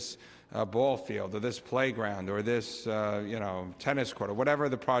fix this ball field or this playground or this tennis court or whatever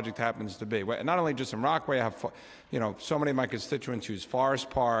the project happens to be. Not only just in Rockaway, I have so many of my constituents use Forest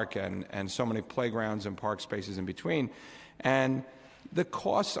Park and so many playgrounds and park spaces in between, and the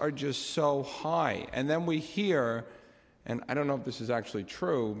costs are just so high. And then we hear, and I don't know if this is actually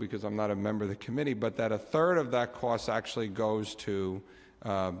true because I'm not a member of the committee, but that a third of that cost actually goes to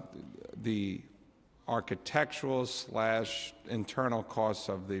the architectural / internal costs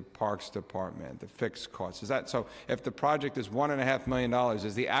of the Parks Department, the fixed costs. Is that so? If the project is $1.5 million,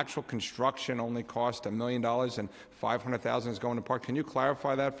 is the actual construction only cost $1 million and $500,000 is going to park? Can you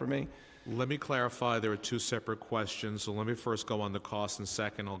clarify that for me? Let me clarify. There are 2 separate questions. So let me first go on the cost, and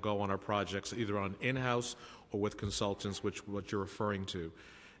second, I'll go on our projects, either on in-house or with consultants, which what you're referring to.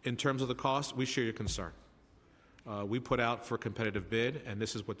 In terms of the cost, we share your concern. We put out for a competitive bid, and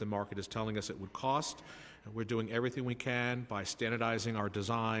this is what the market is telling us it would cost. And we're doing everything we can by standardizing our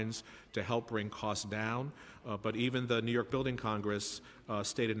designs to help bring costs down. But even the New York Building Congress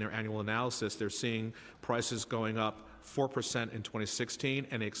stated in their annual analysis they're seeing prices going up 4% in 2016,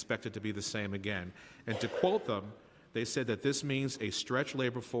 and they expect it to be the same again. And to quote them, they said that this means a stretched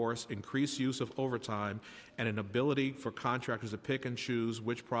labor force, increased use of overtime, and an ability for contractors to pick and choose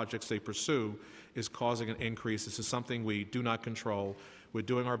which projects they pursue is causing an increase. This is something we do not control. We're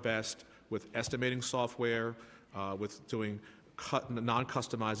doing our best with estimating software, with doing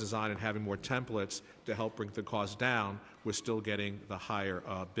non-customized design and having more templates to help bring the cost down. We're still getting the higher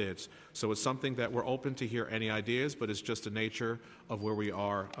bids. So it's something that we're open to hear any ideas, but it's just the nature of where we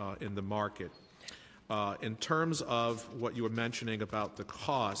are in the market. In terms of what you were mentioning about the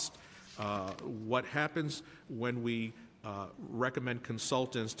cost, what happens when we recommend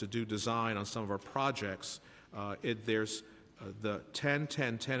consultants to do design on some of our projects, there's the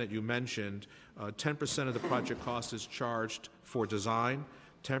 10-10-10 that you mentioned. 10% of the project cost is charged for design,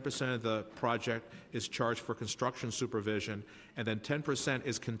 10% of the project is charged for construction supervision, and then 10%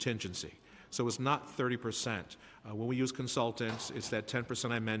 is contingency. So it's not 30%. When we use consultants, it's that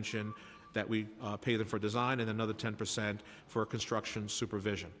 10% I mentioned that we pay them for design, and another 10% for construction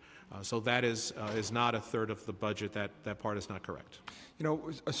supervision. So that is not a third of the budget. That part is not correct.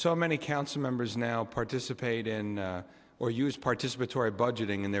 So many council members now participate in or use participatory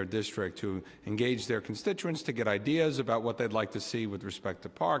budgeting in their district to engage their constituents to get ideas about what they'd like to see with respect to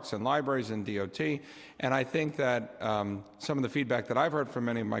parks and libraries and DOT. And I think that some of the feedback that I've heard from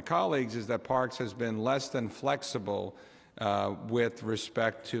many of my colleagues is that parks has been less than flexible with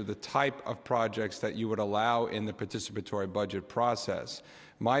respect to the type of projects that you would allow in the participatory budget process.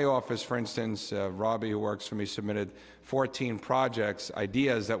 My office, for instance, Robbie, who works for me, submitted 14 projects,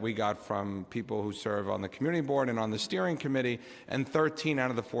 ideas that we got from people who serve on the community board and on the steering committee, and 13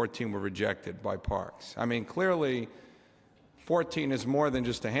 out of the 14 were rejected by Parks. I mean, clearly, 14 is more than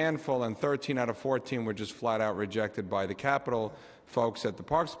just a handful, and 13 out of 14 were just flat out rejected by the capital folks at the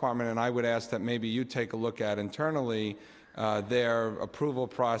Parks Department, and I would ask that maybe you take a look at internally their approval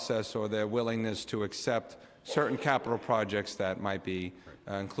process or their willingness to accept certain capital projects that might be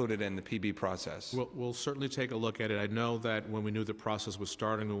included in the PB process. We'll certainly take a look at it. I know that when we knew the process was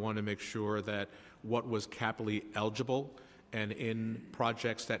starting, we wanted to make sure that what was capitally eligible and in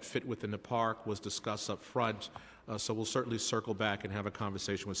projects that fit within the park was discussed up front. So we'll certainly circle back and have a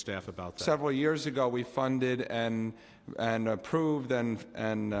conversation with staff about that. Several years ago, we funded and approved and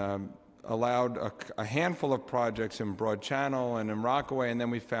allowed a handful of projects in Broad Channel and in Rockaway, and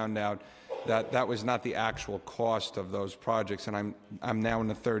then we found out that that was not the actual cost of those projects. And I'm now in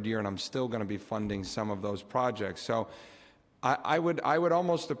the third year, and I'm still going to be funding some of those projects. So I would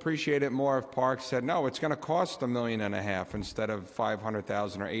almost appreciate it more if Parks said, no, it's going to cost $1.5 million instead of $500,000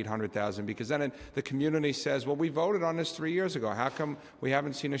 or $800,000, because then the community says, well, we voted on this 3 years ago. How come we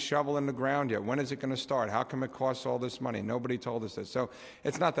haven't seen a shovel in the ground yet? When is it going to start? How come it costs all this money? Nobody told us this. So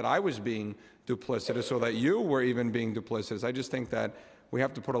it's not that I was being duplicitous or that you were even being duplicitous. I just think that we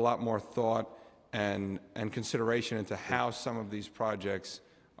have to put a lot more thought and consideration into how some of these projects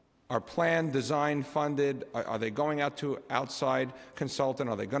are planned, designed, funded. Are they going out to outside consultant?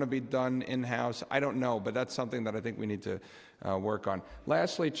 Are they going to be done in-house? I don't know, but that's something that I think we need to work on.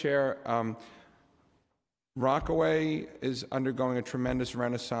 Lastly, Chair, Rockaway is undergoing a tremendous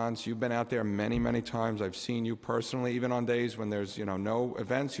renaissance. You've been out there many, many times. I've seen you personally, even on days when there's no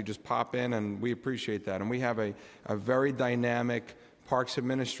events. You just pop in, and we appreciate that. And we have a very dynamic Parks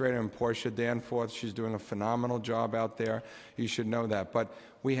Administrator and Portia Danforth. She's doing a phenomenal job out there. You should know that. But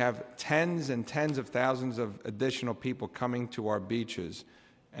we have tens and tens of thousands of additional people coming to our beaches,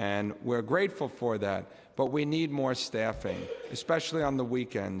 and we're grateful for that. But we need more staffing, especially on the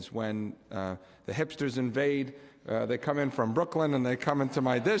weekends when the hipsters invade. They come in from Brooklyn and they come into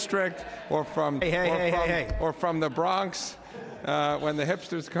my district, or from or from the Bronx. When the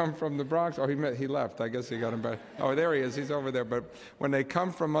hipsters come from the Bronx, he left. I guess he got him back. Oh, there he is. He's over there. But when they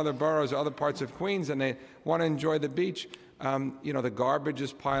come from other boroughs, other parts of Queens, and they want to enjoy the beach, the garbage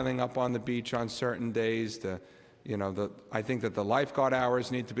is piling up on the beach on certain days. I think that the lifeguard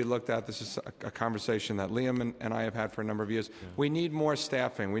hours need to be looked at. This is a conversation that Liam and I have had for a number of years. Yeah. We need more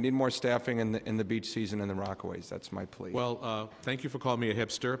staffing. We need more staffing in the beach season in the Rockaways. That's my plea. Well, thank you for calling me a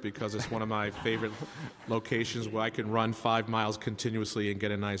hipster, because it's one of my favorite locations where I can run 5 miles continuously and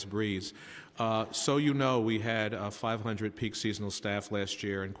get a nice breeze. So we had 500 peak seasonal staff last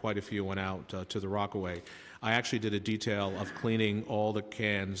year, and quite a few went out to the Rockaway. I actually did a detail of cleaning all the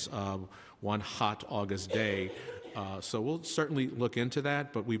cans one hot August day. So we'll certainly look into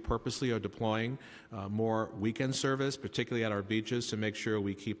that, but we purposely are deploying more weekend service, particularly at our beaches, to make sure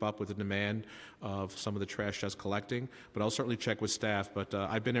we keep up with the demand of some of the trash that's collecting. But I'll certainly check with staff. But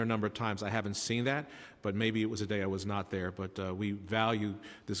I've been there a number of times. I haven't seen that, but maybe it was a day I was not there. But we value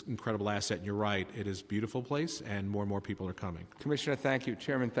this incredible asset, and you're right. It is a beautiful place, and more people are coming. Commissioner, thank you.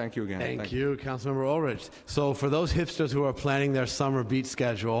 Chairman, thank you again. Thank you, Councilmember Ulrich. So for those hipsters who are planning their summer beach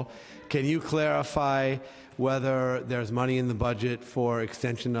schedule, can you clarify whether there's money in the budget for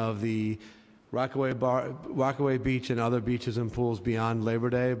extension of the Rockaway Beach and other beaches and pools beyond Labor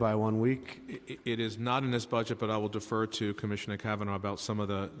Day by 1 week? It is not in this budget, but I will defer to Commissioner Kavanaugh about some of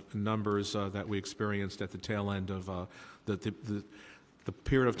the numbers that we experienced at the tail end of the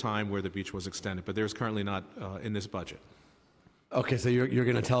period of time where the beach was extended. But there's currently not in this budget. Okay, so you're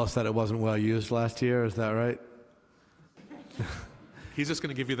going to tell us that it wasn't well used last year, is that right? He's just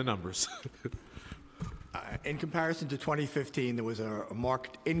going to give you the numbers. In comparison to 2015, there was a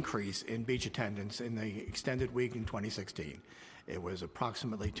marked increase in beach attendance in the extended week in 2016. It was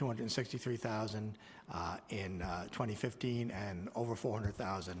approximately 263,000 in 2015 and over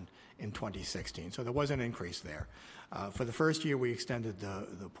 400,000 in 2016. So there was an increase there. For the first year we extended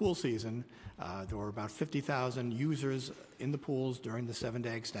the pool season, there were about 50,000 users in the pools during the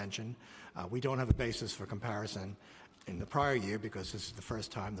 7-day extension. We don't have a basis for comparison in the prior year because this is the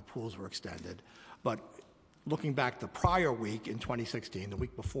first time the pools were extended. But looking back the prior week in 2016, the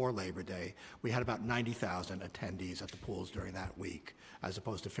week before Labor Day, we had about 90,000 attendees at the pools during that week, as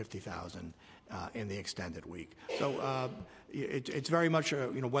opposed to 50,000 in the extended week. So it's very much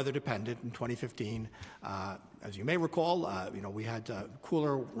weather dependent. In 2015, as you may recall, we had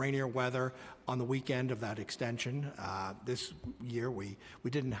cooler, rainier weather on the weekend of that extension. This year we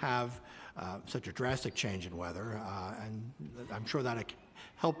didn't have such a drastic change in weather, and I'm sure that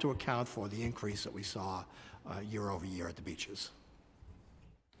helped to account for the increase that we saw year over year at the beaches.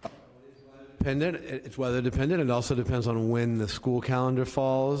 It's weather dependent. It also depends on when the school calendar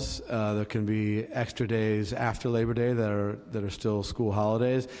falls. There can be extra days after Labor Day that are still school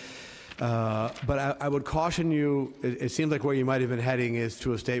holidays. But I would caution you, it seems like where you might have been heading is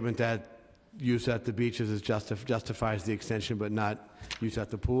to a statement that use at the beaches justifies the extension, but not use at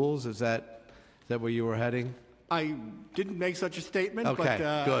the pools. Is that where you were heading? I didn't make such a statement, okay,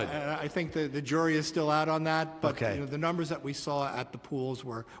 but good. I think the jury is still out on that. But okay. The numbers that we saw at the pools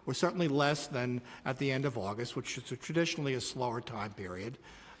were certainly less than at the end of August, which is traditionally a slower time period.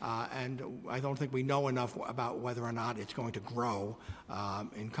 And I don't think we know enough about whether or not it's going to grow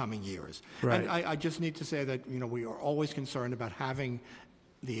in coming years. Right. And I just need to say that we are always concerned about having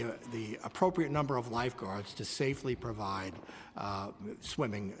the appropriate number of lifeguards to safely provide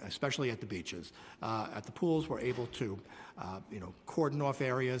swimming, especially at the beaches. At the pools, we're able to, cordon off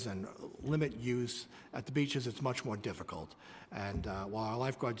areas and limit use. At the beaches, it's much more difficult. And while our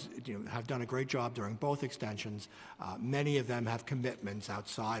lifeguards have done a great job during both extensions, many of them have commitments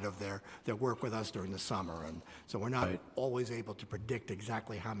outside of their work with us during the summer. And so we're not always able to predict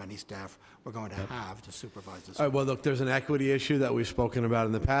exactly how many staff we're going to have to supervise this. All right, well, look, there's an equity issue that we've spoken about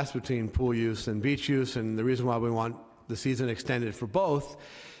in the past between pool use and beach use, and the reason why we want the season extended for both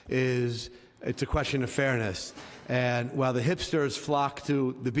is it's a question of fairness. And while the hipsters flock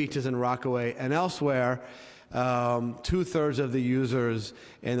to the beaches in Rockaway and elsewhere, 2/3 of the users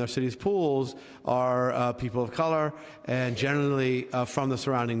in our city's pools are people of color and generally from the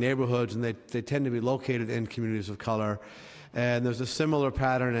surrounding neighborhoods, and they tend to be located in communities of color. And there's a similar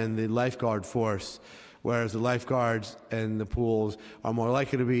pattern in the lifeguard force, whereas the lifeguards in the pools are more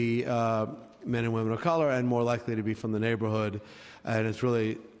likely to be men and women of color and more likely to be from the neighborhood. And it's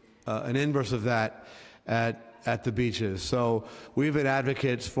really an inverse of that at the beaches. So we've been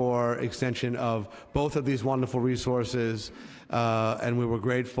advocates for extension of both of these wonderful resources, and we were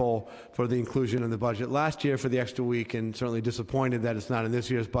grateful for the inclusion in the budget last year for the extra week, and certainly disappointed that it's not in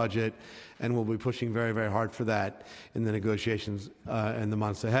this year's budget, and we'll be pushing very, very hard for that in the negotiations in the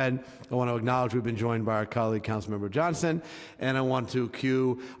months ahead. I want to acknowledge we've been joined by our colleague, Councilmember Johnson, and I want to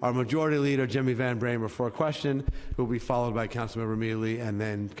cue our Majority Leader, Jimmy Van Bramer, for a question, who will be followed by Councilmember Mealy and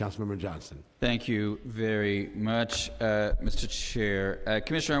then Councilmember Johnson. Thank you very much, Mr. Chair.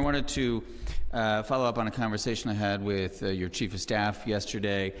 Commissioner, I wanted to follow up on a conversation I had with your Chief of Staff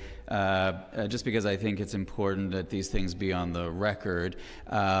yesterday, just because I think it's important that these things be on the record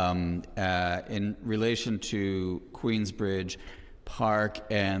in relation to Queensbridge Park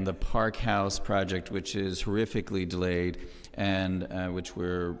and the Park House project, which is horrifically delayed and which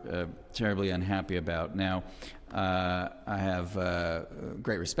we're terribly unhappy about. Now, I have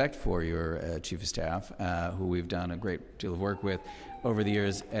great respect for your Chief of Staff, who we've done a great deal of work with over the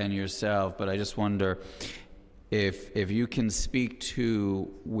years, and yourself, but I just wonder if you can speak to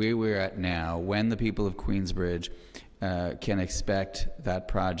where we're at now, when the people of Queensbridge can expect that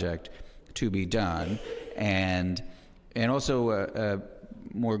project to be done, and also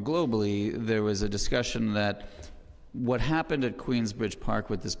more globally, there was a discussion that what happened at Queensbridge Park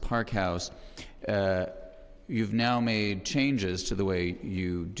with this park house, you've now made changes to the way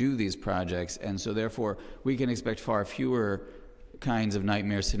you do these projects, and so therefore we can expect far fewer kinds of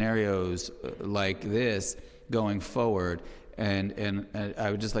nightmare scenarios like this going forward. And I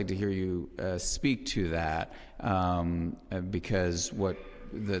would just like to hear you speak to that, because what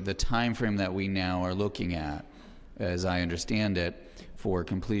the time frame that we now are looking at, as I understand it, for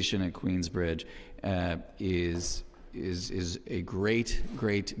completion at Queensbridge is a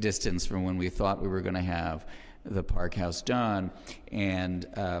great distance from when we thought we were going to have the park house done. And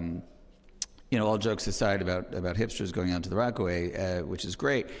all jokes aside about hipsters going out to the Rockaway, which is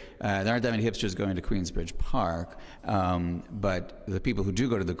great. There aren't that many hipsters going to Queensbridge Park, but the people who do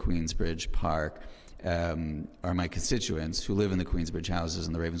go to the Queensbridge Park are my constituents who live in the Queensbridge houses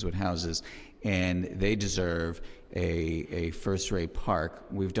and the Ravenswood houses, and they deserve a first-rate park.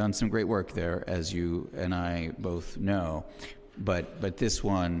 We've done some great work there, as you and I both know, but this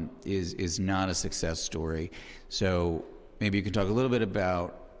one is not a success story. So maybe you can talk a little bit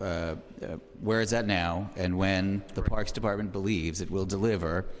about where it's at now, and when the Parks Department believes it will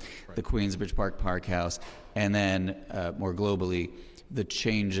deliver the Queensbridge Park House, and then more globally, the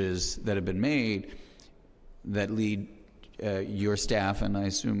changes that have been made that lead your staff, and I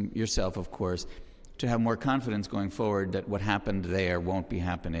assume yourself, of course, to have more confidence going forward that what happened there won't be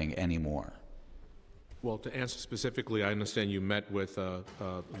happening anymore. Well, to answer specifically, I understand you met with, at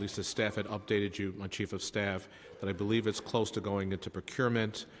least the staff had updated you, my Chief of Staff, that I believe it's close to going into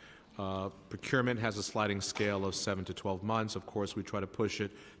procurement. Procurement has a sliding scale of 7 to 12 months. Of course, we try to push it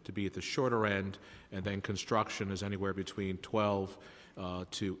to be at the shorter end, and then construction is anywhere between 12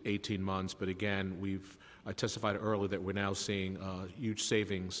 to 18 months. But again, I testified earlier that we're now seeing huge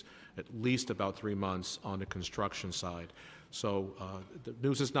savings, at least about 3 months on the construction side. So the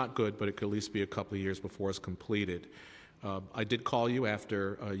news is not good, but it could at least be a couple of years before it's completed. I did call you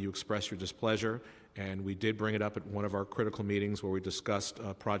after you expressed your displeasure, and we did bring it up at one of our critical meetings where we discussed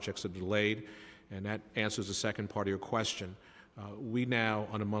projects that are delayed, and that answers the second part of your question. We now,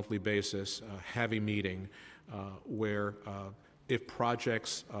 on a monthly basis, have a meeting where if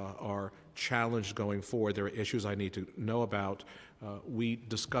projects are challenged going forward, there are issues I need to know about, we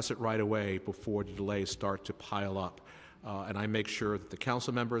discuss it right away before the delays start to pile up. And I make sure that the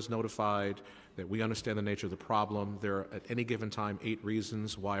council member is notified, that we understand the nature of the problem. There are, at any given time, 8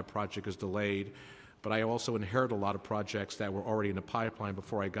 reasons why a project is delayed. but I also inherited a lot of projects that were already in the pipeline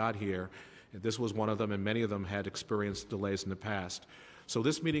before I got here. This was one of them, and many of them had experienced delays in the past. So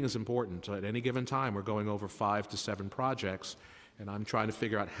this meeting is important. At any given time, we're going over 5 to 7 projects, and I'm trying to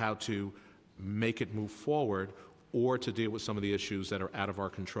figure out how to make it move forward or to deal with some of the issues that are out of our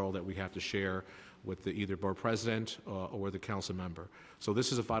control that we have to share with the either board president or the council member. So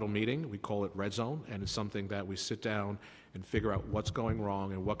this is a vital meeting. We call it Red Zone, and it's something that we sit down and figure out what's going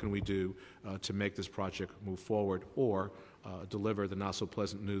wrong and what can we do to make this project move forward or deliver the not so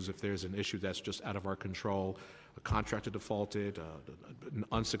pleasant news if there's an issue that's just out of our control, a contractor defaulted, an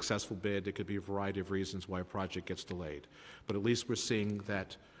unsuccessful bid. There could be a variety of reasons why a project gets delayed. But at least we're seeing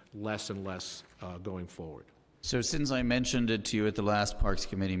that less and less going forward. So since I mentioned it to you at the last Parks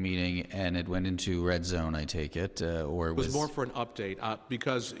Committee meeting and it went into red zone, I take it, or it was more for an update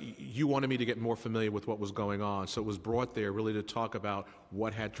because you wanted me to get more familiar with what was going on. So it was brought there really to talk about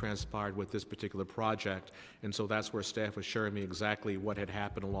what had transpired with this particular project. And so that's where staff was sharing me exactly what had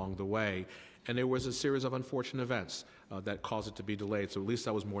happened along the way. And there was a series of unfortunate events that caused it to be delayed. So at least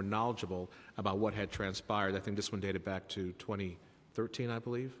I was more knowledgeable about what had transpired. I think this one dated back to 2013, I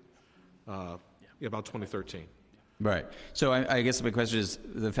believe. About 2013. Right. So I guess my question is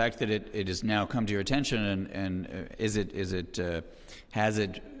the fact that it has now come to your attention, and has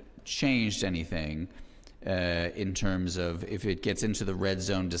it changed anything in terms of if it gets into the red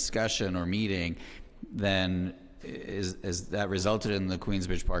zone discussion or meeting, then is that resulted in the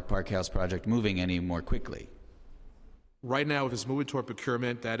Queensbridge Park House project moving any more quickly? Right now, if it's moving toward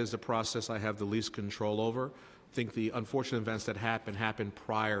procurement, that is the process I have the least control over. I think the unfortunate events that happened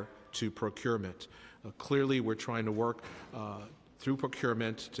prior to procurement. Clearly, we're trying to work through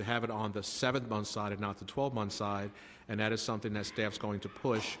procurement to have it on the 7-month side and not the 12-month side, and that is something that staff's going to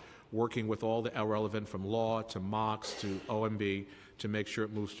push, working with all the relevant from law to MOX to OMB to make sure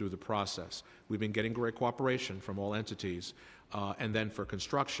it moves through the process. We've been getting great cooperation from all entities, and then for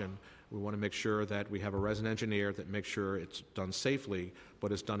construction, we want to make sure that we have a resident engineer that makes sure it's done safely,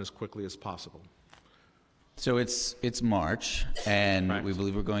 but it's done as quickly as possible. So it's March, and Correct. We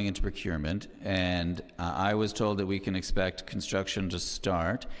believe we're going into procurement, and I was told that we can expect construction to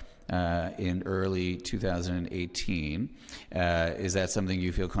start in early 2018. Is that something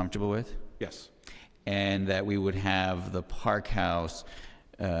you feel comfortable with? Yes. And that we would have the Park House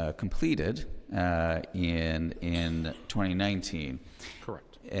completed in 2019. Correct.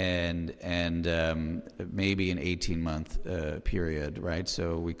 And maybe an 18-month period, right?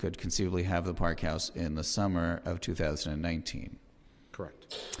 So we could conceivably have the Park House in the summer of 2019.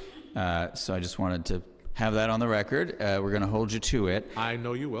 Correct. So I just wanted to have that on the record. We're going to hold you to it. I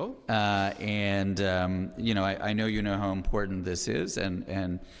know you will. And I know you know how important this is,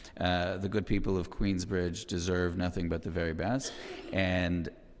 and the good people of Queensbridge deserve nothing but the very best. And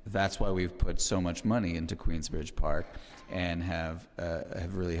that's why we've put so much money into Queensbridge Park and have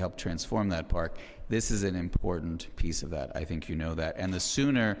really helped transform that park. This is an important piece of that. I think you know that. And the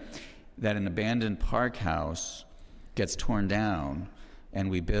sooner that an abandoned park house gets torn down and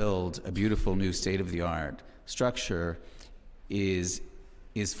we build a beautiful new state-of-the-art structure is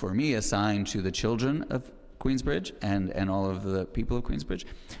for me a sign to the children of Queensbridge and all of the people of Queensbridge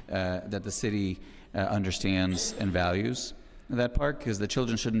that the city understands and values that park, because the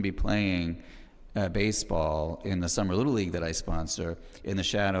children shouldn't be playing baseball in the Summer Little League that I sponsor in the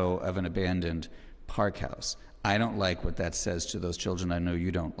shadow of an abandoned park house. I don't like what that says to those children. I know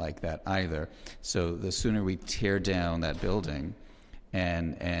you don't like that either. So the sooner we tear down that building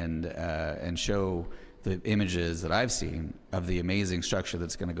and show the images that I've seen of the amazing structure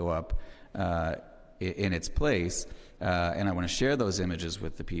that's going to go up in its place, and I want to share those images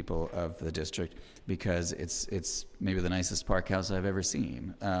with the people of the district, because it's maybe the nicest park house I've ever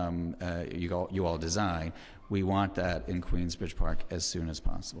seen. You all design. We want that in Queensbridge Park as soon as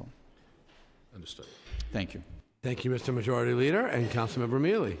possible. Understood. Thank you. Thank you, Mr. Majority Leader. And Councilmember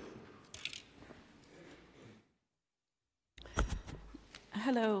Mealy.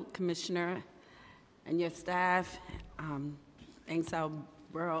 Hello, Commissioner, and your staff. Thanks our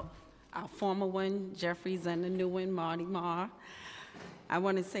former one, Jeffries, and the new one, Marty Marr. I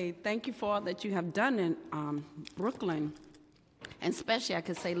want to say thank you for all that you have done in Brooklyn, and especially I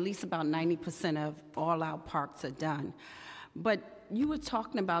could say at least about 90% of all our parks are done. But you were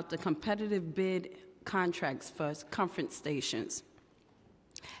talking about the competitive bid contracts for comfort stations.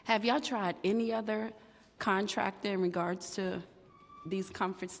 Have y'all tried any other contractor in regards to these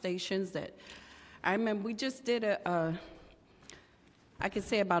comfort stations? That I remember we just did I could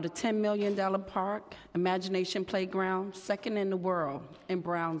say about a $10 million park, Imagination Playground, second in the world in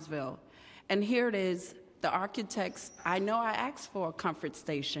Brownsville. And here it is, the architects, I know I asked for a comfort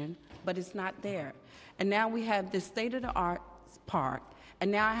station, but it's not there. And now we have this state-of-the-art park,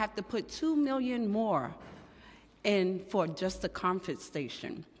 and now I have to put $2 million more in for just a comfort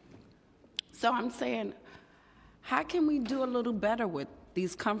station. So I'm saying, how can we do a little better with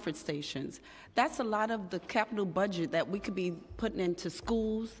these comfort stations? That's a lot of the capital budget that we could be putting into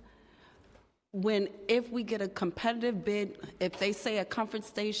schools. When, if we get a competitive bid, if they say a comfort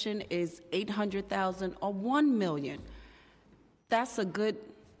station is $800,000 or $1 million, that's a good,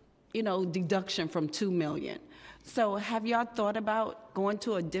 deduction from $2 million. So have y'all thought about going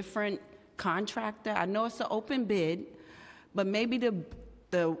to a different contractor? I know it's an open bid, but maybe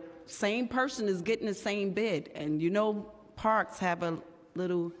the same person is getting the same bid. And parks have a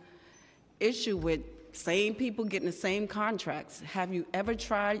little issue with same people getting the same contracts. Have you ever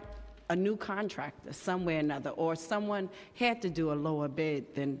tried a new contractor somewhere or another, or someone had to do a lower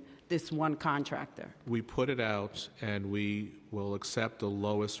bid than this one contractor? We put it out, and we will accept the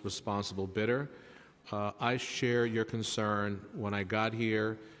lowest responsible bidder. I share your concern. When I got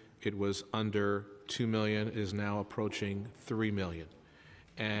here, it was under $2 million. It is now approaching $3 million.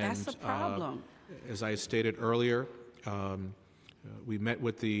 And that's a problem. As I stated earlier, we met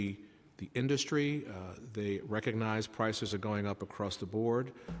with the industry. They recognize prices are going up across the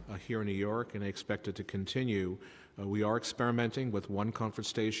board here in New York, and they expect it to continue. We are experimenting with one comfort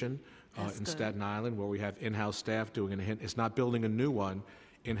station in Staten Island, where we have in-house staff doing it. It's not building a new one,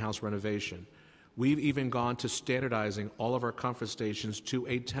 in-house renovation. We've even gone to standardizing all of our comfort stations to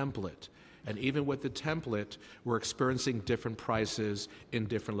a template. And even with the template, we're experiencing different prices in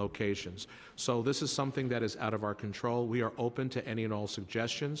different locations. So this is something that is out of our control. We are open to any and all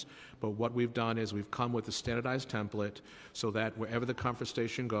suggestions, but what we've done is we've come with a standardized template so that wherever the comfort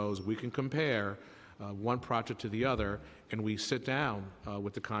station goes, we can compare one project to the other, and we sit down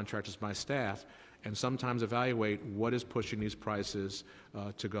with the contractors, my staff, and sometimes evaluate what is pushing these prices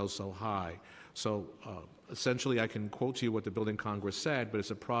to go so high. So essentially, I can quote to you what the Building Congress said, but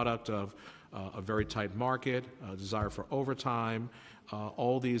it's a product of a very tight market, a desire for overtime.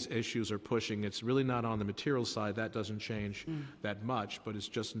 All these issues are pushing. It's really not on the material side. That doesn't change that much, but it's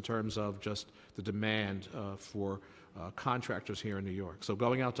just in terms of just the demand for contractors here in New York. So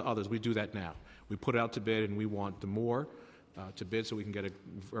going out to others, we do that now. We put it out to bid, and we want the more to bid so we can get a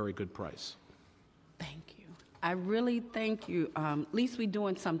very good price. Thank you. I really thank you. At least we're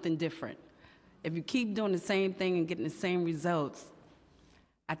doing something different. If you keep doing the same thing and getting the same results,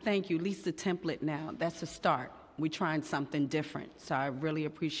 I thank you. At least the template now, that's a start. We're trying something different. So I really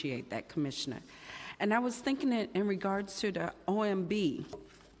appreciate that, Commissioner. And I was thinking in regards to the OMB.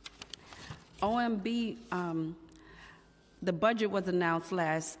 The budget was announced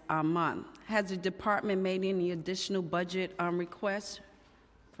last month. Has the department made any additional budget requests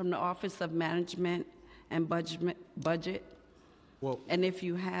from the Office of Management and Budget? Well, and if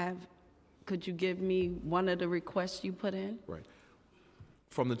you have, could you give me one of the requests you put in? Right.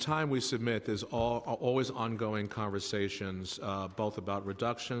 From the time we submit, there's always ongoing conversations, both about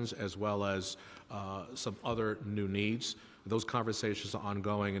reductions as well as some other new needs. Those conversations are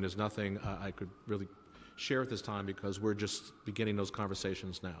ongoing, and there's nothing I could really share at this time because we're just beginning those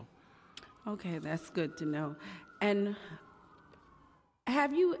conversations now. Okay, that's good to know. And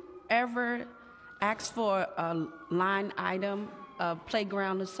have you ever asked for a line item of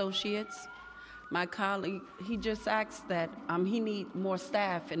Playground Associates? My colleague, he just asked that he needs more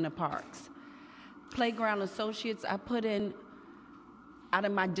staff in the parks. Playground Associates, I put in, out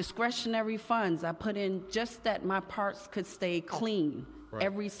of my discretionary funds, I put in just that my parks could stay clean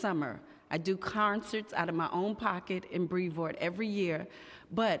every summer. I do concerts out of my own pocket in Brevoort every year,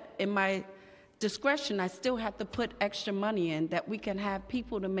 but in my discretion, I still have to put extra money in that we can have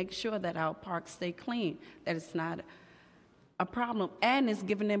people to make sure that our parks stay clean, that it's not a problem, and it's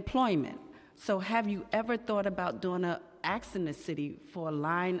giving employment. So have you ever thought about doing asking the city for a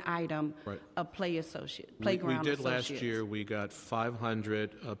line item of Playground Associates? We did last year. We got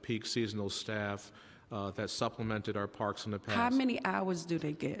 500 peak seasonal staff that supplemented our parks in the past. How many hours do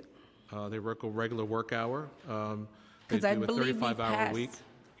they get? They work a regular work hour. Because I believe we 35-hour week.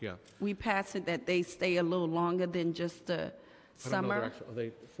 Yeah. We passed it that they stay a little longer than just the summer. Are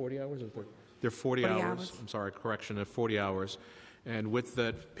they 40 hours or 40? They're 40 hours. I'm sorry, correction, they're 40 hours. And with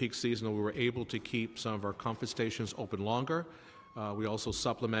that peak seasonal, we were able to keep some of our comfort stations open longer. We also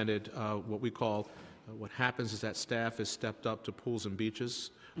supplemented what we call, what happens is that staff has stepped up to pools and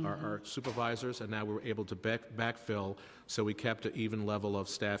beaches, our supervisors, and now we were able to backfill, so we kept an even level of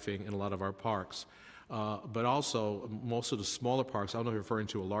staffing in a lot of our parks. But also, most of the smaller parks, I don't know if you're referring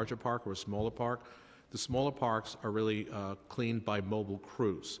to a larger park or a smaller park, the smaller parks are really cleaned by mobile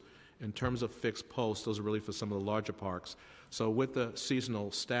crews. In terms of fixed posts, those are really for some of the larger parks. So with the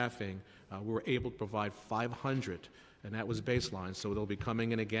seasonal staffing, we were able to provide 500, and that was baseline. So they'll be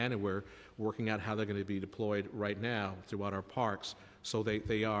coming in again, and we're working out how they're going to be deployed right now throughout our parks. So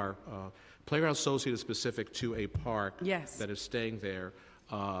they are, Playground Associate is specific to a park Yes. that is staying there.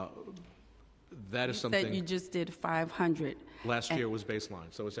 That is You something. said you just did 500. Last year was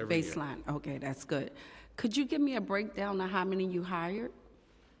baseline, so it's every year. Baseline, okay, that's good. Could you give me a breakdown of how many you hired?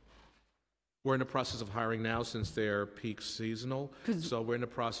 We're in the process of hiring now since they're peak seasonal. So we're in the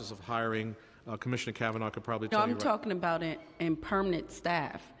process of hiring. Commissioner Kavanaugh could probably No, tell you. I'm talking about in permanent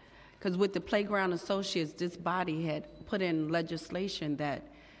staff. Because with the Playground Associates, this body had put in legislation that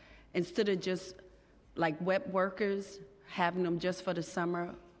instead of just like web workers, having them just for the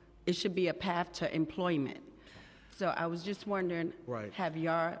summer, it should be a path to employment. So I was just wondering, Right. have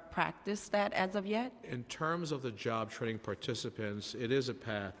y'all practiced that as of yet? In terms of the job training participants, it is a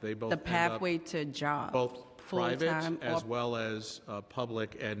path. They both The end up pathway to job? both private full-time as or- well as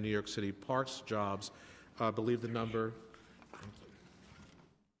public and New York City Parks jobs. I believe the number.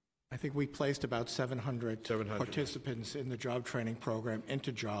 I think we placed about 700 700. participants in the job training program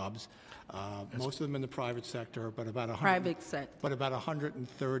into jobs, most of them in the private sector, but about 100. Private sector. But about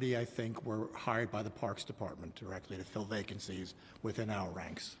 130, I think, were hired by the Parks Department directly to fill vacancies within our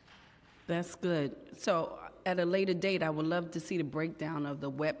ranks. That's good. So at a later date, I would love to see the breakdown of the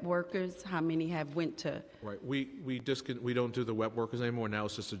web workers, how many have went to, Right. We don't do the web workers anymore. Now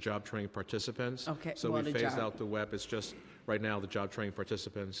it's just the job training participants. Okay, So well, we the phased job- out the web. It's just right now the job training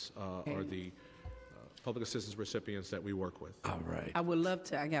participants are the public assistance recipients that we work with. All right. I would love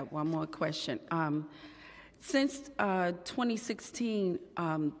to, I got one more question. Since 2016,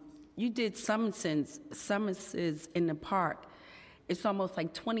 you did summonses in the park. It's almost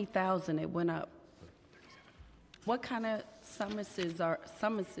like 20,000, it went up. What kind of summonses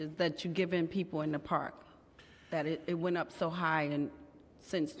that you giving people in the park? That it went up so high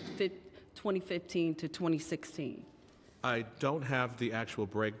since 2015 to 2016? I don't have the actual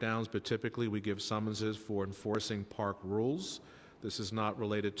breakdowns, but typically we give summonses for enforcing park rules. This is not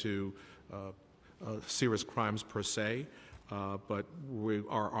related to serious crimes per se, but we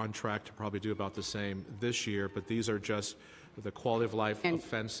are on track to probably do about the same this year. But these are just the quality of life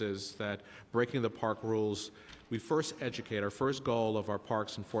offenses that breaking the park rules. We first educate. Our first goal of our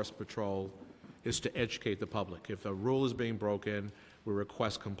Parks Enforcement Patrol is to educate the public. If a rule is being broken, we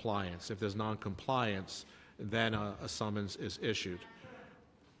request compliance. If there's non-compliance, then a summons is issued.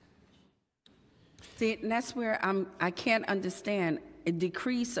 See, and that's where I can't understand a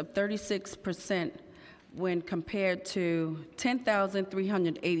decrease of 36% when compared to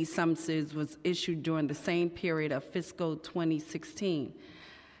 10,380 summonses was issued during the same period of fiscal 2016.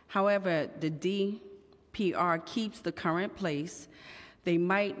 However, the DPR keeps the current place. They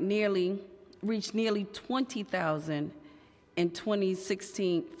might reach nearly 20,000 in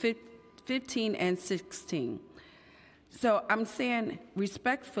 2016, 15 and 16. So I'm saying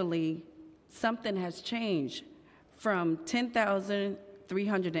respectfully, something has changed from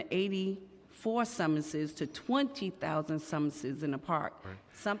 10,384 summonses to 20,000 summonses in the park. Right.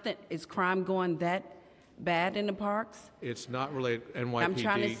 Is crime going that bad in the parks? It's not related, NYPD. I'm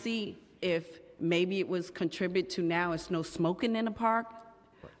trying to see if maybe it was contributed to now it's no smoking in the park.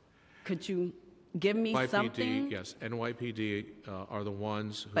 Right. Could you give me something? Yes, NYPD are the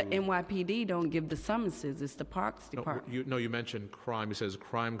ones who... But NYPD don't give the summonses, it's the Parks Department. You mentioned crime. It says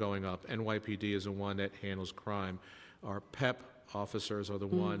crime going up. NYPD is the one that handles crime. Our PEP officers are the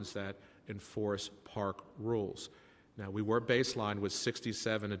ones that enforce park rules. Now, we were baseline with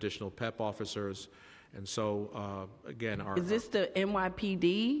 67 additional PEP officers, and so, again, Is this the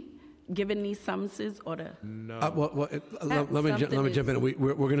NYPD giving these summonses or the? No. Let me jump in.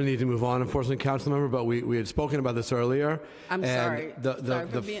 We're going to need to move on, unfortunately, council member, but we had spoken about this earlier. I'm sorry. But I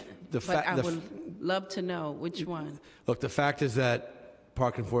would love to know which one. Look, the fact is that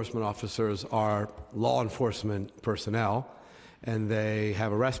park enforcement officers are law enforcement personnel, and they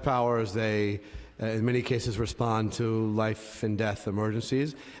have arrest powers. They, in many cases, respond to life and death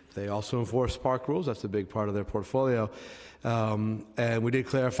emergencies. They also enforce park rules. That's a big part of their portfolio. And we did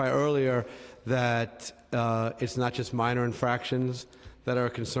clarify earlier that it's not just minor infractions that are a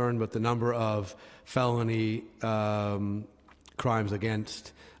concern, but the number of felony crimes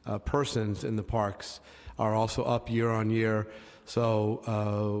against persons in the parks are also up year on year.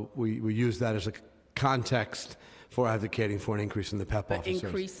 So we use that as a context for advocating for an increase in the PEP officers.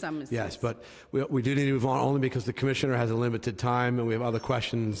 Increase summonses. Yes, but we do need to move on only because the commissioner has a limited time and we have other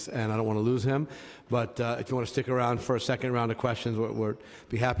questions and I don't want to lose him. But if you want to stick around for a second round of questions, we'll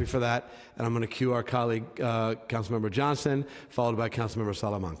be happy for that. And I'm going to cue our colleague, Councilmember Johnson, followed by Councilmember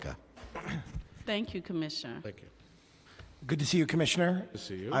Salamanca. Thank you, Commissioner. Thank you. Good to see you, Commissioner. Good to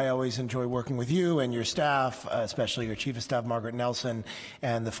see you. I always enjoy working with you and your staff, especially your Chief of Staff, Margaret Nelson,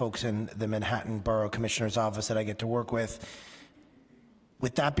 and the folks in the Manhattan Borough Commissioner's Office that I get to work with.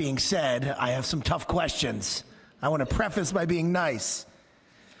 With that being said, I have some tough questions. I want to preface by being nice.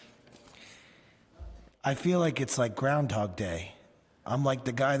 I feel like it's like Groundhog Day. I'm like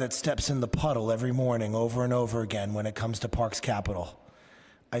the guy that steps in the puddle every morning over and over again when it comes to Parks Capital.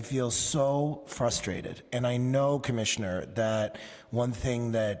 I feel so frustrated. And I know, Commissioner, that one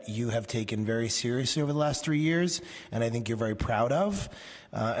thing that you have taken very seriously over the last 3 years, and I think you're very proud of,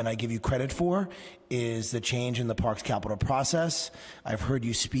 and I give you credit for, is the change in the Parks Capital process. I've heard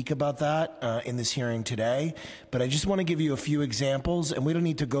you speak about that in this hearing today, but I just want to give you a few examples, and we don't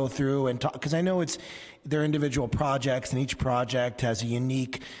need to go through and talk, because I know they're individual projects, and each project has a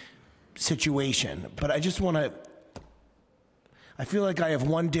unique situation, but I just want to, I feel like I have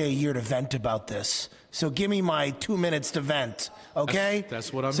one day a year to vent about this. So give me my 2 minutes to vent, okay?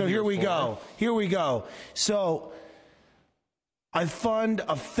 That's what I'm So here we go. Here we go. So I fund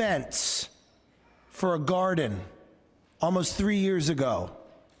a fence for a garden almost 3 years ago.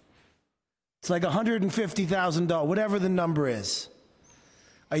 It's like $150,000, whatever the number is.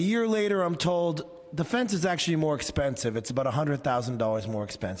 A year later, I'm told the fence is actually more expensive. It's about $100,000 more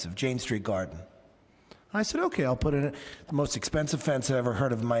expensive. Jane Street Garden. I said, okay, I'll put in the most expensive fence I've ever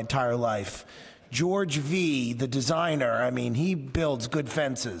heard of in my entire life. George V., the designer, I mean, he builds good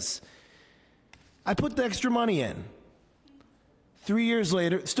fences. I put the extra money in. 3 years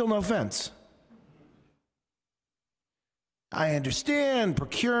later, still no fence. I understand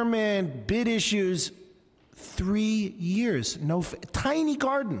procurement, bid issues. 3 years, no tiny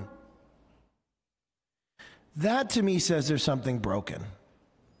garden. That to me says there's something broken.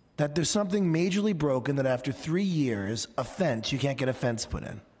 That there's something majorly broken, that after 3 years, a fence, you can't get a fence put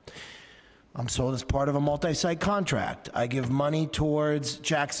in. I'm sold as part of a multi-site contract. I give money towards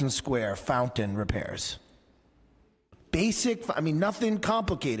Jackson Square fountain repairs. Basic, I mean, nothing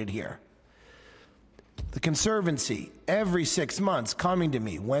complicated here. The Conservancy, every 6 months, coming to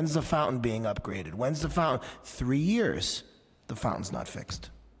me, when's the fountain being upgraded? When's the fountain? 3 years, the fountain's not fixed.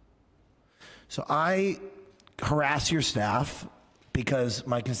 So I harass your staff, because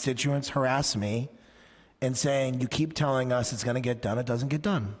my constituents harass me and saying, you keep telling us it's going to get done, it doesn't get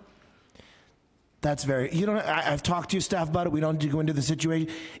done. That's I've talked to your staff about it, we don't need to go into the situation.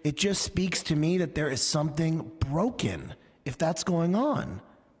 It just speaks to me that there is something broken if that's going on.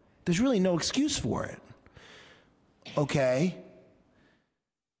 There's really no excuse for it. Okay.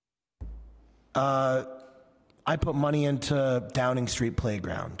 I put money into Downing Street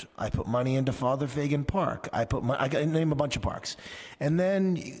Playground. I put money into Father Fagan Park. I name a bunch of parks. And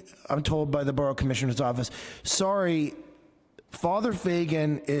then I'm told by the Borough Commissioner's Office, sorry, Father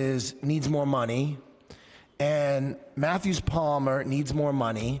Fagan needs more money, and Matthews Palmer needs more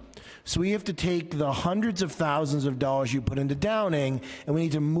money. So we have to take the hundreds of thousands of dollars you put into Downing, and we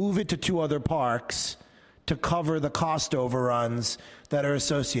need to move it to 2 other parks to cover the cost overruns that are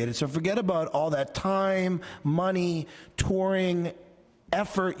associated. So forget about all that time, money, touring,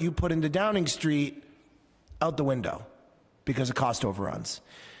 effort you put into Downing Street out the window because of cost overruns.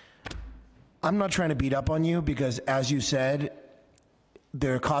 I'm not trying to beat up on you because, as you said,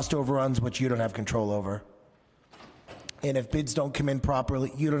 there are cost overruns which you don't have control over. And if bids don't come in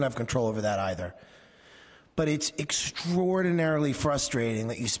properly, you don't have control over that either. But it's extraordinarily frustrating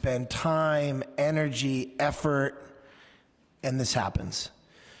that you spend time, energy, effort, and this happens.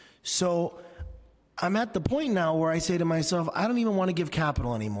 So I'm at the point now where I say to myself, I don't even want to give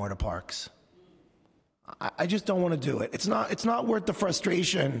capital anymore to parks. I just don't want to do it. It's not worth the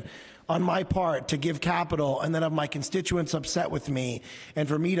frustration on my part to give capital and then have my constituents upset with me and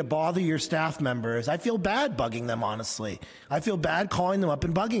for me to bother your staff members. I feel bad bugging them, honestly. I feel bad calling them up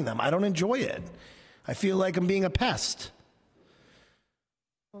and bugging them. I don't enjoy it. I feel like I'm being a pest.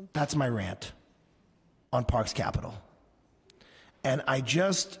 That's my rant on Parks Capital. And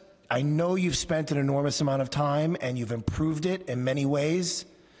I know you've spent an enormous amount of time and you've improved it in many ways,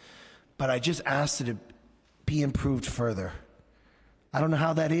 but I just asked it to be improved further. I don't know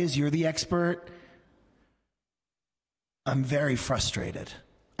how that is. You're the expert. I'm very frustrated.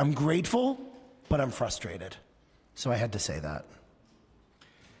 I'm grateful, but I'm frustrated. So I had to say that.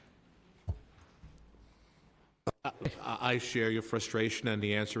 I share your frustration, and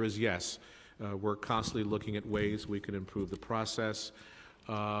the answer is yes. We're constantly looking at ways we can improve the process.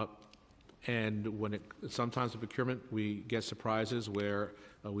 And sometimes in procurement, we get surprises where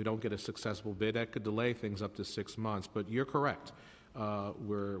we don't get a successful bid. That could delay things up to 6 months. But you're correct.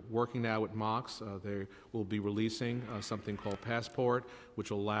 We're working now with MOX. They will be releasing something called Passport,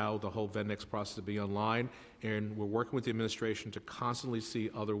 which will allow the whole Vendex process to be online. And we're working with the administration to constantly see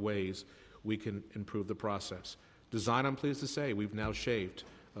other ways we can improve the process. Design, I'm pleased to say, we've now shaved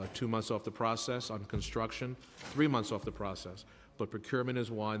 2 months off the process. On construction, 3 months off the process. But procurement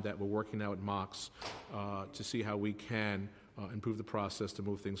is one that we're working now at MOX to see how we can improve the process to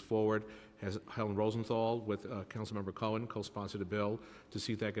move things forward. Has Helen Rosenthal with Councilmember Cohen co-sponsored a bill to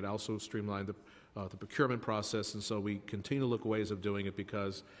see if that could also streamline the procurement process. And so we continue to look ways of doing it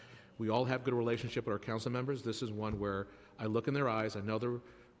because we all have good relationship with our council members. This is one where I look in their eyes. I know they're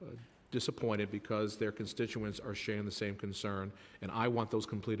disappointed because their constituents are sharing the same concern, and I want those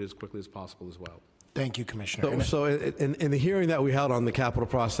completed as quickly as possible as well. Thank you, Commissioner. So in the hearing that we held on the capital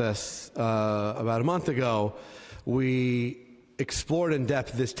process about a month ago, we explored in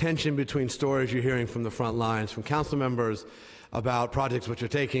depth this tension between stories you're hearing from the front lines, from council members about projects which are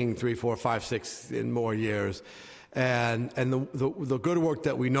taking 3, 4, 5, 6 and more years, and the good work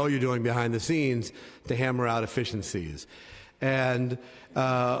that we know you're doing behind the scenes to hammer out efficiencies. And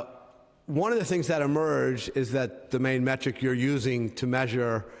one of the things that emerged is that the main metric you're using to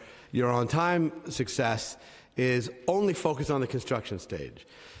measure your on-time success is only focused on the construction stage.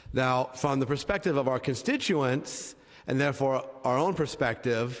 Now, from the perspective of our constituents, and therefore our own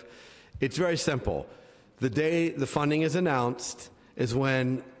perspective, it's very simple. The day the funding is announced is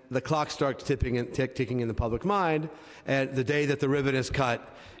when the clock starts ticking in the public mind, and the day that the ribbon is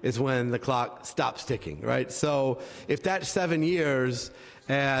cut is when the clock stops ticking, right? So if that's 7 years,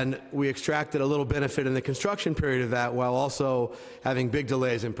 and we extracted a little benefit in the construction period of that while also having big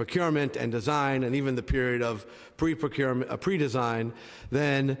delays in procurement and design and even the period of pre-procurement, pre-design,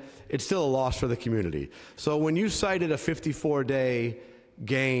 then it's still a loss for the community. So when you cited a 54-day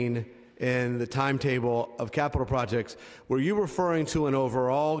gain in the timetable of capital projects, were you referring to an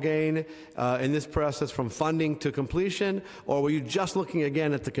overall gain in this process from funding to completion, or were you just looking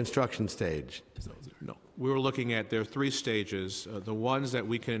again at the construction stage? No, we were looking at, there are 3 stages. The ones that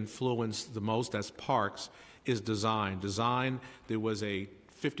we can influence the most as parks is design. Design, there was a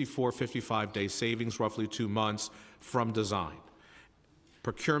 55-day savings, roughly 2 months from design.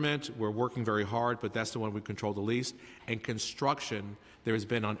 Procurement, we're working very hard, but that's the one we control the least. And construction, there has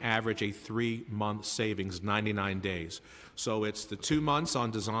been on average a 3-month savings, 99 days. So it's the 2 months on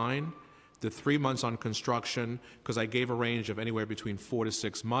design, the 3 months on construction, because I gave a range of anywhere between 4 to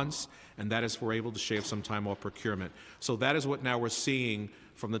 6 months, and that is we're able to shave some time off procurement. So that is what now we're seeing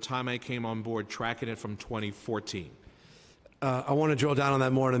from the time I came on board, tracking it from 2014. I want to drill down on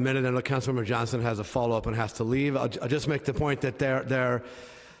that more in a minute. I know Councilmember Johnson has a follow-up and has to leave. I'll just make the point that there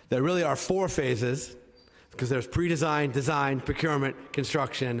really are 4 phases, because there's pre-design, design, procurement,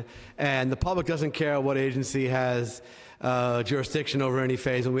 construction, and the public doesn't care what agency has jurisdiction over any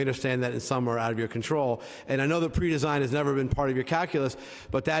phase, and we understand that in some are out of your control. And I know that pre-design has never been part of your calculus,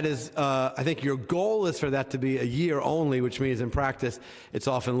 but that is, I think your goal is for that to be a year only, which means in practice it's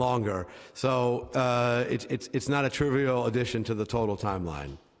often longer. So it's not a trivial addition to the total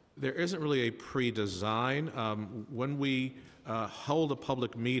timeline. There isn't really a pre-design. When we hold a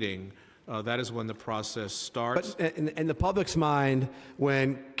public meeting, that is when the process starts. But in the public's mind,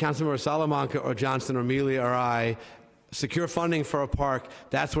 when Councilmember Salamanca or Johnston or Mealy or I secure funding for a park,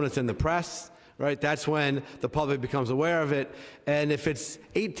 that's when it's in the press, right? That's when the public becomes aware of it. And if it's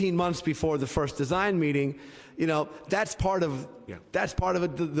 18 months before the first design meeting, you know, that's part of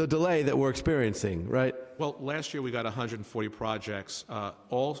the delay that we're experiencing, right? Well, last year we got 140 projects.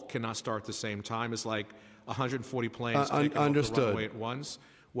 All cannot start at the same time. It's like 140 planes taking off the runway at once.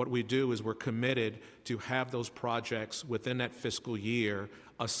 What we do is we're committed to have those projects within that fiscal year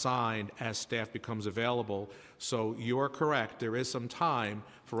assigned as staff becomes available. So you're correct. There is some time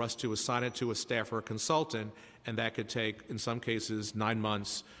for us to assign it to a staff or a consultant, and that could take, in some cases, 9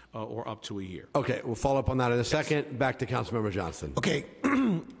 months or up to a year. Okay, we'll follow up on that in a second. Back to Councilmember Johnson. Okay,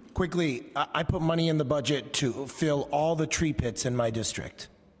 quickly, I put money in the budget to fill all the tree pits in my district.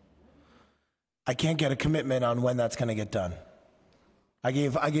 I can't get a commitment on when that's going to get done. I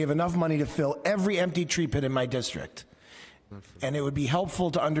gave enough money to fill every empty tree pit in my district. And it would be helpful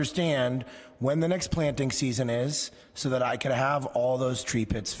to understand when the next planting season is so that I could have all those tree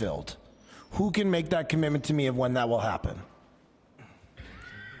pits filled. Who can make that commitment to me of when that will happen?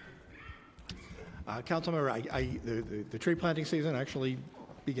 Councilmember, the tree planting season actually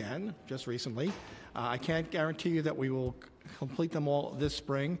began just recently. I can't guarantee you that we will complete them all this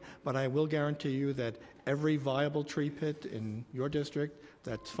spring, but I will guarantee you that every viable tree pit in your district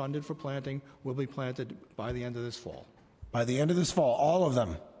that's funded for planting will be planted by the end of this fall. By the end of this fall, all of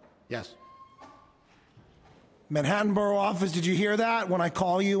them? Yes. Manhattan Borough Office, did you hear that when I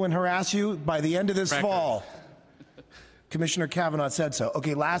call you and harass you? By the end of this fall. Commissioner Kavanaugh said so.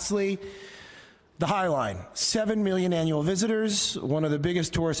 Okay, lastly, the High Line. 7 million annual visitors, one of the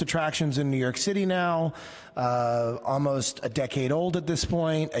biggest tourist attractions in New York City now, almost a decade old at this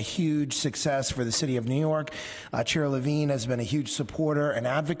point, a huge success for the city of New York. Chair Levine has been a huge supporter and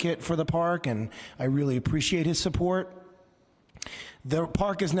advocate for the park, and I really appreciate his support. The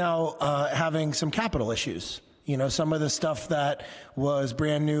park is now having some capital issues. You know, some of the stuff that was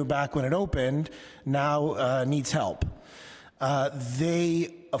brand new back when it opened now needs help.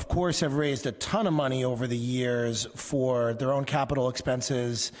 They, of course, have raised a ton of money over the years for their own capital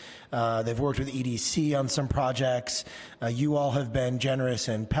expenses. They've worked with EDC on some projects. You all have been generous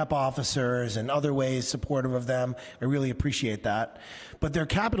in PEP officers and other ways supportive of them. I really appreciate that. But their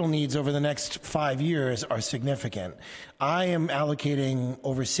capital needs over the next 5 years are significant. I am allocating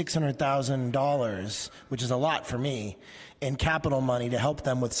over $600,000, which is a lot for me, in capital money to help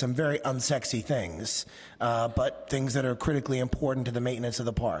them with some very unsexy things, but things that are critically important to the maintenance of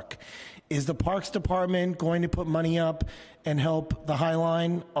the park. Is the Parks Department going to put money up and help the High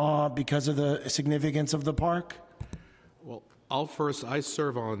Line because of the significance of the park? Well, I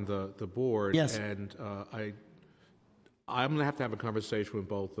serve on the board, yes. And I'm going to have a conversation with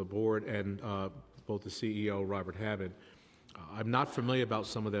both the board and both the CEO, Robert Hammond. I'm not familiar about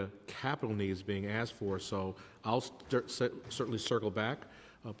some of the capital needs being asked for, so I'll certainly circle back.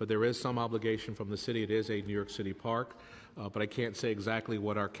 But there is some obligation from the city. It is a New York City park, but I can't say exactly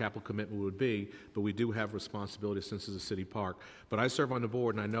what our capital commitment would be, but we do have responsibility since it's a city park. But I serve on the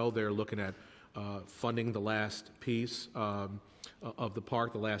board, and I know they're looking at funding the last piece of the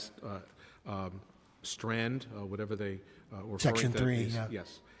park, the last strand, whatever they were referring to. Section 3, yeah.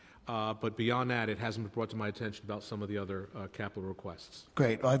 Yes. But beyond that, it hasn't been brought to my attention about some of the other capital requests.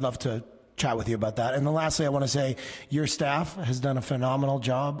 Great. Well, I'd love to chat with you about that. And then lastly, I want to say your staff has done a phenomenal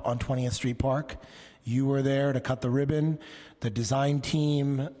job on 20th Street Park. You were there to cut the ribbon. The design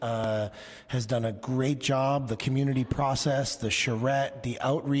team has done a great job. The community process, the charrette, the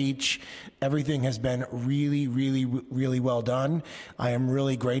outreach, everything has been really, really, really well done. I am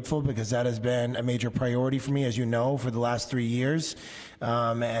really grateful because that has been a major priority for me, as you know, for the last 3 years.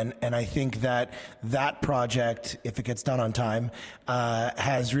 And I think that project, if it gets done on time,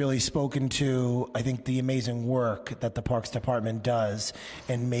 has really spoken to, I think, the amazing work that the Parks Department does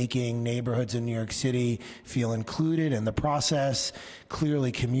in making neighborhoods in New York City feel included in the process,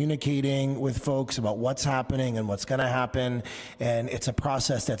 clearly communicating with folks about what's happening and what's going to happen. And it's a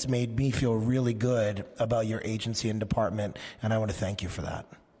process that's made me feel really good about your agency and department, and I want to thank you for that.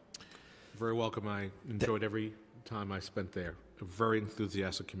 Very welcome. I enjoyed every time I spent there. A very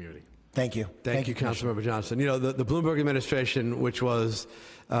enthusiastic community. Thank you. Thank you, Councilmember Johnson. You know, the Bloomberg administration, which was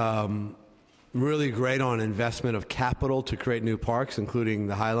really great on investment of capital to create new parks, including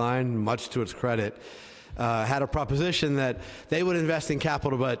the High Line, much to its credit, had a proposition that they would invest in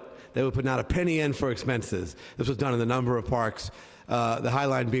capital, but they would put not a penny in for expenses. This was done in a number of parks, the High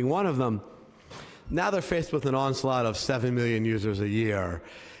Line being one of them. Now they're faced with an onslaught of 7 million users a year.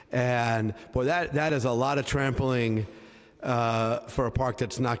 And boy, that is a lot of trampling for a park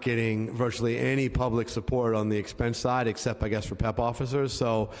that's not getting virtually any public support on the expense side, except, I guess, for PEP officers.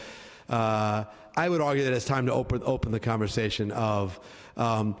 So I would argue that it's time to open the conversation of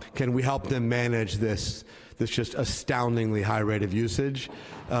can we help them manage this just astoundingly high rate of usage?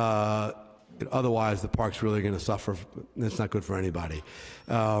 Otherwise, the park's really going to suffer. It's not good for anybody.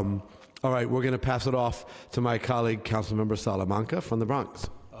 All right, we're going to pass it off to my colleague, Councilmember Salamanca from the Bronx.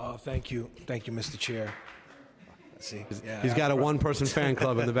 Thank you. Thank you, Mr. Chair. Let's see. Yeah, He's got a one-person fan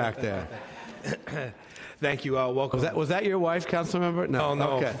club in the back there. Thank you. Welcome. Was that your wife, Councilmember? No.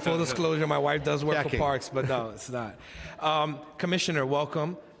 No. Okay. Full disclosure, my wife does work for parks, but no, it's not. Commissioner,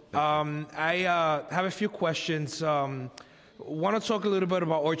 welcome. I have a few questions. Want to talk a little bit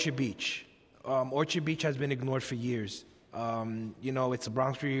about Orchard Beach. Orchard Beach has been ignored for years. You know, it's a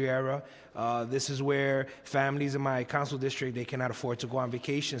Bronx Riviera. This is where families in my council district, they cannot afford to go on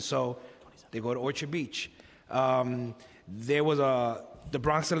vacation, so they go to Orchard Beach. There was the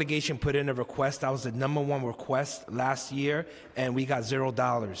Bronx delegation put in a request. That was the #1 request last year, and we got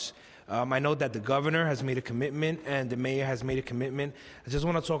 $0. I know that the governor has made a commitment and the mayor has made a commitment. I just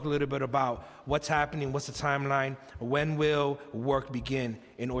want to talk a little bit about what's happening, what's the timeline, when will work begin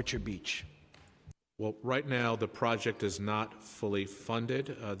in Orchard Beach? Well, right now, the project is not fully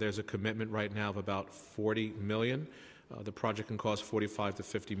funded. There's a commitment right now of about $40 million. The project can cost $45 to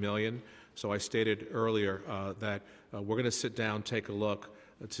 $50 million. So I stated earlier that we're going to sit down, take a look.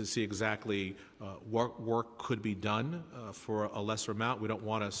 to see exactly what work could be done for a lesser amount. We don't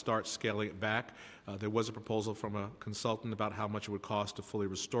want to start scaling it back. There was a proposal from a consultant about how much it would cost to fully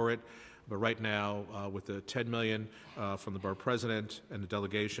restore it. But right now, with the $10 million from the borough president and the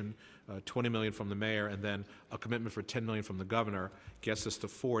delegation, $20 million from the mayor, and then a commitment for $10 million from the governor gets us to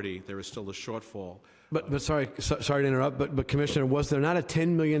 40. There is still a shortfall. But sorry to interrupt, but Commissioner, was there not a $10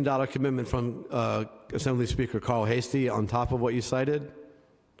 million commitment from Assembly Speaker Carl Hastie on top of what you cited?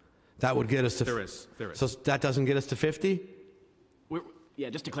 That would get us to... There is. So that doesn't get us to 50? Yeah,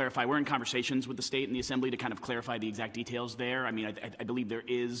 just to clarify, we're in conversations with the state and the Assembly to kind of clarify the exact details there. I mean, I believe there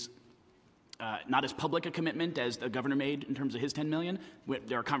is not as public a commitment as the governor made in terms of his $10 million.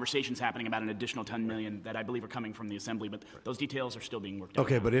 There are conversations happening about an additional $10 million that I believe are coming from the Assembly, but those details are still being worked out.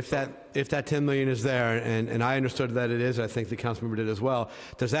 Okay, but if that $10 million is there, and I understood that it is, I think the council member did as well,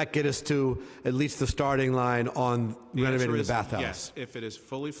 does that get us to at least the starting line on renovating the bathhouse? Yes. If it is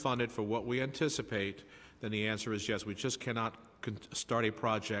fully funded for what we anticipate, then the answer is yes. We just cannot start a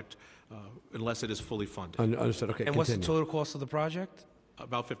project unless it is fully funded. Understood. Okay, and continue. what's the total cost of the project?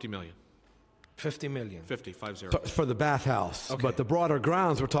 About $50 million. 50 million. 50. For the bathhouse. Okay. But the broader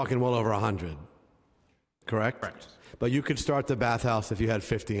grounds, we're talking well over 100. Correct? Correct. But you could start the bathhouse if you had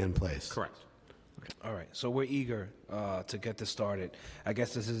 50 in place. Correct. All right, so we're eager to get this started. I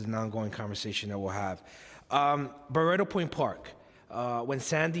guess this is an ongoing conversation that we'll have. Barreto Point Park, when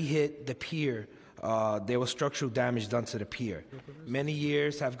Sandy hit the pier, there was structural damage done to the pier. Many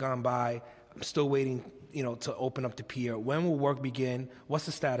years have gone by. I'm still waiting, to open up the pier. When will work begin? What's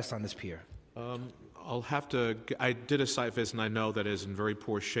the status on this pier? I'll have to. I did a site visit, and I know that it is in very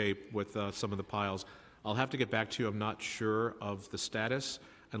poor shape with some of the piles. I'll have to get back to you. I'm not sure of the status,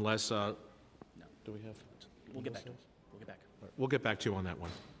 unless. Do we have? We'll get back. We'll get back. We'll get back to you on that one.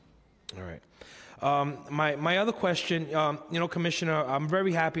 All right. My other question, Commissioner, I'm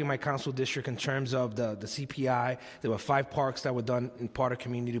very happy in my council district in terms of the CPI. There were 5 parks that were done in part of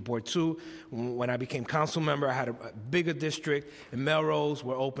Community Board 2. When I became council member, I had a bigger district. In Melrose,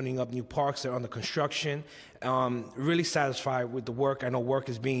 we're opening up new parks. They're under construction. Really satisfied with the work. I know work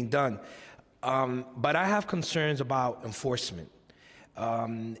is being done. But I have concerns about enforcement.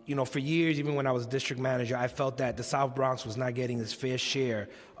 For years, even when I was district manager, I felt that the South Bronx was not getting its fair share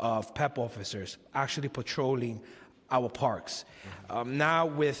of PEP officers actually patrolling our parks. Now,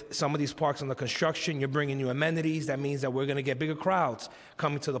 with some of these parks under construction, you're bringing new amenities. That means that we're going to get bigger crowds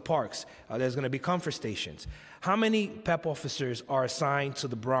coming to the parks. There's going to be comfort stations. How many PEP officers are assigned to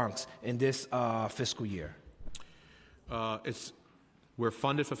the Bronx in this fiscal year? We're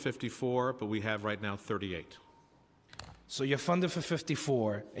funded for 54, but we have right now 38. So you're funded for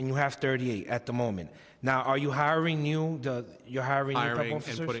 54, and you have 38 at the moment. Now, are you hiring new? You're hiring new PEP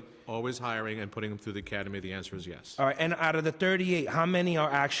officers? Always hiring and putting them through the academy. The answer is yes. All right, and out of the 38, how many are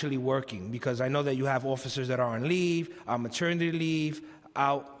actually working? Because I know that you have officers that are on leave, on maternity leave,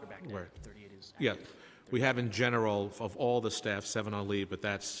 out. Where? Yeah, we have in general of all the staff 7 on leave, but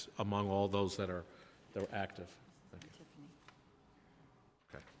that's among all those that are active. Thank you.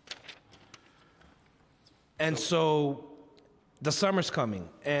 Okay. And so. The summer's coming,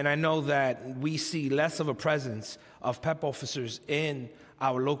 and I know that we see less of a presence of PEP officers in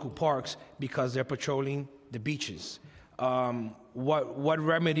our local parks because they're patrolling the beaches. What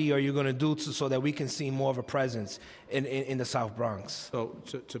remedy are you going to do so that we can see more of a presence in the South Bronx? So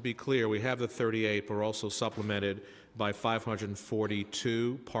to be clear, we have the 38, but we're also supplemented by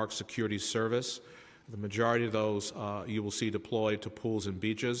 542 Park Security Service. The majority of those you will see deployed to pools and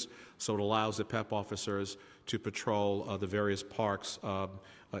beaches, so it allows the PEP officers to patrol the various parks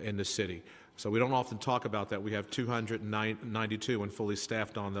in the city. So we don't often talk about that. We have 292 and fully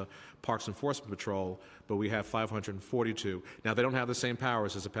staffed on the Parks Enforcement Patrol, but we have 542. Now, they don't have the same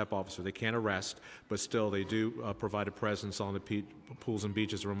powers as a PEP officer. They can't arrest, but still they do provide a presence on the pools and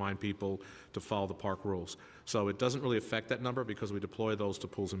beaches to remind people to follow the park rules. So it doesn't really affect that number because we deploy those to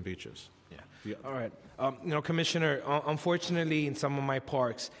pools and beaches. Yeah. All right. Commissioner, unfortunately, in some of my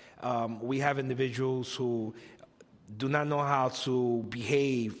parks, we have individuals who do not know how to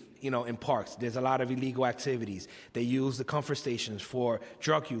behave, in parks. There's a lot of illegal activities. They use the comfort stations for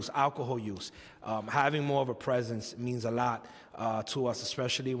drug use, alcohol use. Having more of a presence means a lot to us,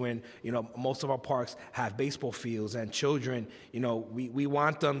 especially when, most of our parks have baseball fields and children, we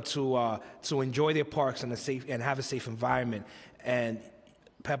want them to enjoy their parks and have a safe environment. And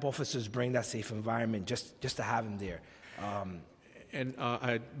PEP officers bring that safe environment just to have them there. And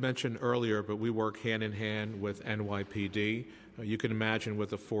I mentioned earlier, but we work hand in hand with NYPD. You can imagine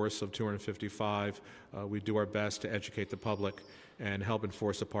with a force of 255, we do our best to educate the public and help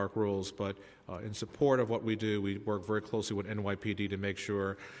enforce the park rules. But in support of what we do, we work very closely with NYPD to make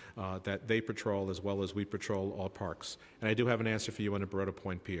sure that they patrol as well as we patrol all parks. And I do have an answer for you on the Baroda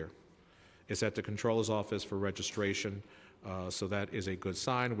Point Pier. It's at the Controller's Office for registration, so that is a good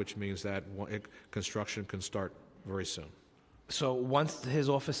sign, which means that construction can start very soon. So once his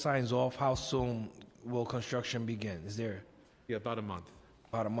office signs off, how soon will construction begin? Is there? Yeah, about a month.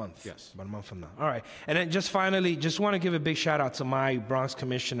 About a month? Yes. About a month from now. All right. And then just finally, just want to give a big shout out to my Bronx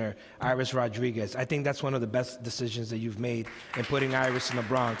Commissioner, Iris Rodriguez. I think that's one of the best decisions that you've made in putting Iris in the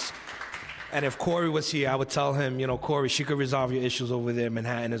Bronx. And if Corey was here, I would tell him, you know, Corey, she could resolve your issues over there in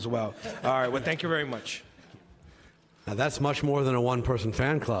Manhattan as well. All right. Well, thank you very much. Now, that's much more than a one-person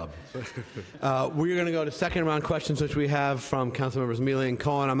fan club. We're going to go to second round questions, which we have from Councilmembers Mealy and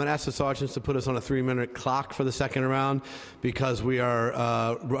Cohen. I'm going to ask the sergeants to put us on a 3-minute clock for the second round because we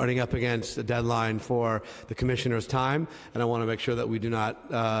are running up against a deadline for the commissioner's time, and I want to make sure that we do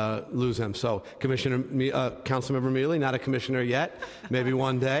not lose him. So, Councilmember Mealy, not a commissioner yet, maybe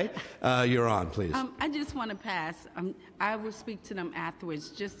one day. You're on, please. I just want to pass. I will speak to them afterwards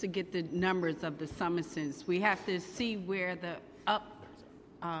just to get the numbers of the summonses. We have to see where the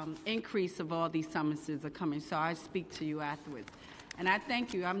increase of all these summonses are coming. So I speak to you afterwards. And I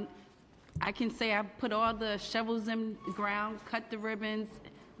thank you. I can say I put all the shovels in the ground, cut the ribbons,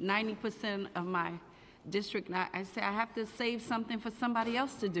 90% of my district. And I say I have to save something for somebody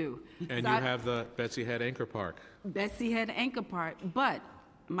else to do. And so you have the Betsy Head Anchor Park. Betsy Head Anchor Park. But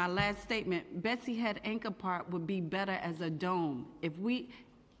my last statement, Betsy Head Anchor Park would be better as a dome.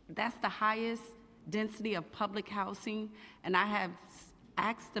 That's the highest density of public housing, and I have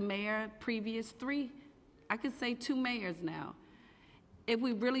asked the mayor, previous 3, I could say 2 mayors now. If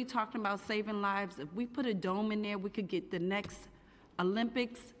we really talking about saving lives, if we put a dome in there, we could get the next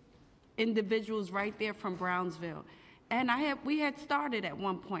Olympics individuals right there from Brownsville. And we had started at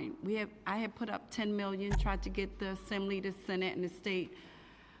one point. I had put up $10 million, tried to get the Assembly, the Senate, and the state.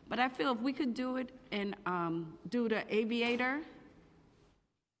 But I feel if we could do it and do the Aviator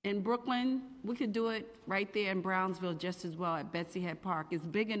in Brooklyn, we could do it right there in Brownsville just as well at Betsy Head Park. It's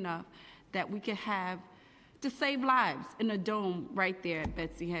big enough that we could have to save lives in a dome right there at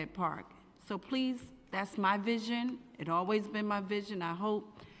Betsy Head Park. So please, that's my vision. It's always been my vision. I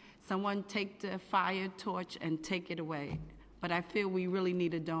hope someone take the fire torch and take it away. But I feel we really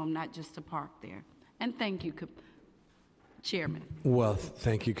need a dome, not just a park there. And thank you, Chairman. Well,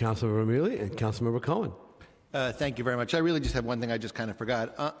 thank you, Councilmember Mealy and Councilmember Cohen. Thank you very much. I really just have one thing I just kind of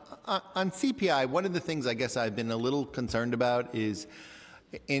forgot. On CPI, one of the things I guess I've been a little concerned about is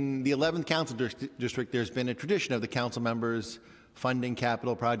in the 11th Council District, there's been a tradition of the council members funding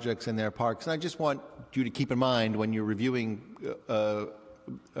capital projects in their parks. And I just want you to keep in mind when you're reviewing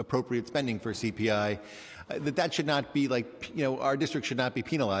appropriate spending for CPI, that should not be like, our district should not be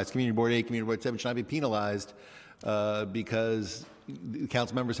penalized. Community Board 8, Community Board 7 should not be penalized because the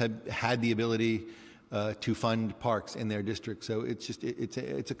council members had the ability to fund parks in their district. So it's just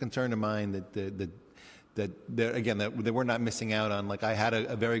it's a concern of mine that we're not missing out on. Like I had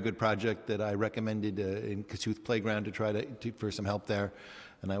a very good project that I recommended in Kasuth Playground to try for some help there,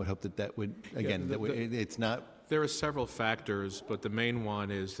 and I would hope that would again it's not. There are several factors, but the main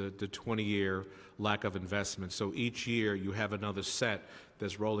one is the 20-year lack of investment. So each year you have another set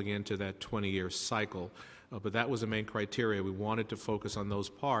that's rolling into that 20-year cycle. But that was the main criteria. We wanted to focus on those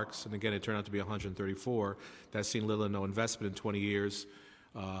parks, and again, it turned out to be 134. That's seen little or no investment in 20 years,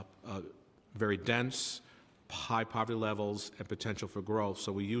 very dense, high poverty levels, and potential for growth.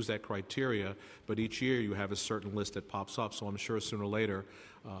 So we use that criteria, but each year you have a certain list that pops up, so I'm sure sooner or later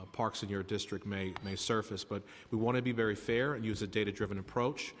parks in your district may surface. But we want to be very fair and use a data-driven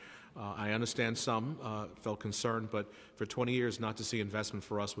approach. I understand some felt concerned, but for 20 years not to see investment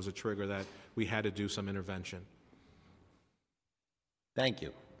for us was a trigger that we had to do some intervention. Thank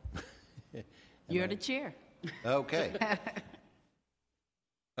you. You're the chair. Okay.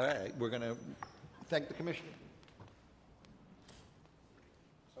 All right, we're going to thank the Commissioner.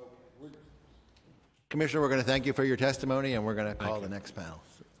 Commissioner, we're going to thank you for your testimony, and we're going to call the next panel.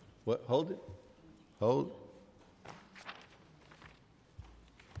 What? Hold it. Hold.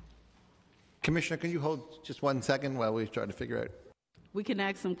 Commissioner, can you hold just 1 second while we try to figure out? We can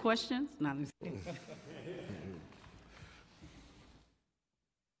ask some questions. No,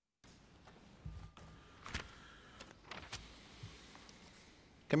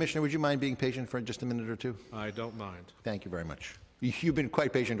 Commissioner, would you mind being patient for just a minute or two? I don't mind. Thank you very much. You've been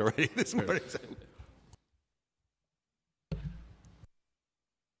quite patient already this morning. So.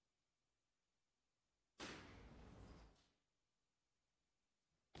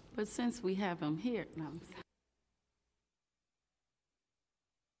 But since we have him here, no, I'm sorry.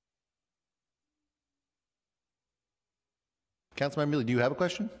 Councilmember Mealy, do you have a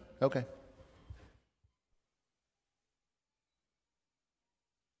question? Okay.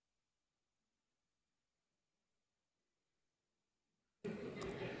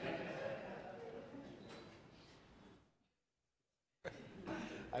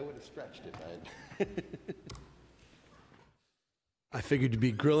 I would have stretched if I had. I figured you'd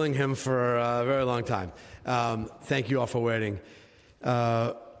be grilling him for a very long time. Thank you all for waiting.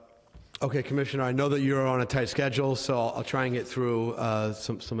 Okay, Commissioner, I know that you're on a tight schedule, so I'll try and get through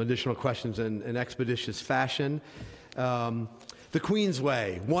some additional questions in an expeditious fashion. The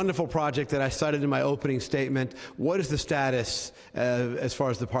Queensway, wonderful project that I cited in my opening statement. What is the status as far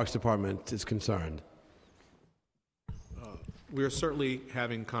as the Parks Department is concerned? We're certainly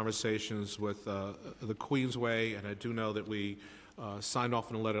having conversations with the Queensway, and I do know that we signed off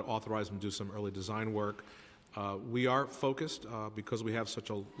on a letter authorizing them to do some early design work. We are focused because we have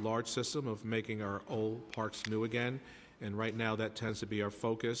such a large system of making our old parks new again, and right now that tends to be our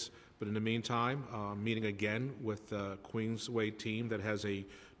focus. But in the meantime, meeting again with the Queensway team that has a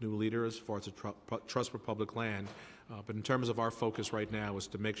new leader as far as the Trust for Public Land. But in terms of our focus right now is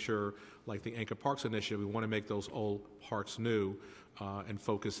to make sure, like the Anchor Parks Initiative, we want to make those old parks new and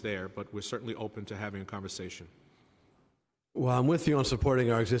focus there. But we're certainly open to having a conversation. Well, I'm with you on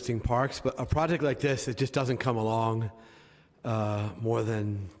supporting our existing parks, but a project like this, it just doesn't come along more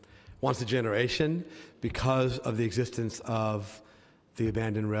than once a generation because of the existence of the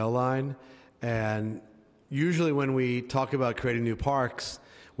abandoned rail line. And usually when we talk about creating new parks,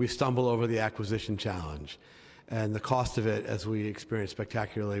 we stumble over the acquisition challenge and the cost of it, as we experienced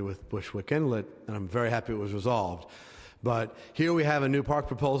spectacularly with Bushwick Inlet, and I'm very happy it was resolved. But here we have a new park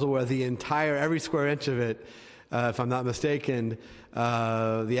proposal where the entire, every square inch of it, if I'm not mistaken,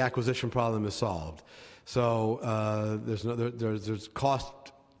 the acquisition problem is solved. So there's cost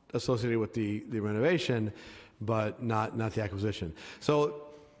associated with the renovation, but not the acquisition. So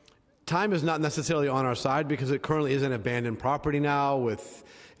time is not necessarily on our side because it currently is an abandoned property now. It's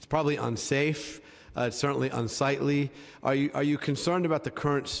probably unsafe. It's certainly unsightly. Are you concerned about the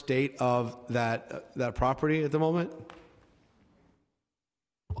current state of that property at the moment?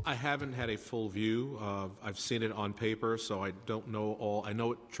 I haven't had a full view. I've seen it on paper, so I don't know all. I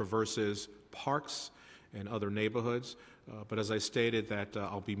know it traverses parks and other neighborhoods, but as I stated that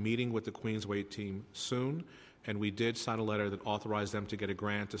I'll be meeting with the Queensway team soon, and we did sign a letter that authorized them to get a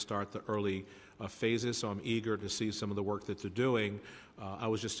grant to start the early phases, so I'm eager to see some of the work that they're doing. I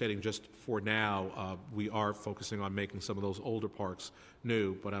was just stating, just for now, we are focusing on making some of those older parks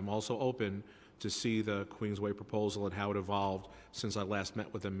new, but I'm also open to see the Queensway proposal and how it evolved since I last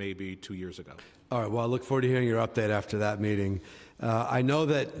met with them maybe 2 years ago. All right, well, I look forward to hearing your update after that meeting. I know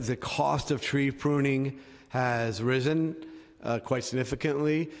that the cost of tree pruning has risen quite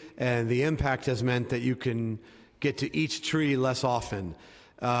significantly, and the impact has meant that you can get to each tree less often.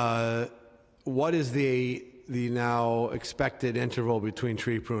 What is the now expected interval between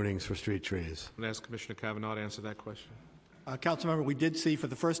tree prunings for street trees? I'm going to ask Commissioner Cavanaugh to answer that question. Councilmember, we did see for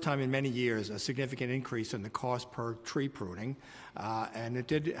the first time in many years a significant increase in the cost per tree pruning, and it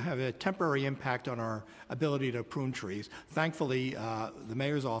did have a temporary impact on our ability to prune trees. Thankfully, the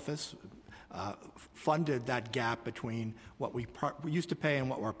mayor's office funded that gap between what we used to pay and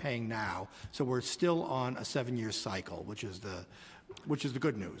what we're paying now. So we're still on a 7-year cycle, which is the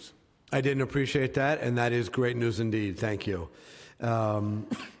good news. I didn't appreciate that, and that is great news indeed. Thank you.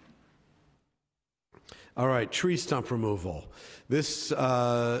 All right, tree stump removal. This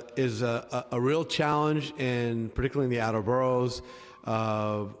is a real challenge, particularly in the outer boroughs,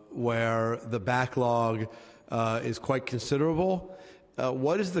 where the backlog is quite considerable.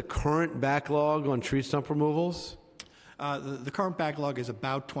 What is the current backlog on tree stump removals? The current backlog is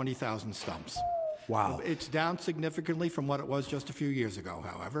about 20,000 stumps. Wow. It's down significantly from what it was just a few years ago,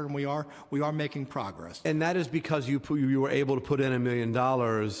 however, and we are making progress. And that is because you were able to put in $1 million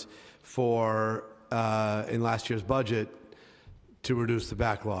for in last year's budget to reduce the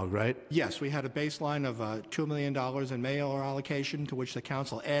backlog, right? Yes, we had a baseline of $2 million in Mailer allocation, to which the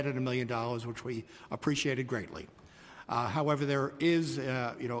council added $1 million, which we appreciated greatly. However, there is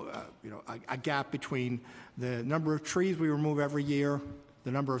a gap between the number of trees we remove every year,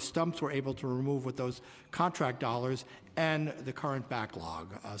 the number of stumps we're able to remove with those contract dollars, and the current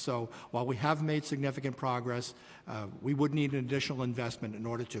backlog. So while we have made significant progress, we would need an additional investment in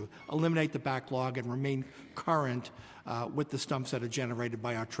order to eliminate the backlog and remain current with the stumps that are generated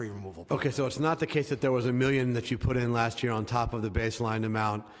by our tree removal program. Okay, so it's not the case that there was $1 million that you put in last year on top of the baseline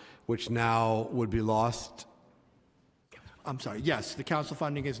amount, which now would be lost? I'm sorry, yes, the council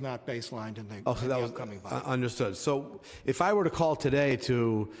funding is not baselined in the, So that was upcoming budget. understood. So if I were to call today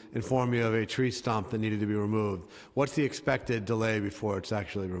to inform you of a tree stump that needed to be removed, what's the expected delay before it's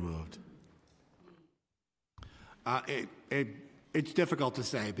actually removed? It's difficult to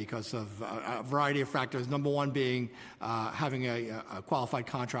say because of a variety of factors. Number one being having a qualified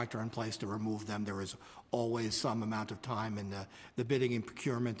contractor in place to remove them. There is always some amount of time in the bidding and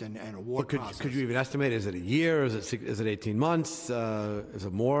procurement and award process. Could you even estimate? Is it a year? Is it 18 months? Is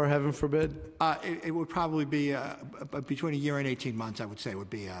it more, heaven forbid? It would probably be between a year and 18 months, I would say, would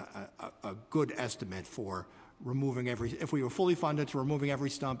be a good estimate for removing if we were fully funded, to removing every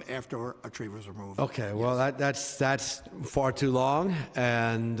stump after a tree was removed. Okay, well, that's far too long,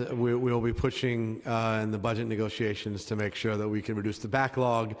 and we'll be pushing in the budget negotiations to make sure that we can reduce the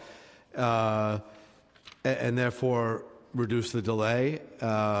backlog and therefore reduce the delay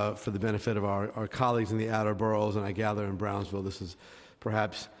for the benefit of our colleagues in the outer boroughs, and I gather in Brownsville this is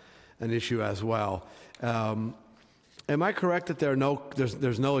perhaps an issue as well. Am I correct that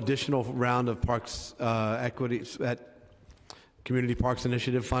there's no additional round of parks equity at Community Parks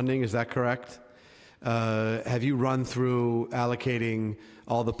Initiative funding? Is that correct? Have you run through allocating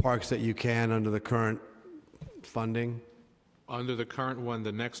all the parks that you can under the current funding? Under the current one,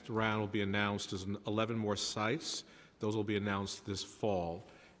 the next round will be announced as 11 more sites. Those will be announced this fall,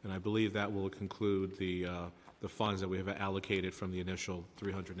 and I believe that will conclude the funds that we have allocated from the initial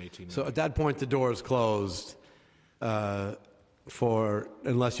 $318 million. So at that point, the door is closed unless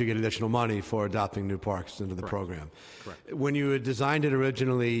you get additional money for adopting new parks into the program. Correct. When you had designed it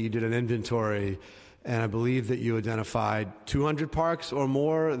originally, you did an inventory, and I believe that you identified 200 parks or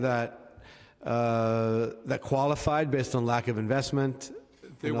more that qualified based on lack of investment.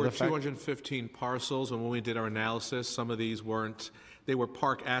 There were 215 parcels, and when we did our analysis, some of these they were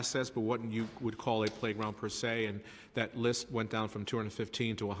park assets, but what you would call a playground per se, and that list went down from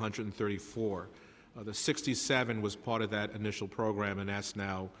 215 to 134. The 67 was part of that initial program, and that's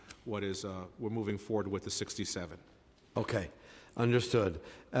now what is, we're moving forward with the 67. Okay, understood.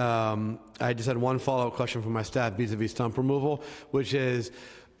 I just had one follow-up question from my staff vis-a-vis stump removal, which is,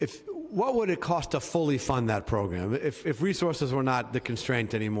 what would it cost to fully fund that program? If resources were not the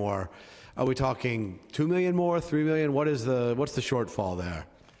constraint anymore, are we talking $2 million more, $3 million? What's the shortfall there?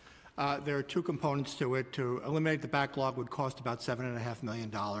 There are two components to it. To eliminate the backlog would cost about $7.5 million.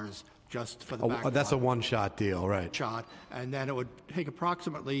 Just for the backlog. That's a one-shot deal, right? Shot, and then it would take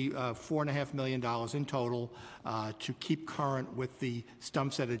approximately $4.5 million in total to keep current with the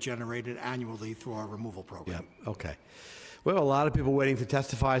stumps that are generated annually through our removal program. Yeah, okay. We have a lot of people waiting to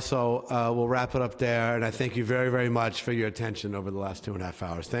testify, so we'll wrap it up there, and I thank you very, very much for your attention over the last 2.5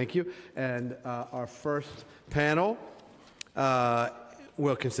 hours. Thank you. And our first panel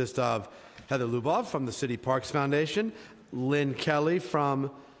will consist of Heather Lubov from the City Parks Foundation, Lynn Kelly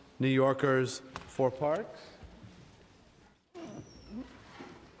from New Yorkers for Parks,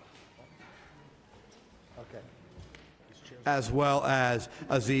 as well as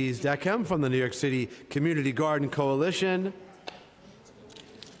Aziz Dechem from the New York City Community Garden Coalition.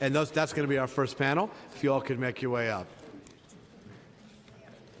 And that's going to be our first panel, if you all could make your way up.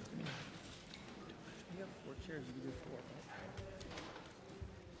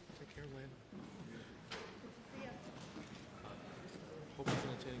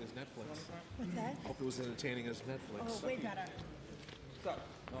 What's that? Hope it was entertaining as Netflix. Oh, way better. No.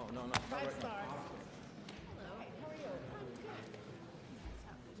 5 stars. Hello. How are you?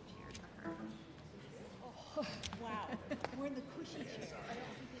 Oh, wow. We're in the cushy chair.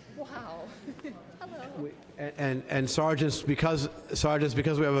 Wow. Hello. And sergeants, because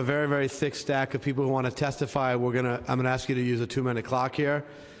we have a very, very thick stack of people who want to testify, I'm gonna ask you to use a 2-minute clock here.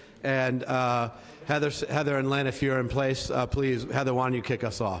 And Heather and Len, if you're in place, please, Heather, why don't you kick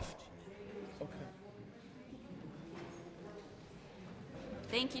us off?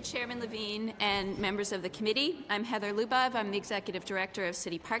 Thank you, Chairman Levine and members of the committee. I'm Heather Lubov. I'm the Executive Director of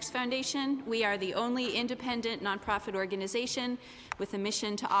City Parks Foundation. We are the only independent nonprofit organization with a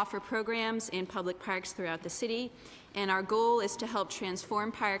mission to offer programs in public parks throughout the city, and our goal is to help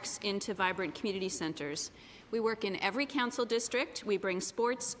transform parks into vibrant community centers. We work in every council district. We bring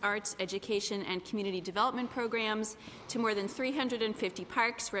sports, arts, education, and community development programs to more than 350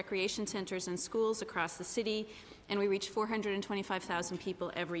 parks, recreation centers, and schools across the city, and we reach 425,000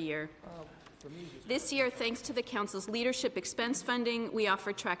 people every year. This year, thanks to the Council's leadership expense funding, we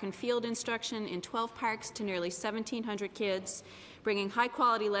offer track and field instruction in 12 parks to nearly 1,700 kids, bringing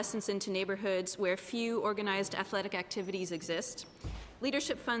high-quality lessons into neighborhoods where few organized athletic activities exist.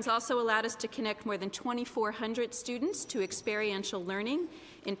 Leadership funds also allowed us to connect more than 2,400 students to experiential learning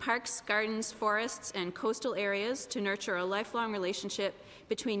in parks, gardens, forests, and coastal areas to nurture a lifelong relationship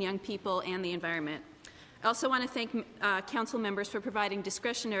between young people and the environment. I also want to thank council members for providing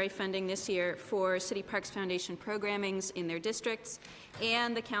discretionary funding this year for City Parks Foundation programmings in their districts,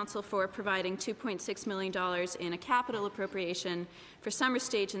 and the council for providing $2.6 million in a capital appropriation for Summer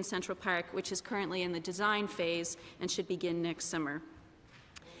Stage in Central Park, which is currently in the design phase and should begin next summer.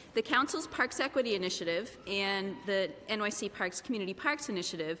 The Council's Parks Equity Initiative and the NYC Parks Community Parks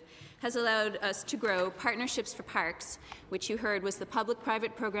Initiative has allowed us to grow Partnerships for Parks, which you heard was the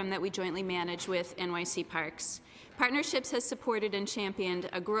public-private program that we jointly manage with NYC Parks. Partnerships has supported and championed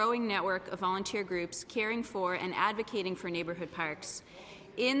a growing network of volunteer groups caring for and advocating for neighborhood parks.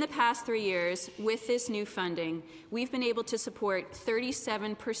 In the past 3 years, with this new funding, we've been able to support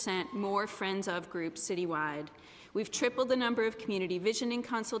 37% more Friends of groups citywide. We've tripled the number of community visioning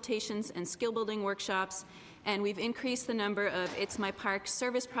consultations and skill building workshops, and we've increased the number of It's My Park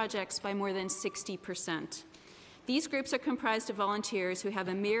service projects by more than 60%. These groups are comprised of volunteers who have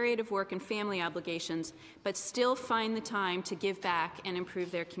a myriad of work and family obligations, but still find the time to give back and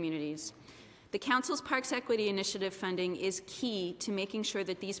improve their communities. The Council's Parks Equity Initiative funding is key to making sure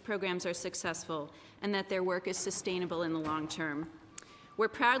that these programs are successful and that their work is sustainable in the long term. We're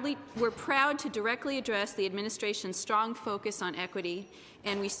proud to directly address the administration's strong focus on equity,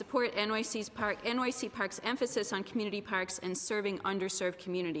 and we support NYC Parks' emphasis on community parks and serving underserved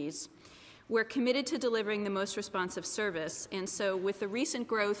communities. We're committed to delivering the most responsive service, and so with the recent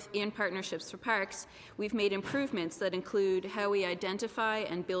growth in Partnerships for Parks, we've made improvements that include how we identify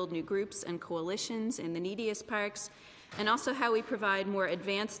and build new groups and coalitions in the neediest parks, and also how we provide more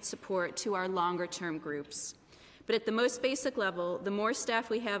advanced support to our longer-term groups. But at the most basic level, the more staff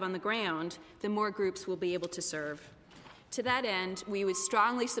we have on the ground, the more groups we'll be able to serve. To that end, we would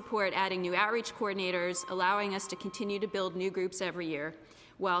strongly support adding new outreach coordinators, allowing us to continue to build new groups every year,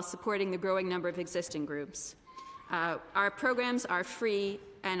 while supporting the growing number of existing groups. Our programs are free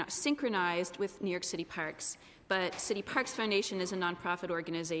and synchronized with New York City Parks, but City Parks Foundation is a nonprofit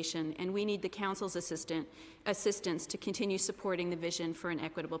organization, and we need the Council's assistance to continue supporting the vision for an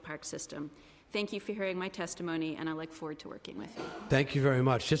equitable park system. Thank you for hearing my testimony, and I look forward to working with you. Thank you very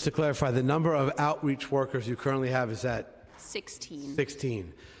much. Just to clarify, the number of outreach workers you currently have is at? 16.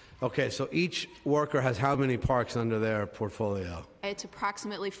 16. Okay, so each worker has how many parks under their portfolio? It's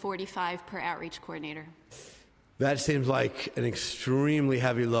approximately 45 per outreach coordinator. That seems like an extremely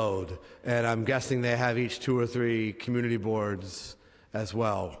heavy load, and I'm guessing they have each 2 or 3 community boards as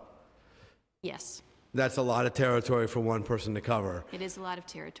well. Yes. That's a lot of territory for one person to cover. It is a lot of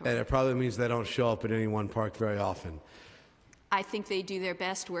territory. And it probably means they don't show up at any one park very often. I think they do their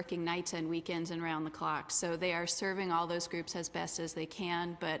best working nights and weekends and around the clock. So they are serving all those groups as best as they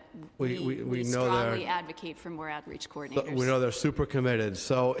can, but we know strongly advocate for more outreach coordinators. We know they're super committed.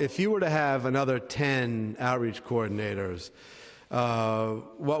 So if you were to have another 10 outreach coordinators,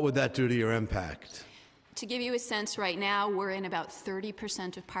 what would that do to your impact? To give you a sense, right now we're in about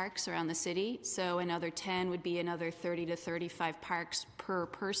 30% of parks around the city, so another 10 would be another 30 to 35 parks per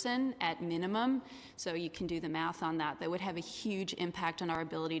person at minimum. So you can do the math on that. That would have a huge impact on our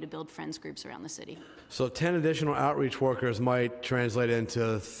ability to build friends groups around the city. So 10 additional outreach workers might translate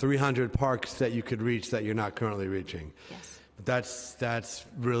into 300 parks that you could reach that you're not currently reaching. Yes. That's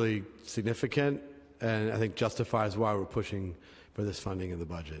really significant, and I think justifies why we're pushing for this funding in the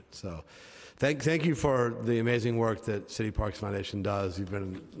budget. So. Thank you for the amazing work that City Parks Foundation does. You've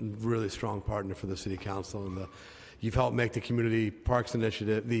been a really strong partner for the City Council, and you've helped make the Community Parks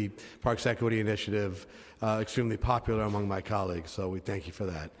Initiative, the Parks Equity Initiative, extremely popular among my colleagues. So we thank you for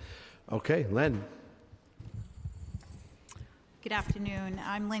that. Okay, Len. Good afternoon.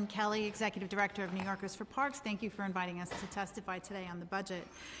 I'm Lynn Kelly, Executive Director of New Yorkers for Parks. Thank you for inviting us to testify today on the budget.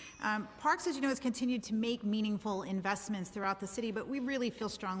 Parks, as you know, has continued to make meaningful investments throughout the city, but we really feel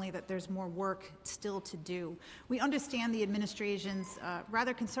strongly that there's more work still to do. We understand the administration's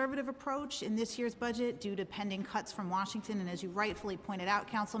rather conservative approach in this year's budget due to pending cuts from Washington, and as you rightfully pointed out,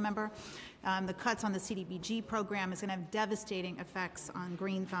 Council Member, the cuts on the CDBG program is going to have devastating effects on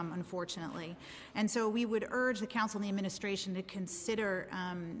Green Thumb, unfortunately. And so we would urge the Council and the administration to consider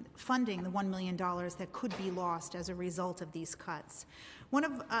funding the $1 million that could be lost as a result of these cuts. One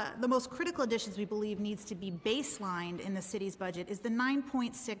of the most critical additions we believe needs to be baselined in the city's budget is the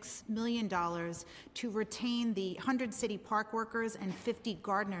 $9.6 million to retain the 100 city park workers and 50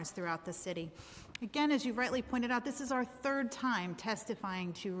 gardeners throughout the city. Again, as you rightly pointed out, this is our 3rd time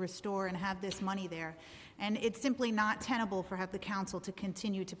testifying to restore and have this money there. And it's simply not tenable for the council to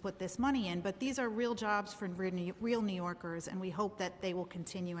continue to put this money in, but these are real jobs for real New Yorkers, and we hope that they will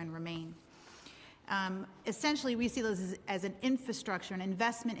continue and remain. Essentially, we see those as an infrastructure, an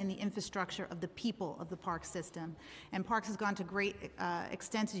investment in the infrastructure of the people of the park system. And Parks has gone to great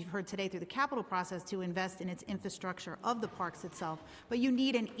extent, as you've heard today, through the capital process to invest in its infrastructure of the parks itself. But you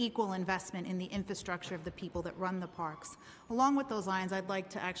need an equal investment in the infrastructure of the people that run the parks. Along with those lines, I'd like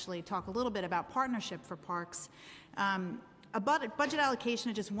to actually talk a little bit about partnership for parks. A budget allocation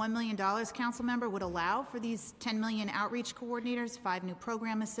of just $1 million, council member, would allow for these 10 million outreach coordinators, 5 new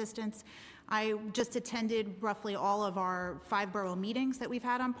program assistants. I just attended roughly all of our 5 borough meetings that we've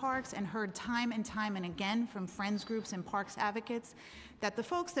had on parks and heard time and time and again from friends groups and parks advocates that the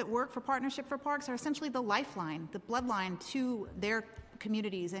folks that work for Partnership for Parks are essentially the lifeline, the bloodline to their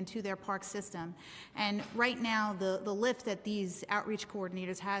communities and to their park system. And right now, the lift that these outreach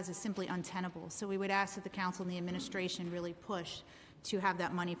coordinators has is simply untenable. So we would ask that the council and the administration really push to have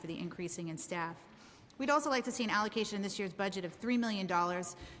that money for the increasing in staff. We'd also like to see an allocation in this year's budget of $3 million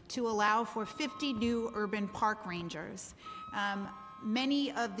to allow for 50 new urban park rangers.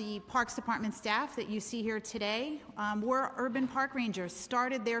 Many of the Parks Department staff that you see here today were urban park rangers,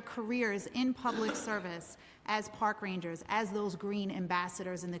 started their careers in public service as park rangers, as those green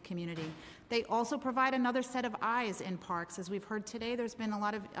ambassadors in the community. They also provide another set of eyes in parks. As we've heard today, there's been a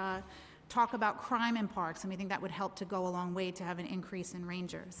lot of talk about crime in parks, and we think that would help to go a long way to have an increase in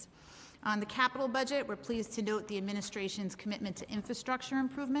rangers. On the capital budget, we're pleased to note the administration's commitment to infrastructure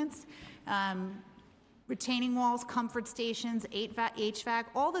improvements, retaining walls, comfort stations, HVAC,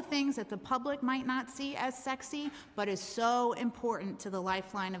 all the things that the public might not see as sexy, but is so important to the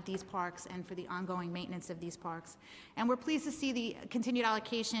lifeline of these parks and for the ongoing maintenance of these parks. And we're pleased to see the continued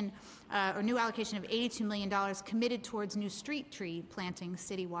allocation, or new allocation of $82 million committed towards new street tree planting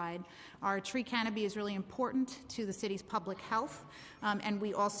citywide. Our tree canopy is really important to the city's public health, and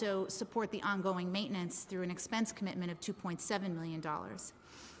we also support the ongoing maintenance through an expense commitment of $2.7 million.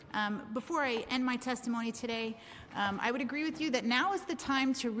 Before I end my testimony today, I would agree with you that now is the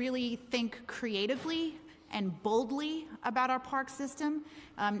time to really think creatively and boldly about our park system,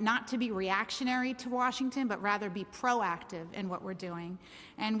 not to be reactionary to Washington, but rather be proactive in what we're doing.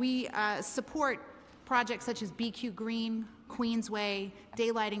 And we support projects such as BQ Green, Queensway,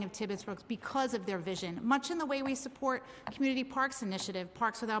 daylighting of Tibbetts Brooks because of their vision, much in the way we support Community Parks Initiative,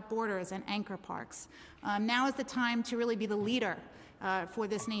 Parks Without Borders, and Anchor Parks. Now is the time to really be the leader for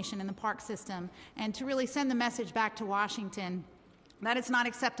this nation in the park system, and to really send the message back to Washington that it's not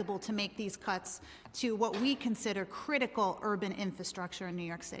acceptable to make these cuts to what we consider critical urban infrastructure in New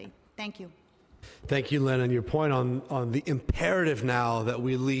York City. Thank you. Thank you, Lynn. And your point on the imperative now that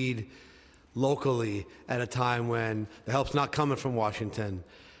we lead locally at a time when the help's not coming from Washington,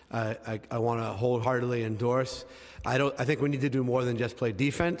 I want to wholeheartedly endorse. I think we need to do more than just play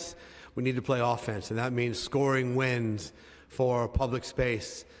defense. We need to play offense, and that means scoring wins for public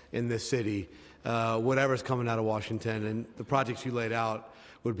space in this city, whatever's coming out of Washington. And the projects you laid out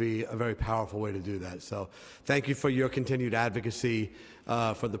would be a very powerful way to do that. So thank you for your continued advocacy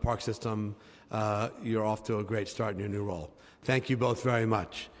for the park system. You're off to a great start in your new role. Thank you both very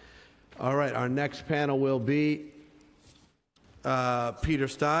much. All right, our next panel will be Peter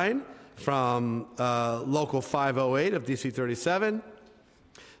Stein from Local 508 of DC 37,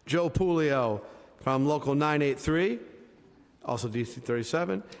 Joe Pulio from Local 983, also DC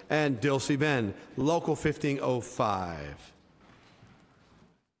 37, and Dilsey Ben, Local 1505.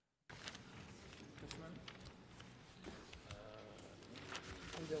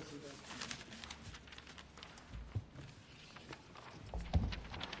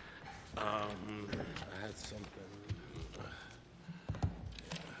 I had something.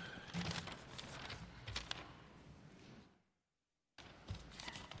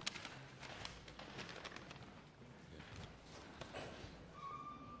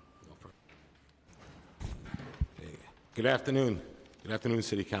 Good afternoon. Good afternoon,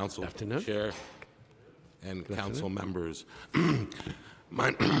 City Council. Afternoon. Chair and council members.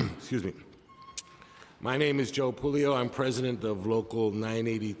 Excuse me. My name is Joe Pulio. I'm president of Local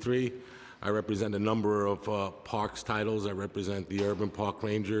 983. I represent a number of parks titles. I represent the Urban Park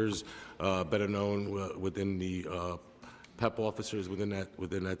Rangers, better known within the PEP officers within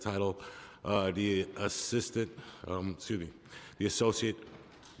that title, the the Associate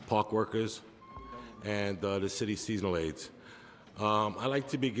Park Workers, and the city seasonal aides. I'd like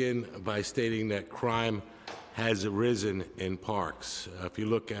to begin by stating that crime has risen in parks. If you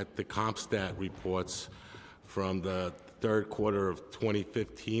look at the CompStat reports from the third quarter of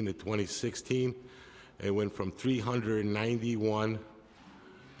 2015 to 2016, it went from 391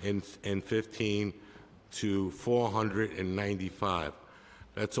 in 15 to 495.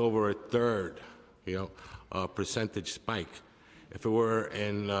 That's over a third, percentage spike. If it were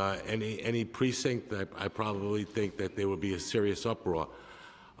in any precinct, I probably think that there would be a serious uproar.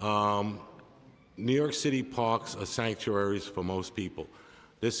 New York City parks are sanctuaries for most people.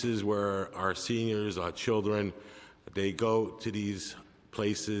 This is where our seniors, our children, they go to these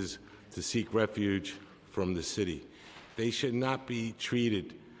places to seek refuge from the city. They should not be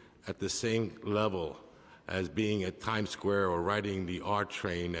treated at the same level as being at Times Square or riding the R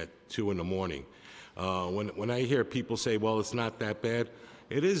train at 2 in the morning. When I hear people say, well, it's not that bad,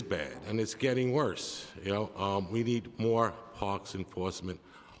 it is bad, and it's getting worse. We need more parks enforcement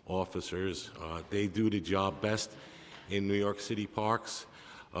officers. They do the job best in New York City parks.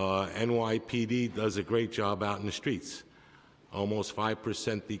 NYPD does a great job out in the streets. Almost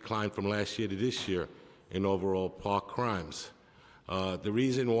 5% decline from last year to this year in overall park crimes. The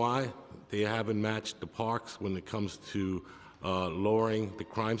reason why they haven't matched the parks when it comes to lowering the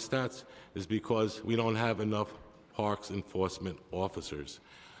crime stats is because we don't have enough parks enforcement officers.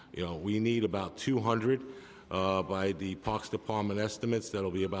 We need about 200 by the Parks Department estimates.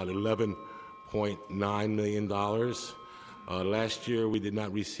 That'll be about $11.9 million. Last year, we did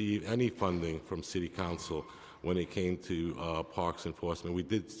not receive any funding from City Council when it came to parks enforcement. We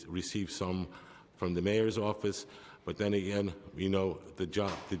did receive some from the mayor's office, but then again, the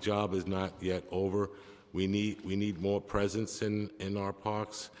job is not yet over. We need more presence in our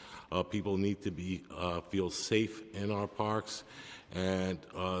parks. People need to feel safe in our parks, and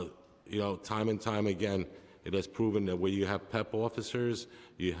time and time again, it has proven that where you have PEP officers,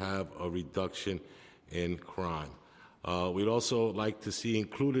 you have a reduction in crime. We'd also like to see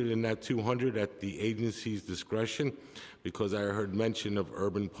included in that 200 at the agency's discretion, because I heard mention of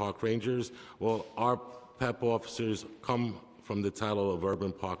urban park rangers. Well, our PEP officers come from the title of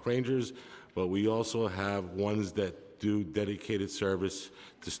urban park rangers, but we also have ones that do dedicated service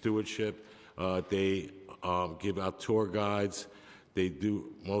to stewardship. They give out tour guides. They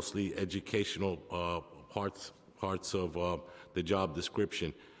do mostly educational parts of the job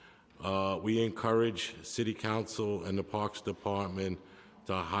description. We encourage City Council and the Parks Department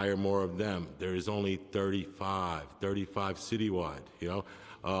to hire more of them. There is only 35 citywide.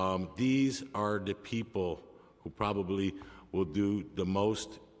 These are the people who probably will do the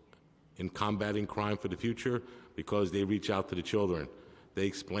most in combating crime for the future, because they reach out to the children. They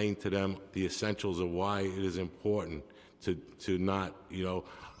explain to them the essentials of why it is important to not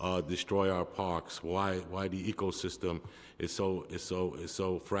destroy our parks, why the ecosystem is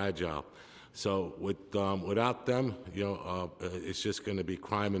so fragile. So without them, it's just going to be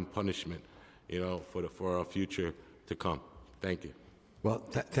crime and punishment, for our future to come. Thank you. Well,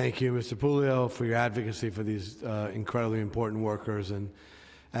 thank you, Mr. Pulio, for your advocacy for these incredibly important workers. And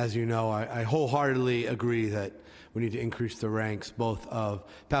as you know, I wholeheartedly agree that we need to increase the ranks both of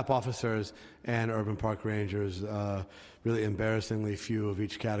PEP officers and urban park rangers. Really embarrassingly few of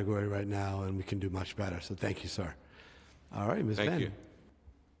each category right now, and we can do much better. So thank you, sir. All right, Ms. Ben. Thank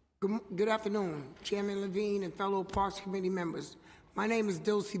you. Good afternoon, Chairman Levine and fellow Parks Committee members. My name is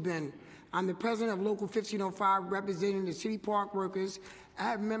Dulcie Ben. I'm the president of Local 1505, representing the city park workers. I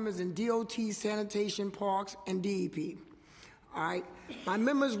have members in DOT, sanitation, parks, and DEP. All right. My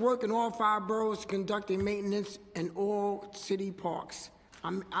members work in all 5 boroughs conducting maintenance in all city parks.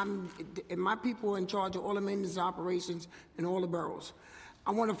 And my people are in charge of all the maintenance operations in all the boroughs.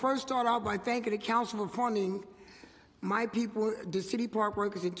 I want to first start out by thanking the council for funding my people, the city park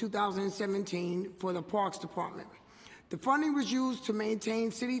workers, in 2017 for the Parks Department. The funding was used to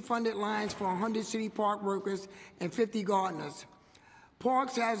maintain city-funded lines for 100 city park workers and 50 gardeners.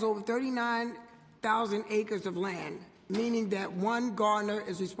 Parks has over 39,000 acres of land, meaning that one gardener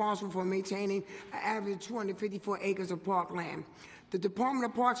is responsible for maintaining an average of 254 acres of park land. The Department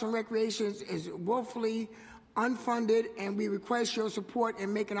of Parks and Recreation is woefully unfunded, and we request your support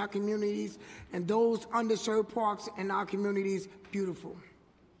in making our communities and those underserved parks in our communities beautiful.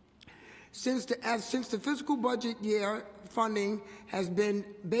 Since the fiscal budget year funding has been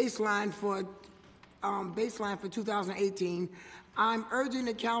baseline for 2018, I'm urging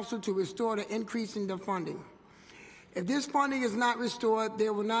the council to restore the increase in the funding. If this funding is not restored,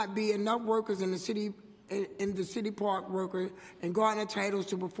 there will not be enough workers in the city park worker and gardener titles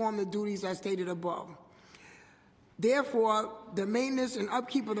to perform the duties I stated above. Therefore, the maintenance and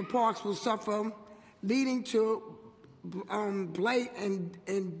upkeep of the parks will suffer, leading to blight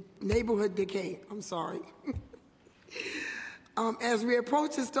and neighborhood decay. I'm sorry. As we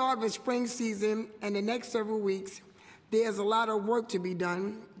approach the start of the spring season and the next several weeks, there's a lot of work to be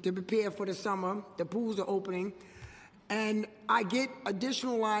done to prepare for the summer. The pools are opening, and I get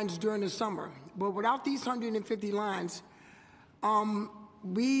additional lines during the summer. But without these 150 lines, our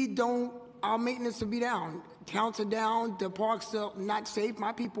maintenance will be down. Counts are down, the parks are not safe.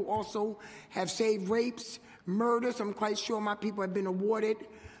 My people also have saved rapes, murders. I'm quite sure my people have been awarded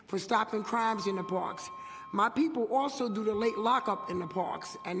for stopping crimes in the parks. My people also do the late lockup in the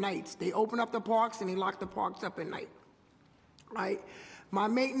parks at nights. They open up the parks and they lock the parks up at night. Right? My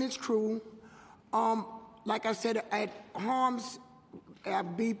maintenance crew, like I said, I'll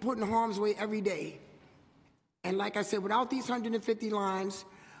be put in harm's way every day. And like I said, without these 150 lines,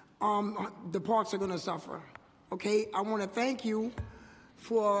 the parks are going to suffer. Okay? I want to thank you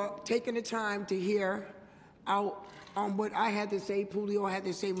for taking the time to hear out what I had to say, Julio had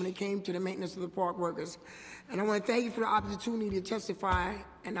to say when it came to the maintenance of the park workers. And I want to thank you for the opportunity to testify,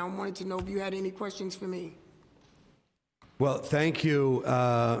 and I wanted to know if you had any questions for me. Well, thank you,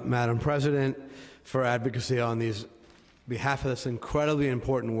 Madam President, for advocacy on behalf of this incredibly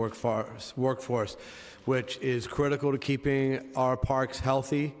important workforce, which is critical to keeping our parks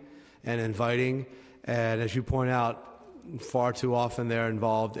healthy and inviting. And as you point out, far too often they're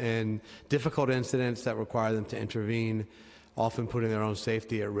involved in difficult incidents that require them to intervene, often putting their own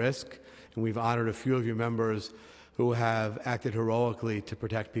safety at risk. And we've honored a few of your members who have acted heroically to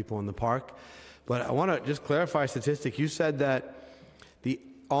protect people in the park. But I want to just clarify a statistic. You said that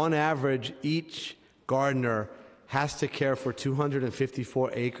on average, each gardener has to care for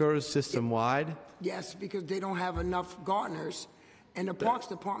 254 acres system-wide? Yes, because they don't have enough gardeners in the Parks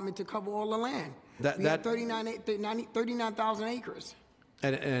Department to cover all the land. We have 39,000 acres.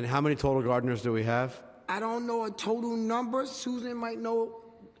 And how many total gardeners do we have? I don't know a total number. Susan might know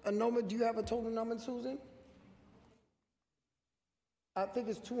a number. Do you have a total number, Susan? I think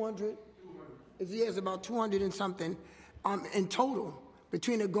it's 200. It's about 200 and something in total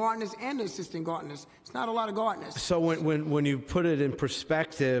between the gardeners and the assistant gardeners. It's not a lot of gardeners. So when you put it in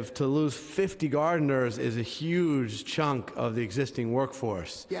perspective, to lose 50 gardeners is a huge chunk of the existing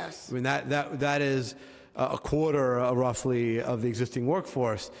workforce. Yes. I mean, that is a quarter, roughly, of the existing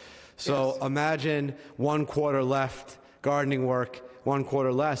workforce. So yes. Imagine 1 quarter left gardening work, 1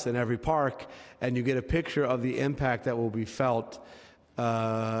 quarter less in every park, and you get a picture of the impact that will be felt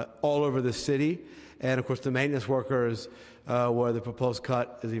all over the city. And of course, the maintenance workers, where the proposed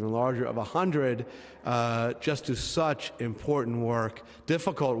cut is even larger, of 100, just do such important work,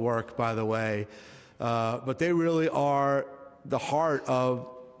 difficult work, by the way, but they really are the heart of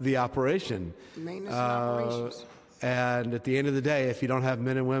the operation. Maintenance and operations. And at the end of the day, if you don't have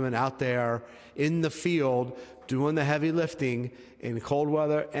men and women out there in the field doing the heavy lifting in cold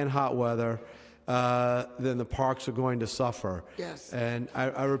weather and hot weather, then the parks are going to suffer. Yes. And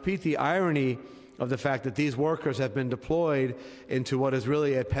I repeat the irony of the fact that these workers have been deployed into what is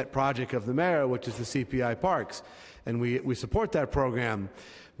really a pet project of the mayor, which is the CPI parks. And we support that program.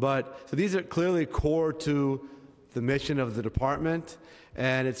 But so these are clearly core to the mission of the department.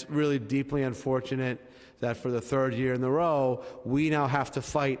 And it's really deeply unfortunate that for the third year in a row, we now have to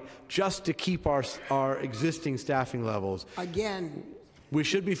fight just to keep our existing staffing levels. Again, we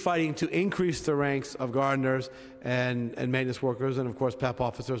should be fighting to increase the ranks of gardeners and maintenance workers and, of course, PEP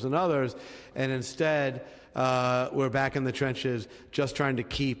officers and others. And instead, we're back in the trenches just trying to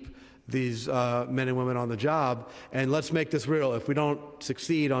keep these men and women on the job. And let's make this real. If we don't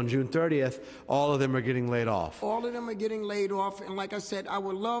succeed on June 30th, all of them are getting laid off. All of them are getting laid off. And like I said, I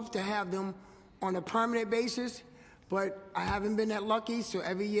would love to have them on a permanent basis, but I haven't been that lucky. So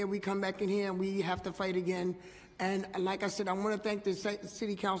every year we come back in here and we have to fight again. And like I said, I want to thank the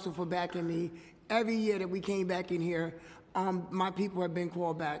City Council for backing me. Every year that we came back in here, my people have been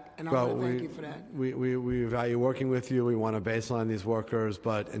called back, and I want to thank you for that. We value working with you. We want to baseline these workers,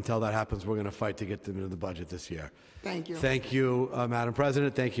 but until that happens, we're going to fight to get them into the budget this year. Thank you. Thank you, Madam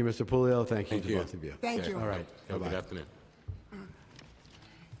President. Thank you, Mr. Pulio. Thank you to both of you. Thank you. All right. Good afternoon.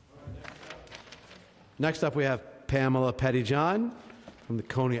 Next up, we have Pamela Pettyjohn from the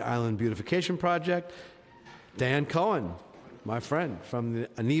Coney Island Beautification Project. Dan Cohen, my friend, from the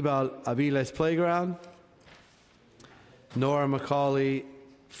Anibal Aviles Playground. Nora McCauley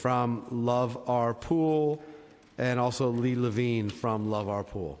from Love Our Pool, and also Lee Levine from Love Our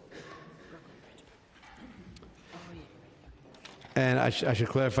Pool. And I should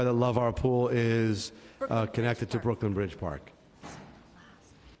clarify that Love Our Pool is connected to Brooklyn Bridge Park.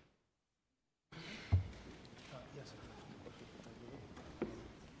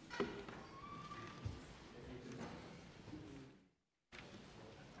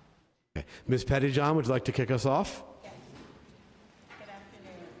 Ms. Pettyjohn, would you like to kick us off? Yes. Good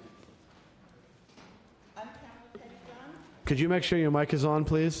afternoon. I'm Pamela Pettyjohn. Could you make sure your mic is on,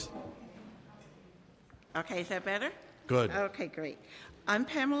 please? Okay, is that better? Good. Okay, great. I'm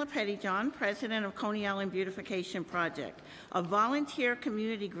Pamela Pettyjohn, president of Coney Island Beautification Project, a volunteer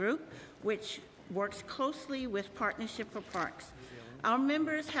community group which works closely with Partnership for Parks. Our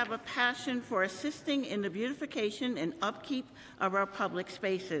members have a passion for assisting in the beautification and upkeep of our public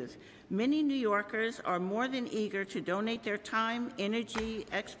spaces. Many New Yorkers are more than eager to donate their time, energy,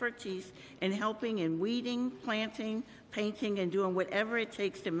 expertise in helping in weeding, planting, painting, and doing whatever it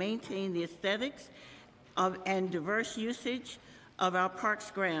takes to maintain the aesthetics and diverse usage of our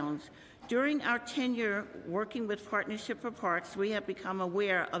parks grounds. During our tenure working with Partnership for Parks, we have become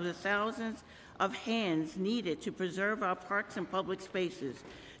aware of the thousands of hands needed to preserve our parks and public spaces.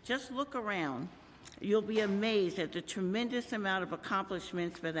 Just look around. You'll be amazed at the tremendous amount of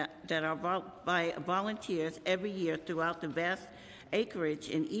accomplishments that are by volunteers every year throughout the vast acreage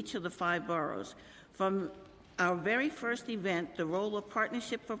in each of the 5 boroughs. From our very first event, the role of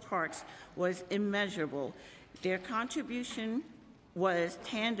Partnership for Parks was immeasurable. Their contribution was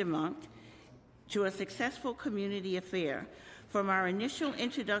tantamount to a successful community affair. From our initial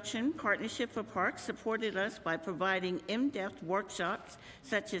introduction, Partnership for Parks supported us by providing in-depth workshops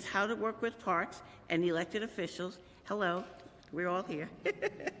such as how to work with parks and elected officials. Hello, we're all here.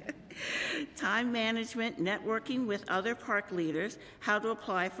 Time management, networking with other park leaders, how to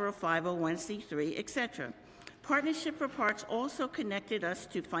apply for a 501c3, etc. Partnership for Parks also connected us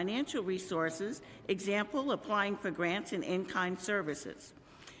to financial resources, example, applying for grants and in-kind services.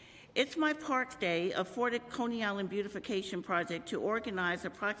 It's My Parks Day afforded Coney Island Beautification Project to organize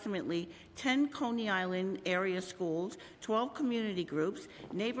approximately 10 Coney Island area schools, 12 community groups,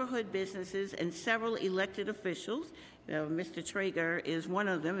 neighborhood businesses, and several elected officials. Mr. Traeger is one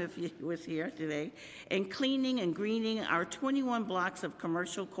of them if he was here today, and cleaning and greening our 21 blocks of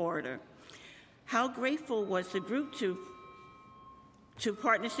commercial corridor. How grateful was the group to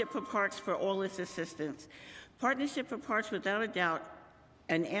Partnership for Parks for all its assistance. Partnership for Parks, without a doubt,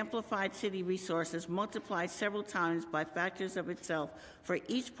 and amplified city resources multiplied several times by factors of itself. For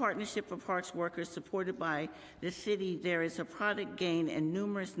each Partnership for Parks worker supported by the city, there is a product gain and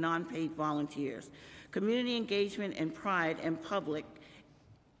numerous non-paid volunteers. Community engagement and pride in public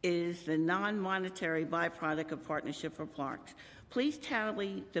is the non-monetary byproduct of Partnership for Parks. Please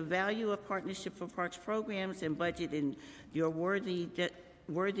tally the value of Partnership for Parks programs and budget in your worthy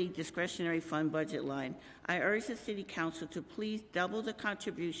discretionary fund budget line. I urge the City Council to please double the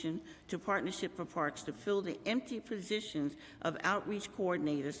contribution to Partnership for Parks to fill the empty positions of outreach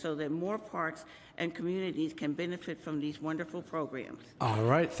coordinators so that more parks and communities can benefit from these wonderful programs. All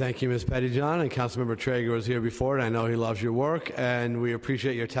right, thank you, Ms. Pettyjohn. And Councilmember Traeger was here before, and I know he loves your work, and we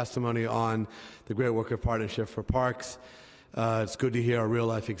appreciate your testimony on the great work of Partnership for Parks. It's good to hear a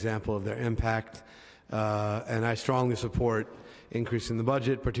real-life example of their impact, and I strongly support increasing the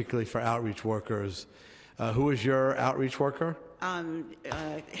budget, particularly for outreach workers. Who is your outreach worker?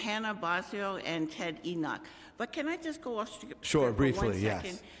 Hannah Bosio and Ted Enoch. But can I just go off script Sure, for briefly, 1 second?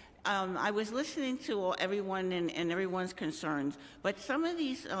 yes. I was listening to everyone and everyone's concerns, but some of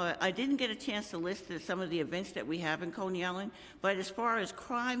these, I didn't get a chance to list some of the events that we have in Coney Island, but as far as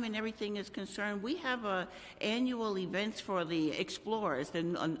crime and everything is concerned, we have annual events for the explorers, the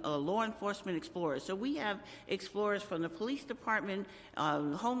law enforcement explorers. So we have explorers from the police department,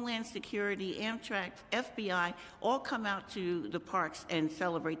 Homeland Security, Amtrak, FBI, all come out to the parks and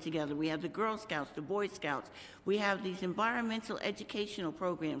celebrate together. We have the Girl Scouts, the Boy Scouts. We have these environmental educational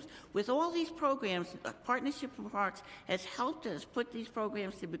programs. With all these programs, Partnership for Parks has helped us put these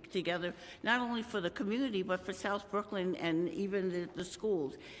programs together, not only for the community, but for South Brooklyn and even the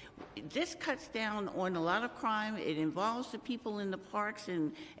schools. This cuts down on a lot of crime. It involves the people in the parks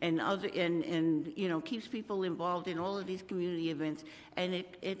and you know, keeps people involved in all of these community events, and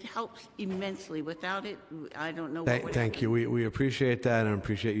it helps immensely. Without it, I don't know what would Thank happen. you. We appreciate that and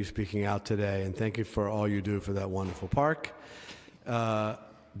appreciate you speaking out today, and thank you for all you do for that wonderful park.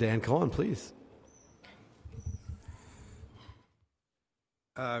 Dan Cohen, please.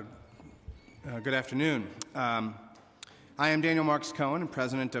 Good afternoon. I am Daniel Marks Cohen,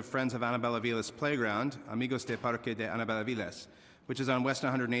 president of Friends of Annabella Vilas Playground, Amigos de Parque de Annabella Vilas, which is on West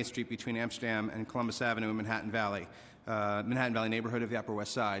 108th Street between Amsterdam and Columbus Avenue in Manhattan Valley neighborhood of the Upper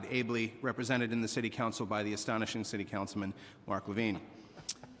West Side, ably represented in the City Council by the astonishing City Councilman Mark Levine.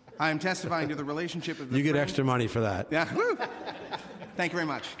 I am testifying to the relationship of the You get extra money for that. Yeah. Woo! Thank you very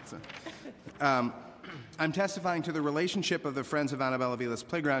much. I'm testifying to the relationship of the Friends of Annabella Vilas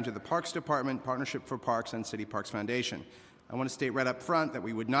Playground to the Parks Department, Partnership for Parks, and City Parks Foundation. I want to state right up front that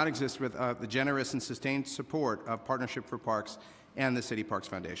we would not exist without the generous and sustained support of Partnership for Parks and the City Parks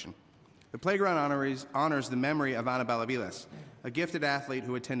Foundation. The playground honors the memory of Annabelle Aviles, a gifted athlete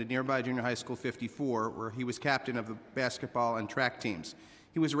who attended nearby Junior High School 54, where he was captain of the basketball and track teams.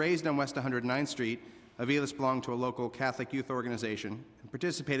 He was raised on West 109th Street. Aviles belonged to a local Catholic youth organization and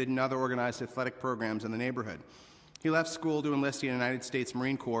participated in other organized athletic programs in the neighborhood. He left school to enlist in the United States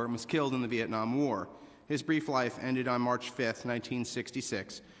Marine Corps and was killed in the Vietnam War. His brief life ended on March 5,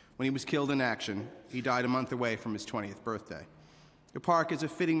 1966, when he was killed in action. He died a month away from his 20th birthday. The park is a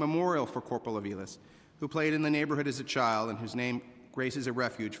fitting memorial for Corporal Aviles, who played in the neighborhood as a child and whose name graces a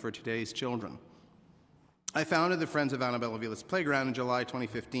refuge for today's children. I founded the Friends of Annabelle Aviles Playground in July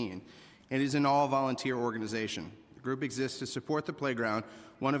 2015. It is an all-volunteer organization. The group exists to support the playground,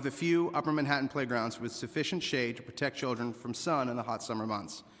 one of the few Upper Manhattan playgrounds with sufficient shade to protect children from sun in the hot summer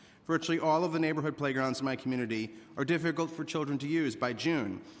months. Virtually all of the neighborhood playgrounds in my community are difficult for children to use by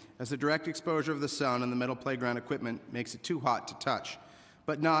June, as the direct exposure of the sun and the metal playground equipment makes it too hot to touch.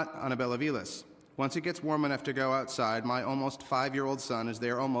 But not Annabelle Aviles. Once it gets warm enough to go outside, my almost 5-year-old son is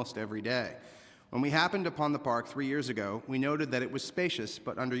there almost every day. When we happened upon the park 3 years ago, we noted that it was spacious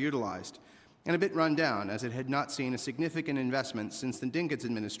but underutilized, and a bit run down, as it had not seen a significant investment since the Dinkins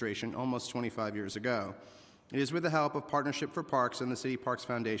administration almost 25 years ago. It is with the help of Partnership for Parks and the City Parks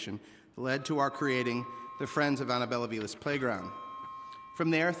Foundation that led to our creating the Friends of Annabelle Aviles Playground. From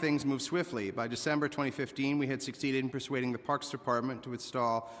there, things moved swiftly. By December 2015, we had succeeded in persuading the Parks Department to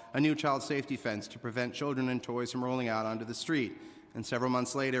install a new child safety fence to prevent children and toys from rolling out onto the street. And several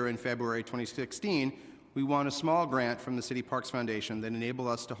months later, in February 2016, we won a small grant from the City Parks Foundation that enabled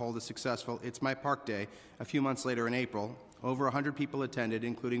us to hold a successful It's My Park Day a few months later in April. Over 100 people attended,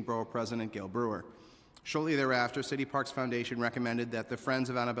 including Borough President Gil Brewer. Shortly thereafter, City Parks Foundation recommended that the Friends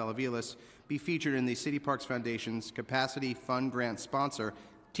of Annabelle Aviles be featured in the City Parks Foundation's Capacity Fund Grant sponsor,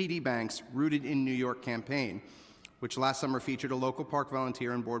 TD Bank's Rooted in New York campaign, which last summer featured a local park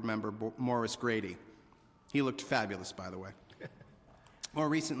volunteer and board member, Morris Grady. He looked fabulous, by the way. More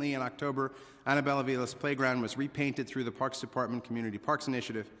recently, in October, Annabelle Aviles Playground was repainted through the Parks Department Community Parks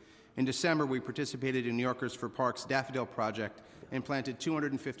Initiative. In December, we participated in New Yorkers for Parks Daffodil Project and planted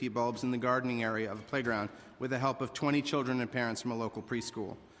 250 bulbs in the gardening area of the playground with the help of 20 children and parents from a local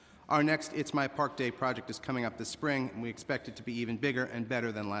preschool. Our next It's My Park Day project is coming up this spring, and we expect it to be even bigger and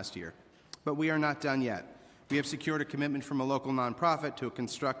better than last year. But we are not done yet. We have secured a commitment from a local nonprofit to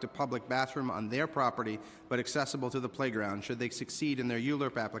construct a public bathroom on their property, but accessible to the playground, should they succeed in their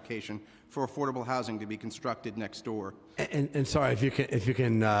ULURP application for affordable housing to be constructed next door. And sorry, if you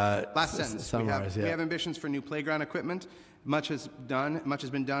can last sentence. Summarize. We have ambitions for new playground equipment. Much has been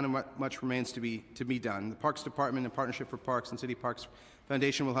done, and much remains to be done. The Parks Department, in Partnership for Parks and City Parks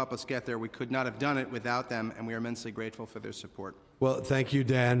Foundation, will help us get there. We could not have done it without them, and we are immensely grateful for their support. Well, thank you,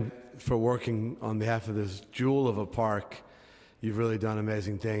 Dan, for working on behalf of this jewel of a park. You've really done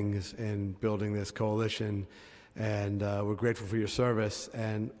amazing things in building this coalition, and we're grateful for your service.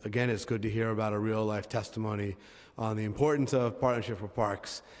 And again, it's good to hear about a real-life testimony on the importance of Partnership for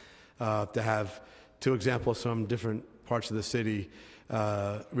Parks. To have two examples from different parts of the city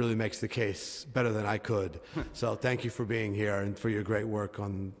really makes the case better than I could. So thank you for being here and for your great work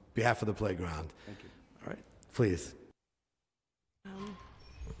on behalf of the playground. Thank you. All right, please.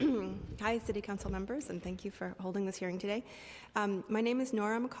 Hi, City Council members, and thank you for holding this hearing today. My name is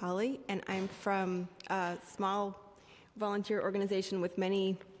Nora McCauley, and I'm from a small volunteer organization with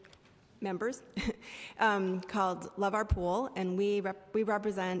many members called Love Our Pool, and we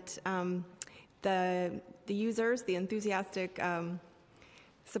represent the users, the enthusiastic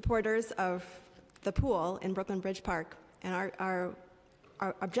supporters of the pool in Brooklyn Bridge Park. And our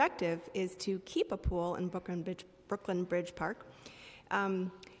objective is to keep a pool in Brooklyn Bridge Park.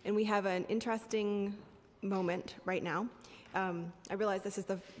 And we have an interesting moment right now. I realize this is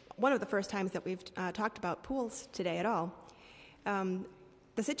one of the first times that we've talked about pools today at all.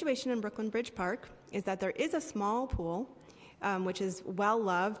 The situation in Brooklyn Bridge Park is that there is a small pool which is well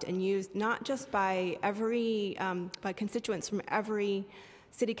loved and used not just by by constituents from every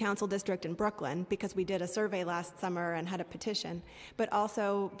city council district in Brooklyn, because we did a survey last summer and had a petition, but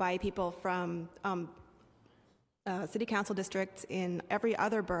also by people from city council districts in every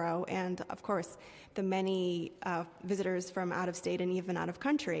other borough, and of course the many visitors from out of state and even out of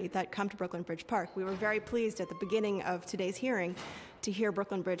country that come to Brooklyn Bridge Park. We were very pleased at the beginning of today's hearing to hear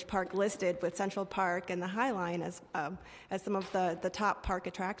Brooklyn Bridge Park listed with Central Park and the High Line as some of the top park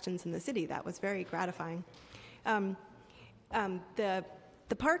attractions in the city. That was very gratifying.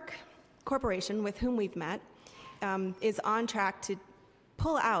 The Park Corporation, with whom we've met, is on track to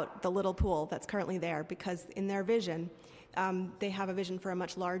pull out the little pool that's currently there, because in their vision, they have a vision for a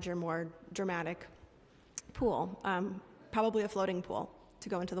much larger, more dramatic pool, probably a floating pool to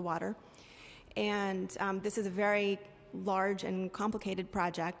go into the water. And this is a very large and complicated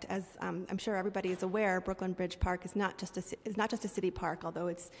project. As I'm sure everybody is aware, Brooklyn Bridge Park is not just a city park, although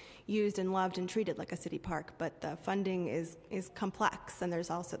it's used and loved and treated like a city park. But the funding is complex, and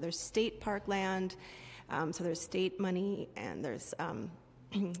there's state park land, so there's state money, and there's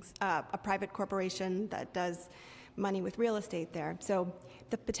a private corporation that does money with real estate there. So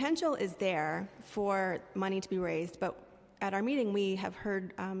the potential is there for money to be raised. But at our meeting, we have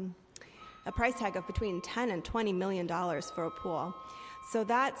heard a price tag of between $10 and $20 million for a pool. So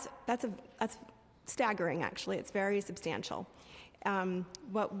that's staggering, actually. It's very substantial.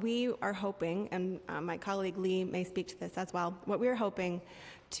 What we are hoping, and my colleague Lee may speak to this as well, what we're hoping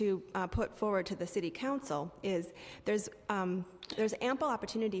to put forward to the City Council is there's ample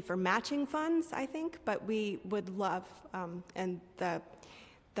opportunity for matching funds, I think, but we would love, and the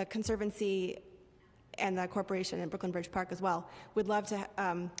Conservancy and the corporation in Brooklyn Bridge Park as well, would love to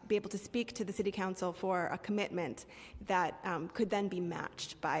be able to speak to the City Council for a commitment that could then be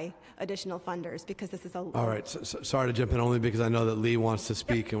matched by additional funders, because this is a... All right, sorry to jump in, only because I know that Lee wants to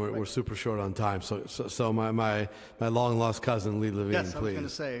speak, and we're super short on time. So my long-lost cousin, Lee Levine, yes, please. I was going to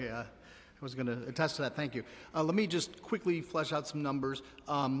say, I was going to attest to that. Thank you. Let me just quickly flesh out some numbers.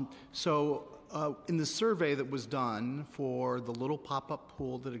 In the survey that was done for the little pop-up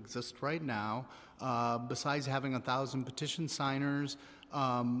pool that exists right now, besides having 1,000 petition signers,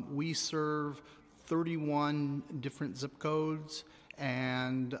 we serve 31 different zip codes,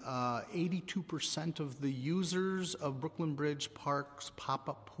 and 82% of the users of Brooklyn Bridge Park's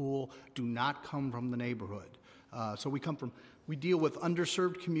pop-up pool do not come from the neighborhood. So we deal with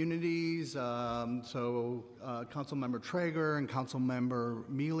underserved communities, Councilmember Traeger and Councilmember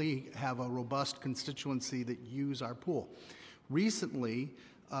Mealy have a robust constituency that use our pool. Recently,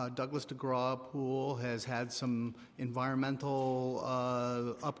 Douglas DeGraw Pool has had some environmental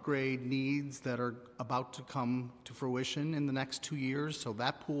upgrade needs that are about to come to fruition in the next 2 years, so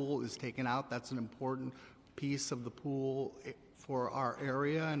that pool is taken out. That's an important piece of the pool for our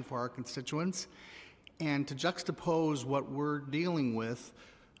area and for our constituents. And to juxtapose what we're dealing with,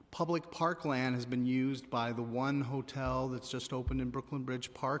 public parkland has been used by the one hotel that's just opened in Brooklyn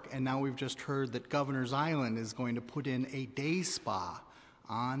Bridge Park, and now we've just heard that Governor's Island is going to put in a day spa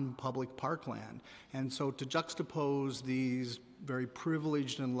on public parkland. And so to juxtapose these very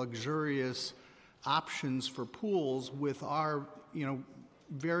privileged and luxurious options for pools with our,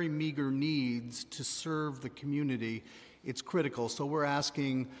 very meager needs to serve the community, it's critical. So we're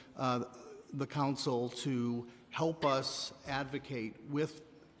asking the council to help us advocate with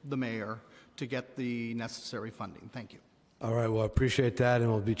the mayor to get the necessary funding. Thank you. All right, well, I appreciate that, and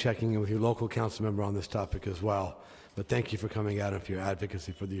we'll be checking in with your local council member on this topic as well. But thank you for coming out and for your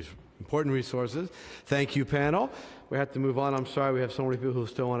advocacy for these important resources. Thank you, panel. We have to move on. I'm sorry, we have so many people who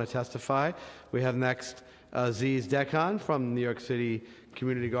still want to testify. We have next Aziz Dekhan from New York City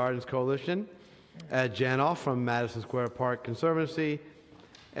Community Gardens Coalition, Ed Janoff from Madison Square Park Conservancy,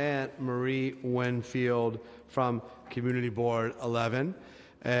 and Marie Winfield from Community Board 11.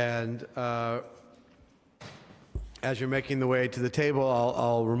 And as you're making the way to the table,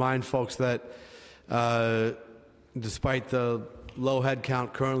 I'll remind folks that despite the low head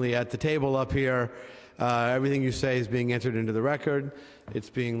count currently at the table up here, everything you say is being entered into the record. It's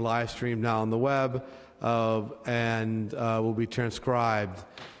being live streamed now on the web and will be transcribed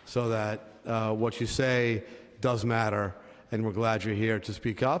so that what you say does matter. And we're glad you're here to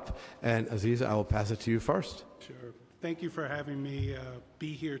speak up. And Aziz, I will pass it to you first. Sure. Thank you for having me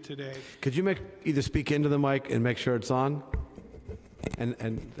be here today. Could you either speak into the mic and make sure it's on?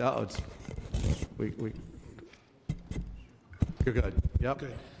 You're good. Yep.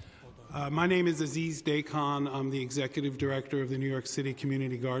 Good. My name is Aziz Dekhan. I'm the executive director of the New York City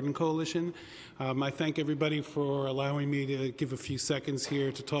Community Garden Coalition. I thank everybody for allowing me to give a few seconds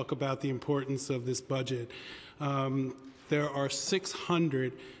here to talk about the importance of this budget. There are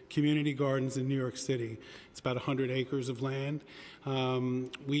 600 community gardens in New York City. It's about 100 acres of land.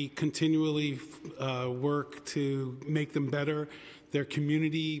 We continually work to make them better. They're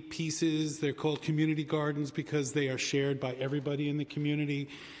community pieces. They're called community gardens because they are shared by everybody in the community.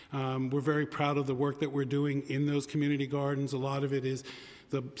 We're very proud of the work that we're doing in those community gardens. A lot of it is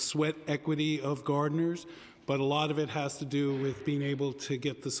the sweat equity of gardeners, but a lot of it has to do with being able to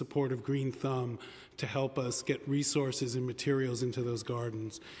get the support of Green Thumb to help us get resources and materials into those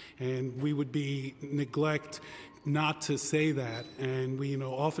gardens. And we would be neglect not to say that. And we,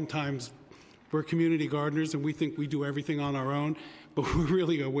 oftentimes we're community gardeners and we think we do everything on our own, but we're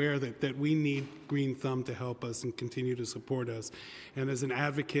really aware that we need Green Thumb to help us and continue to support us. And as an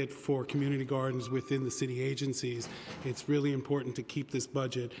advocate for community gardens within the city agencies, it's really important to keep this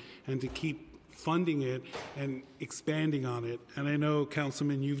budget and to keep funding it and expanding on it. And I know,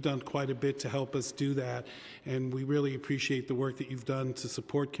 Councilman, you've done quite a bit to help us do that, and we really appreciate the work that you've done to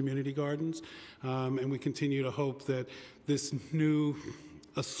support community gardens. And we continue to hope that this new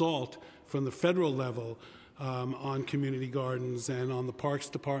assault from the federal level on community gardens and on the Parks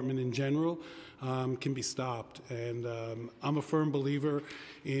Department in general can be stopped. And I'm a firm believer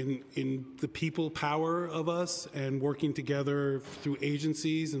in the people power of us and working together through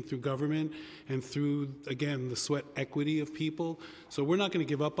agencies and through government and through, again, the sweat equity of people. So we're not going to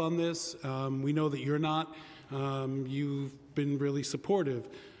give up on this. We know that you're not. You've been really supportive.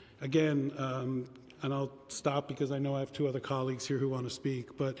 Again, and I'll stop because I know I have two other colleagues here who want to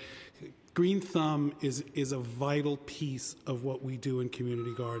speak, but Green Thumb is a vital piece of what we do in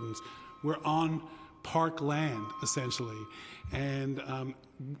community gardens. We're on park land, essentially, and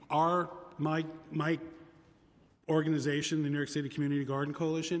my organization, the New York City Community Garden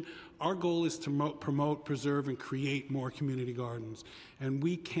Coalition, our goal is to promote, preserve, and create more community gardens, and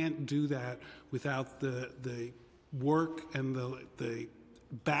we can't do that without the work and the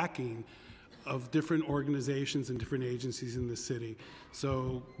backing of different organizations and different agencies in the city.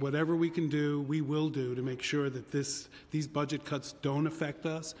 So whatever we can do, we will do to make sure that these budget cuts don't affect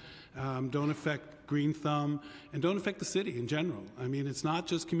us, don't affect Green Thumb, and don't affect the city in general. I mean, it's not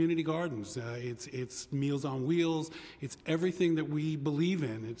just community gardens. It's Meals on Wheels. It's everything that we believe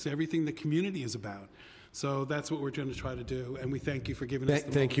in. It's everything that community is about. So that's what we're going to try to do, and we thank you for giving us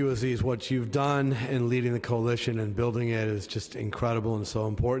the Thank you, Aziz. What you've done in leading the coalition and building it is just incredible and so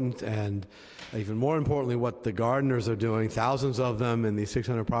important, and even more importantly, what the gardeners are doing, thousands of them in these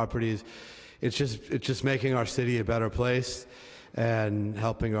 600 properties, it's just making our city a better place and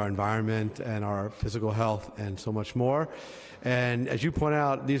helping our environment and our physical health and so much more. And as you point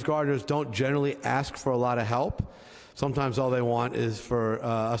out, these gardeners don't generally ask for a lot of help. Sometimes all they want is for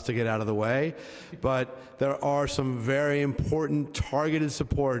us to get out of the way. But there are some very important targeted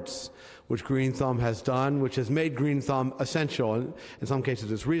supports which Green Thumb has done, which has made Green Thumb essential. In some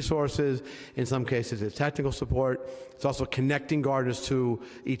cases it's resources, in some cases it's technical support. It's also connecting gardeners to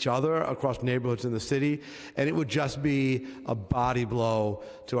each other across neighborhoods in the city. And it would just be a body blow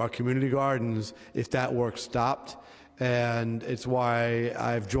to our community gardens if that work stopped. And it's why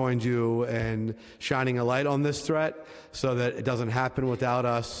I've joined you in shining a light on this threat so that it doesn't happen without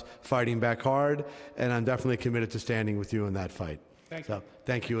us fighting back hard. And I'm definitely committed to standing with you in that fight.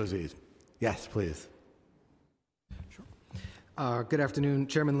 Thank you, Aziz. Yes, please. Good afternoon,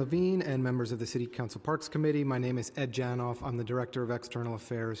 Chairman Levine and members of the City Council Parks Committee. My name is Ed Janoff. I'm the Director of External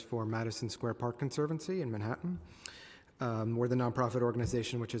Affairs for Madison Square Park Conservancy in Manhattan. We're the nonprofit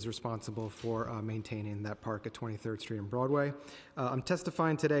organization which is responsible for maintaining that park at 23rd Street and Broadway. I'm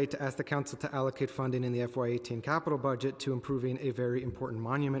testifying today to ask the Council to allocate funding in the FY18 capital budget to improving a very important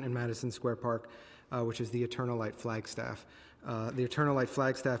monument in Madison Square Park, which is the Eternal Light Flagstaff. The Eternal Light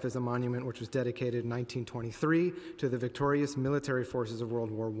Flagstaff is a monument which was dedicated in 1923 to the victorious military forces of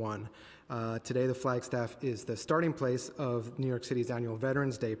World War I. Today, the Flagstaff is the starting place of New York City's annual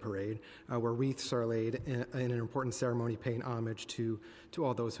Veterans Day Parade, where wreaths are laid in an important ceremony paying homage to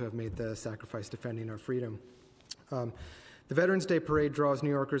all those who have made the sacrifice defending our freedom. The Veterans Day Parade draws New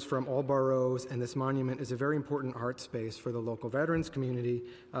Yorkers from all boroughs, and this monument is a very important heart space for the local veterans community,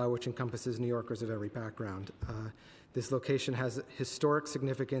 which encompasses New Yorkers of every background. This location has historic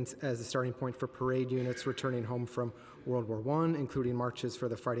significance as a starting point for parade units returning home from World War I, including marches for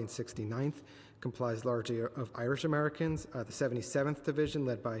the Fighting 69th, comprised largely of Irish Americans, the 77th Division,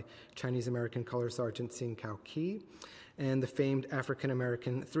 led by Chinese American Color Sergeant Sing Kao Ki, and the famed African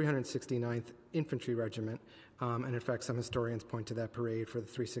American 369th Infantry Regiment. And in fact, some historians point to that parade for the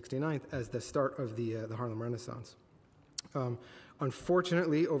 369th as the start of the Harlem Renaissance.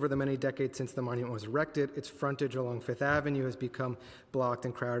 Unfortunately, over the many decades since the monument was erected, its frontage along Fifth Avenue has become blocked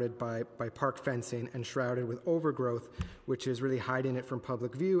and crowded by park fencing and shrouded with overgrowth, which is really hiding it from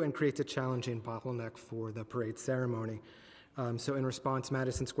public view and creates a challenging bottleneck for the parade ceremony. So in response,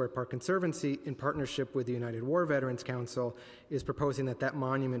 Madison Square Park Conservancy, in partnership with the United War Veterans Council, is proposing that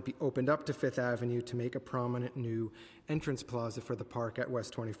monument be opened up to Fifth Avenue to make a prominent new entrance plaza for the park at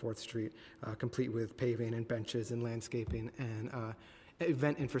West 24th Street, complete with paving and benches and landscaping and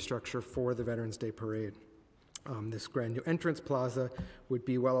event infrastructure for the Veterans Day Parade. This grand new entrance plaza would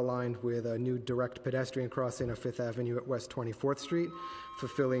be well aligned with a new direct pedestrian crossing of Fifth Avenue at West 24th Street,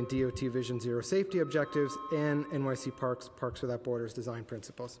 fulfilling DOT Vision Zero safety objectives and NYC Parks Without Borders design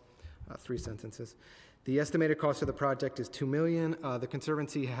principles. 3 sentences. The estimated cost of the project is $2 million. The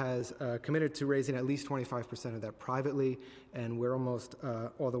Conservancy has committed to raising at least 25% of that privately, and we're almost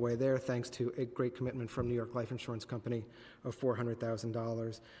all the way there thanks to a great commitment from New York Life Insurance Company of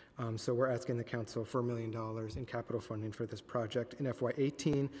 $400,000. So we're asking the council for $1 million in capital funding for this project in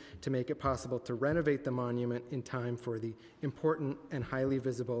FY18 to make it possible to renovate the monument in time for the important and highly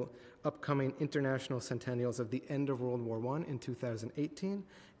visible upcoming international centennials of the end of World War I in 2018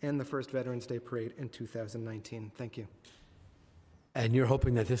 and the first Veterans Day Parade in 2019. Thank you. And you're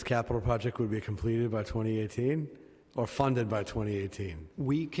hoping that this capital project would be completed by 2018 or funded by 2018?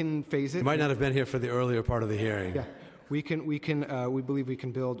 We can phase it. You might not have been here for the earlier part of the hearing. Yeah. We believe we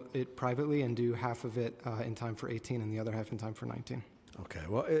can build it privately and do half of it in time for 18 and the other half in time for 19. Okay,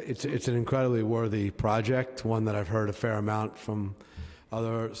 well, it's an incredibly worthy project, one that I've heard a fair amount from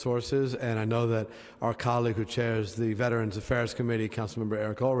other sources, and I know that our colleague who chairs the Veterans Affairs Committee, Councilmember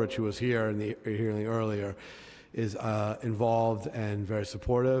Eric Ulrich, who was here in the hearing earlier, is involved and very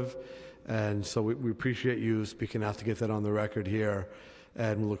supportive, and so we appreciate you speaking out to get that on the record here,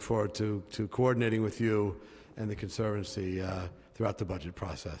 and we look forward to coordinating with you and the Conservancy throughout the budget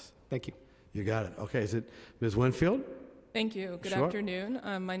process. Thank you. You got it. Okay, is it Ms. Winfield? Thank you. Good afternoon.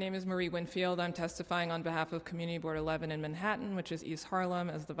 My name is Marie Winfield. I'm testifying on behalf of Community Board 11 in Manhattan, which is East Harlem,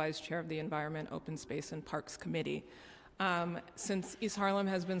 as the Vice Chair of the Environment, Open Space, and Parks Committee. Since East Harlem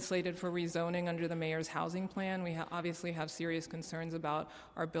has been slated for rezoning under the Mayor's housing plan, we obviously have serious concerns about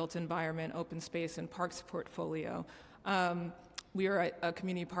our built environment, open space, and parks portfolio. We are a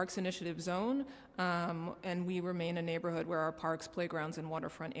Community Parks Initiative zone, and we remain a neighborhood where our parks, playgrounds, and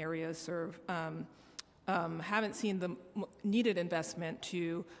waterfront areas serve haven't seen the needed investment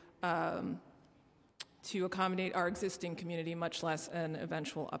to accommodate our existing community, much less an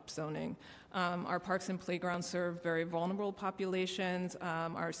eventual upzoning. Our parks and playgrounds serve very vulnerable populations.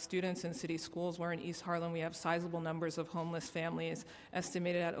 Our students in city schools, where in East Harlem we have sizable numbers of homeless families,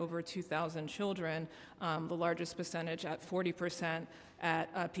 estimated at over 2,000 children, the largest percentage at 40%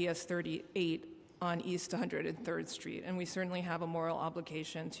 at PS 38 on East 103rd Street. And we certainly have a moral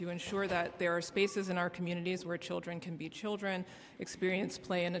obligation to ensure that there are spaces in our communities where children can be children, experience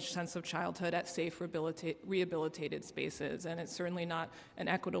play and a sense of childhood at safe, rehabilitated spaces. And it's certainly not an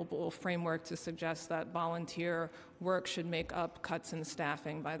equitable framework to suggest that volunteer work should make up cuts in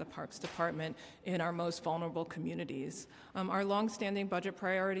staffing by the Parks Department in our most vulnerable communities. Our longstanding budget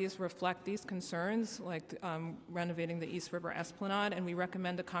priorities reflect these concerns, like renovating the East River Esplanade, and we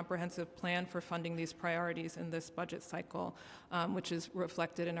recommend a comprehensive plan for funding these priorities in this budget cycle, which is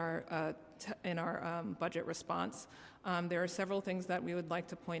reflected in our budget response. There are several things that we would like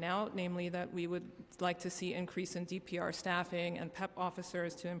to point out, namely that we would like to see increase in DPR staffing and PEP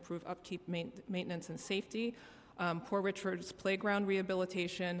officers to improve upkeep, maintenance, and safety. Poor Richard's Playground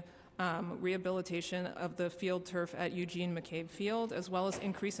rehabilitation, rehabilitation of the field turf at Eugene McCabe Field, as well as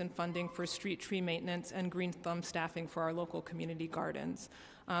increase in funding for street tree maintenance and green thumb staffing for our local community gardens.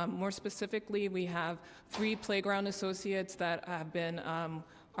 More specifically, we have 3 playground associates that have been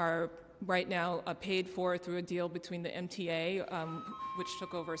are right now paid for through a deal between the MTA, which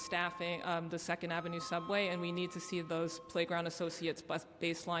took over staffing the 2nd Avenue subway, and we need to see those playground associates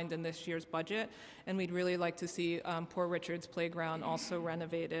baselined in this year's budget. And we'd really like to see Poor Richard's Playground also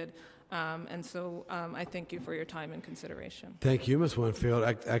renovated. And so I thank you for your time and consideration. Thank you, Ms. Winfield.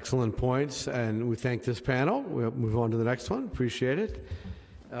 Excellent points, and we thank this panel. We'll move on to the next one. Appreciate it.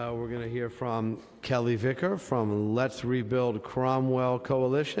 We're going to hear from Kelly Vicker from Let's Rebuild Cromwell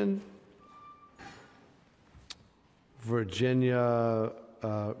Coalition, Virginia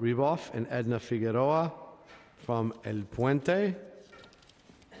Reboff and Edna Figueroa from El Puente,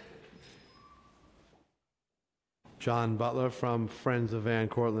 John Butler from Friends of Van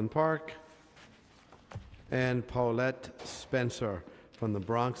Cortlandt Park, and Paulette Spencer from the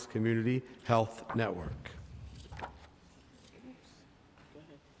Bronx Community Health Network.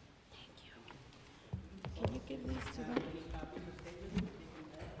 Can you give these to them?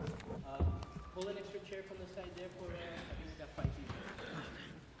 Pull an extra chair from the side there for that 5 people.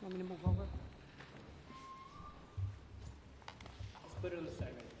 Want me to move over? Just put it on the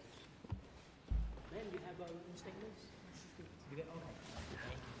side right there. Man, you have statements? You get okay.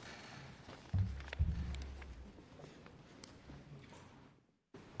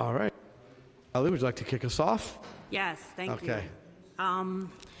 All right. Ali, would you like to kick us off? Yes, thank you. Okay.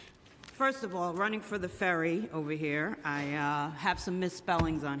 First of all, running for the ferry over here, I have some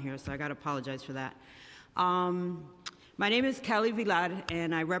misspellings on here, so I got to apologize for that. My name is Kelly Vilar,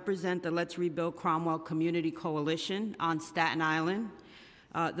 and I represent the Let's Rebuild Cromwell Community Coalition on Staten Island.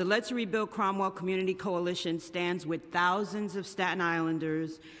 The Let's Rebuild Cromwell Community Coalition stands with thousands of Staten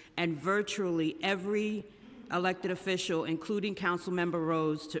Islanders and virtually every elected official, including Councilmember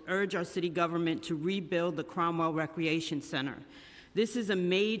Rose, to urge our city government to rebuild the Cromwell Recreation Center. This is a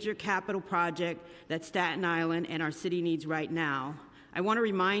major capital project that Staten Island and our city needs right now. I want to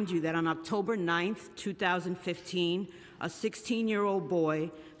remind you that on October 9th, 2015, a 16-year-old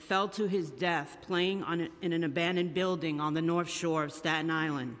boy fell to his death playing in an abandoned building on the North Shore of Staten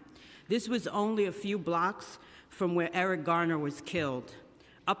Island. This was only a few blocks from where Eric Garner was killed.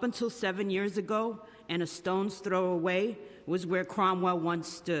 Up until 7 years ago, and a stone's throw away, was where Cromwell once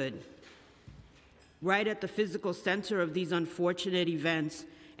stood, right at the physical center of these unfortunate events,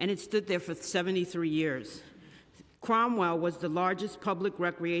 and it stood there for 73 years. Cromwell was the largest public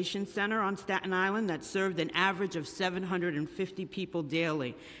recreation center on Staten Island that served an average of 750 people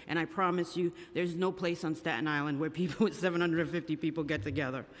daily. And I promise you, there's no place on Staten Island where people with 750 people get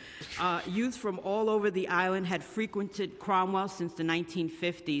together. Youth from all over the island had frequented Cromwell since the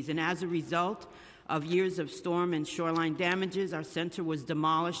 1950s, and as a result of years of storm and shoreline damages, our center was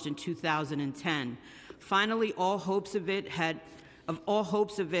demolished in 2010. Finally, all hopes of it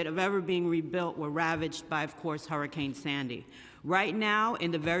ever being rebuilt were ravaged by, of course, Hurricane Sandy. Right now,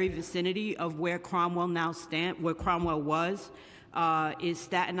 in the very vicinity of where Cromwell was, is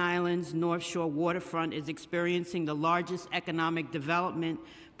Staten Island's North Shore waterfront is experiencing the largest economic development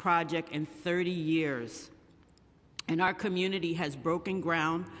project in 30 years. And our community has broken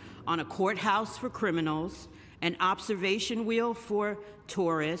ground on a courthouse for criminals, an observation wheel for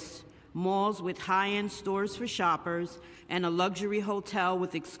tourists, malls with high-end stores for shoppers, and a luxury hotel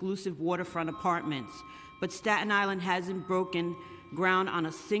with exclusive waterfront apartments. But Staten Island hasn't broken ground on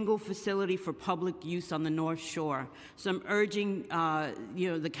a single facility for public use on the North Shore. So I'm urging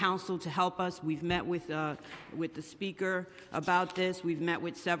the council to help us. We've met with the speaker about this. We've met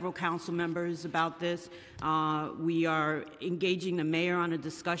with several council members about this. We are engaging the mayor on a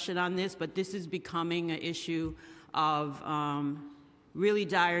discussion on this, but this is becoming an issue of really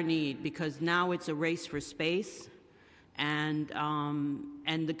dire need, because now it's a race for space and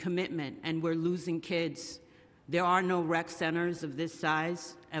the commitment, and we're losing kids. There are no rec centers of this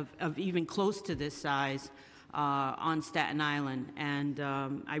size, of even close to this size, on Staten Island, and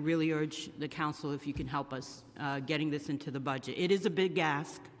I really urge the council if you can help us getting this into the budget. It is a big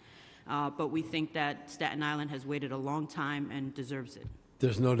ask, but we think that Staten Island has waited a long time and deserves it.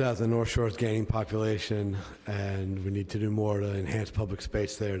 There's no doubt the North Shore is gaining population, and we need to do more to enhance public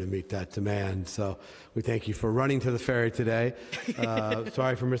space there to meet that demand. So we thank you for running to the ferry today.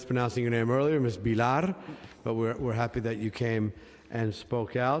 Sorry for mispronouncing your name earlier, Ms. Bilar, but we're happy that you came and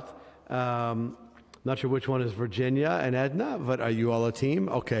spoke out. Not sure which one is Virginia and Edna, but are you all a team?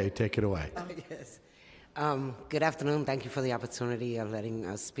 Okay, take it away. Yes. Good afternoon. Thank you for the opportunity of letting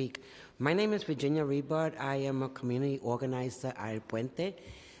us speak. My name is Virginia Rebard. I am a community organizer at El Puente.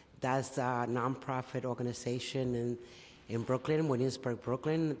 That's a nonprofit organization in Brooklyn, Williamsburg,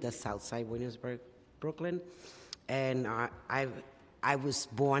 Brooklyn, the South Side, Williamsburg, Brooklyn. And I was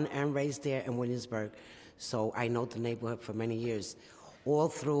born and raised there in Williamsburg, so I know the neighborhood for many years. All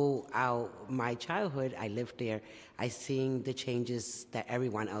throughout my childhood, I lived there. I seen the changes that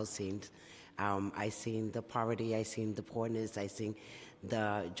everyone else seen. I seen the poverty, I seen the poorness, I seen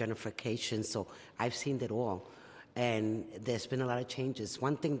the gentrification, so I've seen it all. And there's been a lot of changes.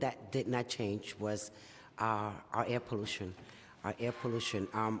 One thing that did not change was our air pollution. Our air pollution.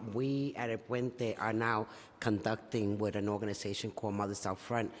 We at El Puente are now conducting with an organization called Mothers Out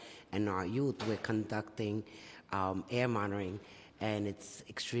Front, and our youth, we're conducting air monitoring, and it's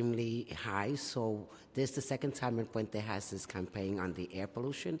extremely high. So this is the second time El Puente has this campaign on the air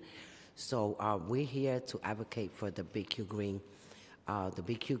pollution. So we're here to advocate for the BQ Green. The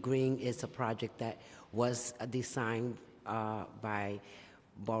BQ Green is a project that was designed by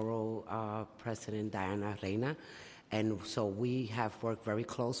Borough President Diana Reina, and so we have worked very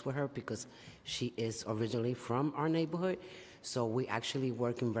close with her because she is originally from our neighborhood. So we actually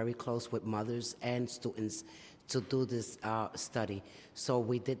working very close with mothers and students to do this study. So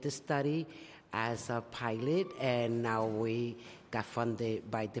we did the study as a pilot, and now we got funded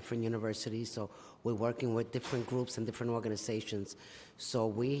by different universities, so we're working with different groups and different organizations. So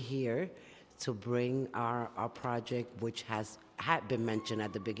we're here to bring our project, which had been mentioned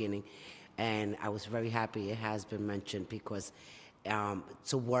at the beginning, and I was very happy it has been mentioned, because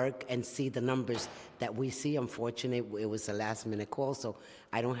to work and see the numbers that we see, unfortunately, it was a last-minute call, so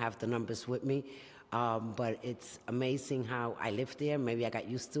I don't have the numbers with me, but it's amazing how I live there. Maybe I got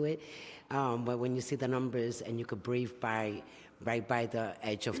used to it, but when you see the numbers and you could breathe right by the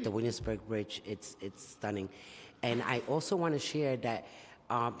edge of the Williamsburg Bridge, it's stunning. And I also want to share that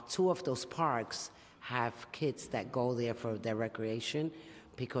 2 of those parks have kids that go there for their recreation,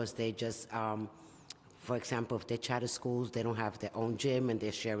 because they just, for example, if they're charter schools, they don't have their own gym, and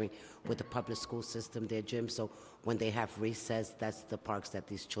they're sharing with the public school system their gym. So when they have recess, that's the parks that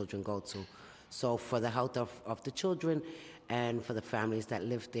these children go to. So for the health of the children And for the families that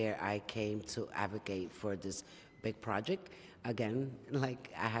live there, I came to advocate for this big project. Again,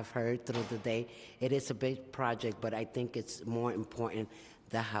 like I have heard through the day, it is a big project, but I think it's more important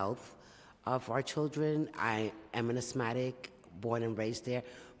the health of our children. I am an asthmatic, born and raised there.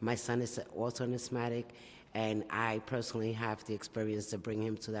 My son is also an asthmatic, and I personally have the experience to bring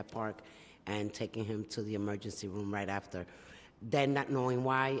him to that park and taking him to the emergency room right after. Then not knowing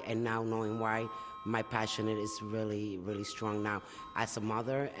why, and now knowing why, my passion is really, really strong now as a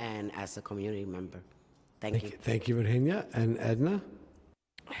mother and as a community member. Thank you. Thank you, Virginia. And Edna?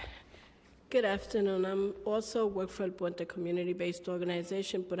 Good afternoon. I'm also work for El Puente community-based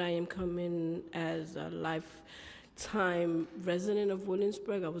organization, but I am coming as a lifetime resident of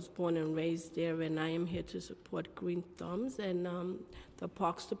Williamsburg. I was born and raised there, and I am here to support Green Thumbs and the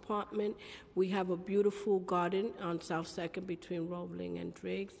Parks Department. We have a beautiful garden on South Second between Roebling and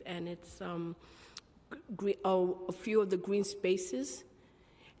Driggs, and it's a few of the green spaces.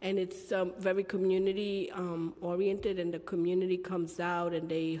 And it's very community oriented, and the community comes out and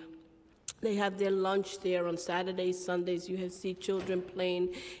they have their lunch there on Saturdays, Sundays. You see children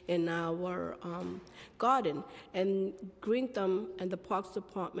playing in our garden. And Green Thumb and the Parks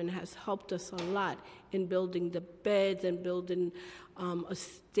Department has helped us a lot in building the beds and building a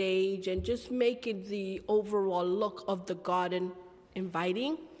stage and just making the overall look of the garden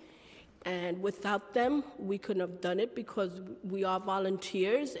inviting. And without them, we couldn't have done it because we are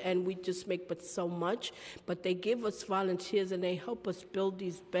volunteers and we just make but so much. But they give us volunteers and they help us build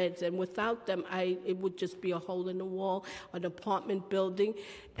these beds. And without them, it would just be a hole in the wall, an apartment building.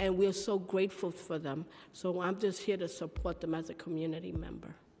 And we're so grateful for them. So I'm just here to support them as a community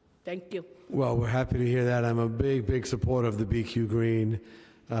member. Thank you. Well, we're happy to hear that. I'm a big, big supporter of the BQ Green.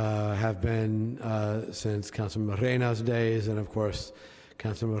 Have been since Councilman Moreno's days, and of course,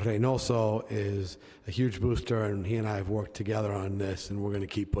 Councilman Reynoso is a huge booster, and he and I have worked together on this, and we're going to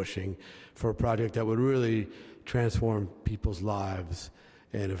keep pushing for a project that would really transform people's lives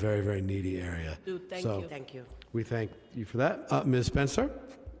in a very, very needy area. Thank you. Thank you. We thank you for that. Ms. Spencer?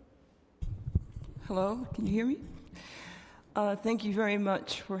 Hello, can you hear me? Thank you very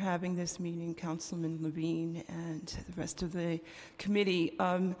much for having this meeting, Councilman Levine and the rest of the committee.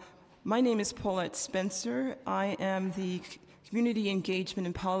 My name is Paulette Spencer. I am the Community Engagement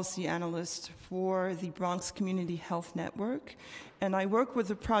and Policy Analyst for the Bronx Community Health Network, and I work with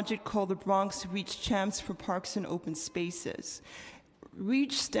a project called the Bronx Reach Champs for Parks and Open Spaces.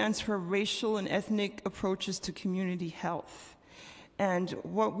 REACH stands for Racial and Ethnic Approaches to Community Health. And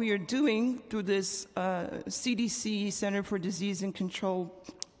what we are doing through this CDC, Center for Disease and Control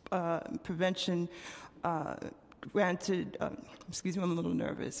Prevention, granted, excuse me, I'm a little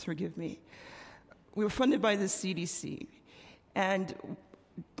nervous, forgive me. We were funded by the CDC. And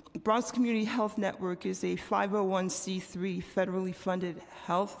Bronx Community Health Network is a 501c3 federally funded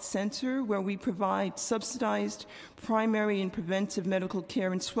health center where we provide subsidized primary and preventive medical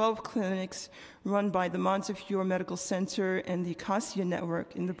care in 12 clinics run by the Montefiore Medical Center and the Acacia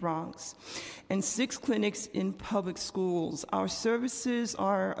Network in the Bronx, and 6 clinics in public schools. Our services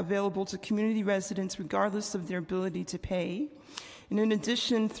are available to community residents regardless of their ability to pay. And in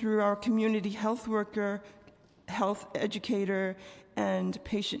addition, through our community health worker, health educator, and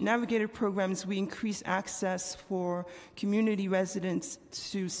patient navigator programs, we increase access for community residents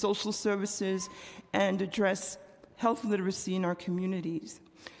to social services and address health literacy in our communities.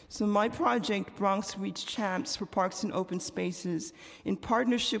 So my project, Bronx Reach Champs for Parks and Open Spaces, in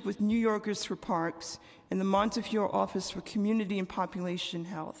partnership with New Yorkers for Parks and the Montefiore Office for Community and Population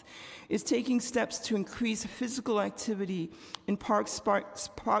Health, is taking steps to increase physical activity in Bronx parks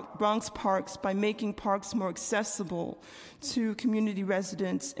by making parks more accessible to community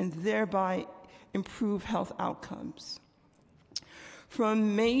residents and thereby improve health outcomes.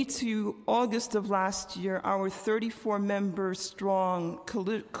 From May to August of last year, our 34-member strong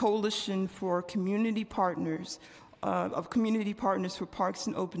coalition for community partners for parks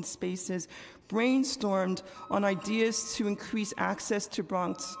and open spaces brainstormed on ideas to increase access to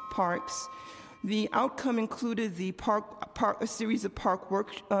Bronx parks. The outcome included a series of park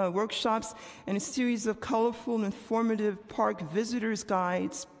workshops and a series of colorful and informative park visitors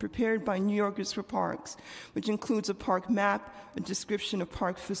guides prepared by New Yorkers for Parks, which includes a park map, a description of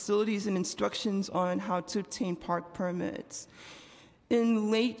park facilities, and instructions on how to obtain park permits. In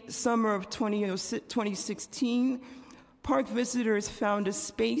late summer of 2016, park visitors found a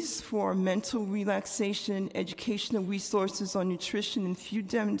space for mental relaxation, educational resources on nutrition, and food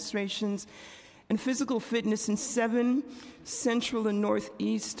demonstrations, and physical fitness in 7 central and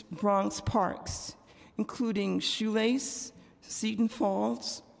northeast Bronx parks, including Shoelace, Seton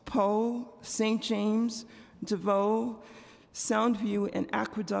Falls, Poe, St. James, DeVoe, Soundview, and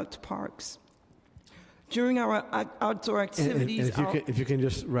Aqueduct parks. During our outdoor activities... And if you can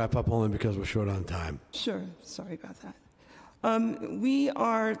just wrap up only because we're short on time. Sure, sorry about that. We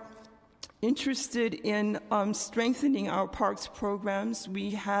are interested in strengthening our parks programs.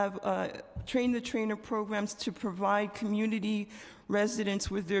 We have train-the-trainer programs to provide community residents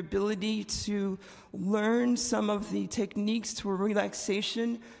with their ability to learn some of the techniques to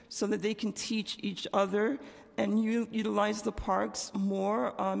relaxation so that they can teach each other and utilize the parks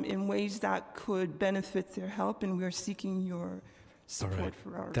more in ways that could benefit their health, and we're seeking your support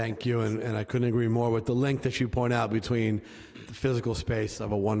for our... Thank you, and I couldn't agree more with the link that you point out between the physical space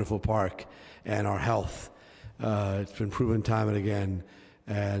of a wonderful park and our health. It's been proven time and again,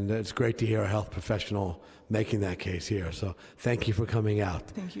 and it's great to hear a health professional making that case here. So thank you for coming out.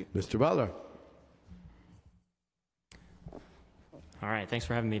 Thank you. Mr. Butler. All right, thanks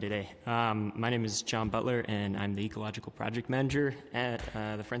for having me today. My name is John Butler, and I'm the Ecological Project Manager at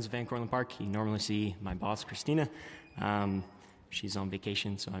the Friends of Van Cortlandt Park. You normally see my boss, Christina. She's on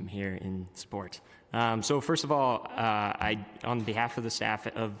vacation, so I'm here in support. So first of all, on behalf of the staff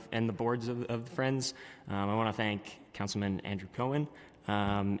and the boards of the Friends, I want to thank Councilman Andrew Cohen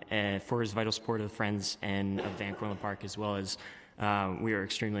for his vital support of the Friends and of Van Cortlandt Park, as well as we are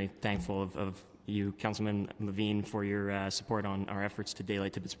extremely thankful of you, Councilman Levine, for your support on our efforts to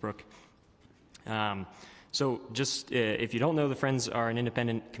daylight Tibbetts Brook. So just, if you don't know, the Friends are an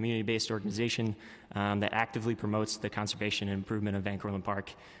independent community-based organization that actively promotes the conservation and improvement of Van Cortlandt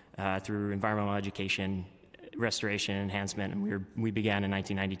Park through environmental education, restoration, and enhancement, and we began in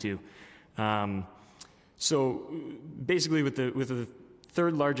 1992. So basically with the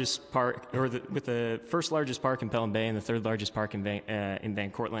third largest park, or with the first largest park in Pelham Bay and the third largest park in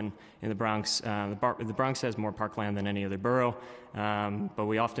Van Cortlandt in the Bronx. The Bronx has more parkland than any other borough, but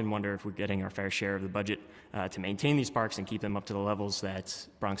we often wonder if we're getting our fair share of the budget to maintain these parks and keep them up to the levels that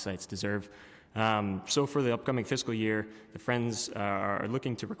Bronxites deserve. So for the upcoming fiscal year, the Friends are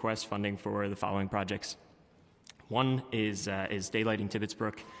looking to request funding for the following projects. One is daylighting Tibbetts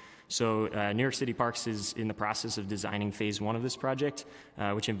Brook. So New York City Parks is in the process of designing phase 1 of this project,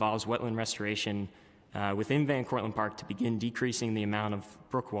 which involves wetland restoration within Van Cortlandt Park to begin decreasing the amount of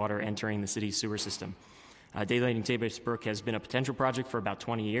brook water entering the city's sewer system. Daylighting Tibbetts Brook has been a potential project for about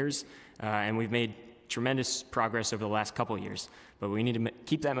 20 years, and we've made tremendous progress over the last couple of years, but we need to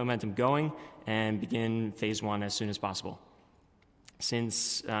keep that momentum going and begin phase 1 as soon as possible.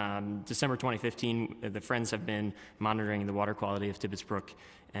 Since December 2015, the Friends have been monitoring the water quality of Tibbetts Brook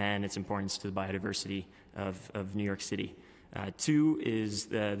and its importance to the biodiversity of New York City. 2 is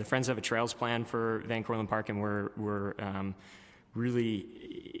the Friends have a trails plan for Van Cortlandt Park, and we're really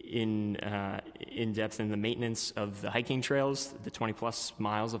in depth in the maintenance of the hiking trails, the 20-plus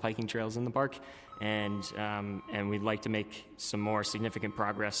miles of hiking trails in the park, and we'd like to make some more significant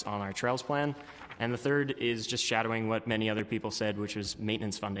progress on our trails plan. And the third is just shadowing what many other people said, which was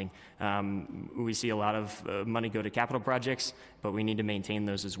maintenance funding. We see a lot of money go to capital projects, but we need to maintain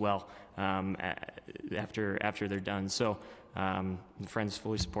those as well after they're done. So the Friends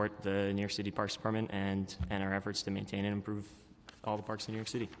fully support the New York City Parks Department and our efforts to maintain and improve all the parks in New York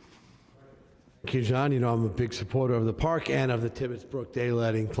City. Thank you, John. You know, I'm a big supporter of the park and of the Tibbetts Brook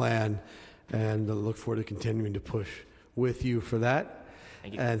daylighting plan, and I look forward to continuing to push with you for that.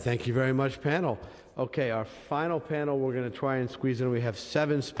 Thank you. And thank you very much, panel. Okay, our final panel, we're going to try and squeeze in. We have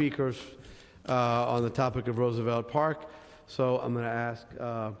 7 speakers on the topic of Roosevelt Park. So I'm going to ask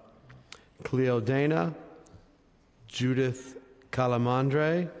Cleo Dana, Judith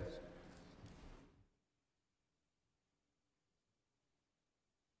Calamandre,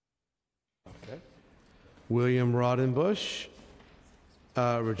 William Rodenbush,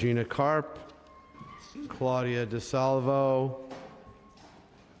 Regina Karp, Claudia DeSalvo,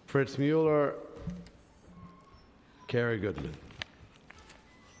 Fritz Mueller, Carrie Goodman.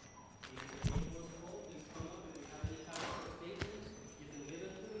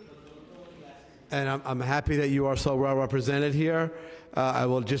 And I'm happy that you are so well represented here. I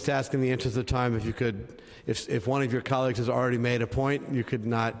will just ask in the interest of time if you could, if one of your colleagues has already made a point, you could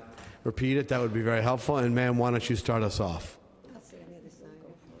not repeat it. That would be very helpful. And ma'am, why don't you start us off?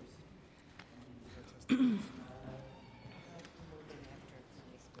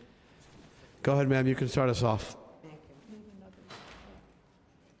 Go ahead, ma'am. You can start us off.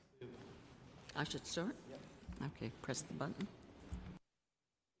 I should start? Okay, press the button.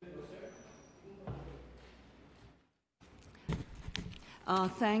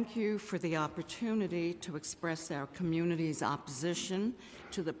 Thank you for the opportunity to express our community's opposition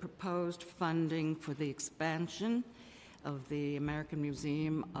to the proposed funding for the expansion of the American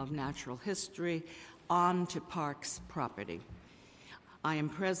Museum of Natural History onto Parks property. I am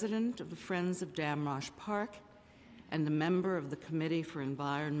president of the Friends of Damrosch Park and a member of the Committee for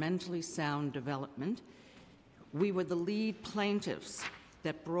Environmentally Sound Development. We were the lead plaintiffs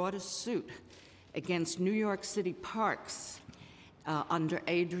that brought a suit against New York City Parks under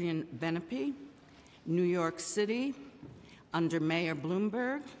Adrian Benepe, New York City under Mayor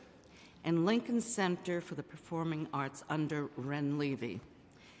Bloomberg, and Lincoln Center for the Performing Arts under Ren Levy.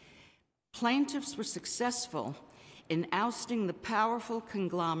 Plaintiffs were successful in ousting the powerful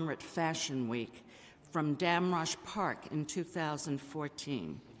conglomerate Fashion Week from Damrosch Park in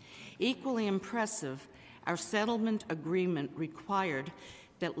 2014. Equally impressive, our settlement agreement required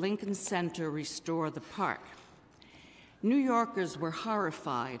that Lincoln Center restore the park. New Yorkers were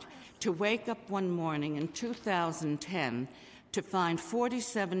horrified to wake up one morning in 2010 to find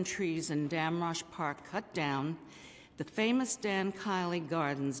 47 trees in Damrosch Park cut down, the famous Dan Kiley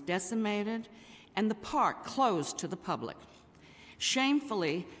Gardens decimated, and the park closed to the public.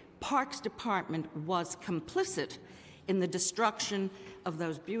 Shamefully, Parks Department was complicit in the destruction of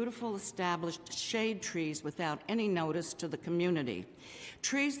those beautiful established shade trees without any notice to the community.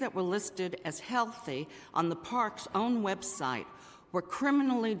 Trees that were listed as healthy on the park's own website were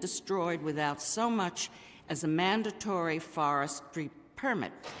criminally destroyed without so much as a mandatory forestry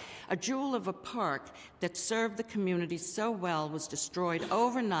permit. A jewel of a park that served the community so well was destroyed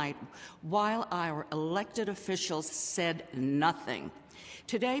overnight while our elected officials said nothing.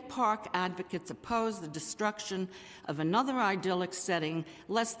 Today, park advocates oppose the destruction of another idyllic setting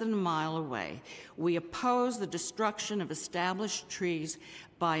less than a mile away. We oppose the destruction of established trees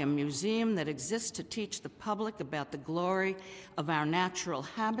by a museum that exists to teach the public about the glory of our natural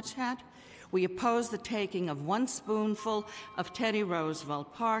habitat. We oppose the taking of one spoonful of Teddy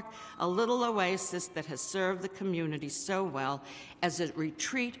Roosevelt Park, a little oasis that has served the community so well, as a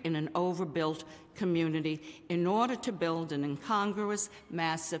retreat in an overbuilt community in order to build an incongruous,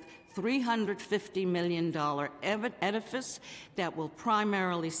 massive $350 million edifice that will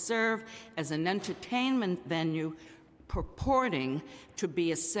primarily serve as an entertainment venue purporting to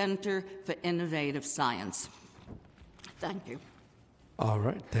be a center for innovative science. Thank you. All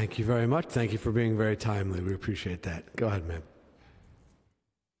right. Thank you very much. Thank you for being very timely. We appreciate that. Go ahead, ma'am.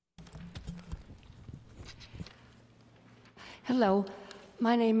 Hello.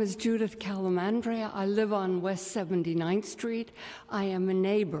 My name is Judith Calamandrea. I live on West 79th Street. I am a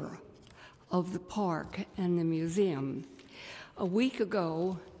neighbor of the park and the museum. A week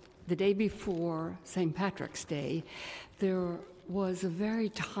ago, the day before St. Patrick's Day, there was a very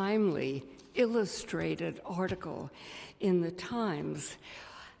timely illustrated article in the Times,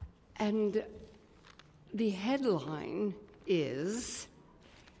 and the headline is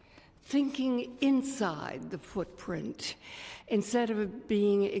 "Thinking Inside the Footprint," instead of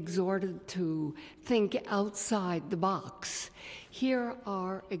being exhorted to think outside the box. Here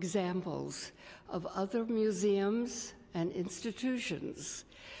are examples of other museums and institutions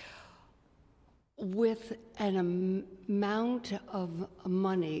with an amount of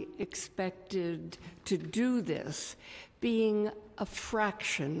money expected to do this being a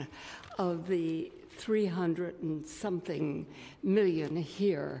fraction of the 300 and something million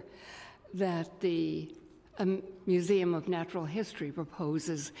here that the Museum of Natural History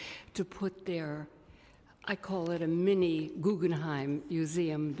proposes to put there. I call it a mini Guggenheim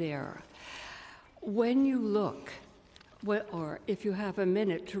Museum there. When you look, or if you have a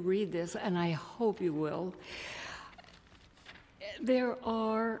minute to read this, and I hope you will, there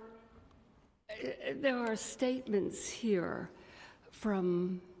are statements here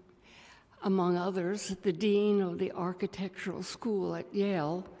from, among others, the dean of the architectural school at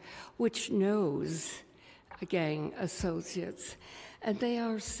Yale, which knows Gang associates, and they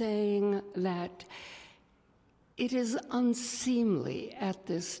are saying that it is unseemly at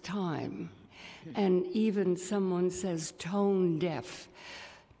this time, and even someone says tone deaf,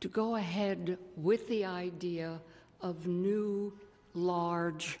 to go ahead with the idea of new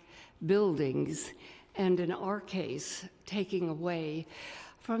large buildings, and in our case, taking away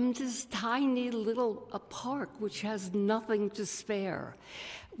from this tiny little park which has nothing to spare,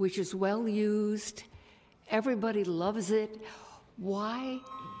 which is well used. Everybody loves it. Why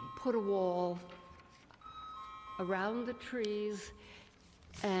put a wall around the trees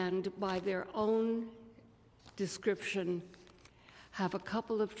and, by their own description, have a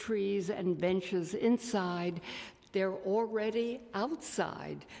couple of trees and benches inside? They're already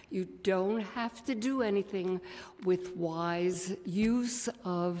outside. You don't have to do anything with wise use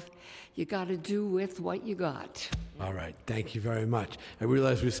of, you got to do with what you got. All right. Thank you very much. I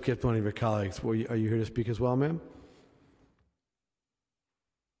realize we skipped one of your colleagues. Are you here to speak as well, ma'am?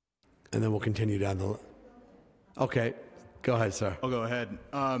 and then we'll continue down the. Okay, go ahead, sir. I'll go ahead.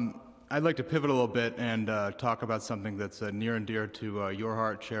 I'd like to pivot a little bit and talk about something that's near and dear to your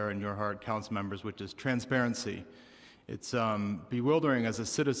heart, Chair, and your heart, Council members, which is transparency. It's bewildering as a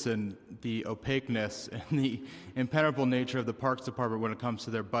citizen, the opaqueness and the impenetrable nature of the Parks Department when it comes to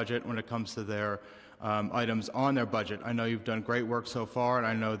their budget, when it comes to their items on their budget. I know you've done great work so far, and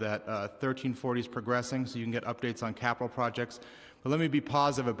I know that 1340 is progressing, so you can get updates on capital projects. But let me be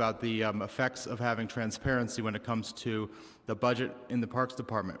positive about the effects of having transparency when it comes to the budget in the Parks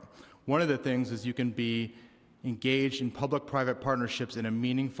Department. One of the things is you can be engaged in public-private partnerships in a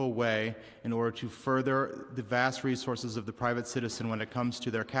meaningful way in order to further the vast resources of the private citizen when it comes to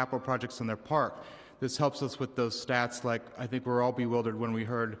their capital projects in their park. This helps us with those stats like I think we're all bewildered when we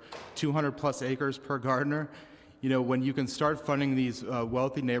heard 200 plus acres per gardener. You know, when you can start funding these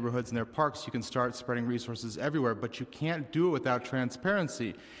wealthy neighborhoods in their parks, you can start spreading resources everywhere, but you can't do it without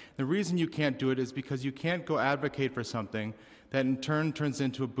transparency. The reason you can't do it is because you can't go advocate for something that in turn turns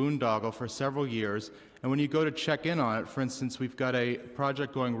into a boondoggle for several years. And when you go to check in on it, for instance, we've got a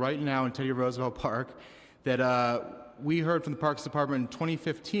project going right now in Teddy Roosevelt Park that we heard from the Parks Department in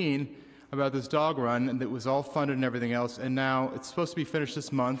 2015 about this dog run, and that was all funded and everything else, and now it's supposed to be finished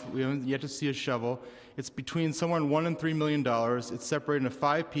this month. We haven't yet to see a shovel. It's between somewhere in $1 and $3 million. It's separated into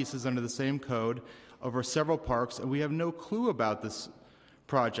 5 pieces under the same code over several parks, and we have no clue about this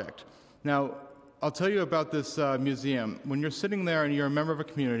project. Now, I'll tell you about this museum. When you're sitting there and you're a member of a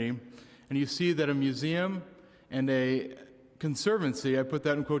community, and you see that a museum and a conservancy, I put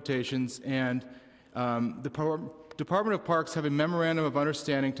that in quotations, and the Department of Parks have a memorandum of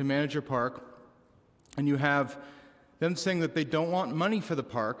understanding to manage your park, and you have them saying that they don't want money for the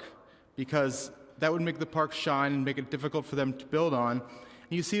park because that would make the park shine and make it difficult for them to build on. And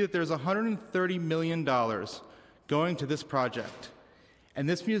you see that there's $130 million going to this project. And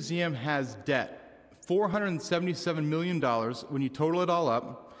this museum has debt, $477 million when you total it all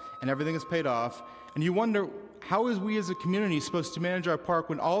up and everything is paid off. And you wonder, how is we as a community supposed to manage our park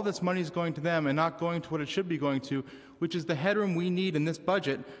when all this money is going to them and not going to what it should be going to, which is the headroom we need in this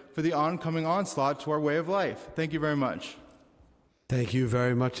budget for the oncoming onslaught to our way of life? Thank you very much. Thank you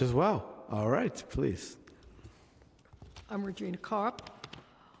very much as well. All right, please. I'm Regina Karp.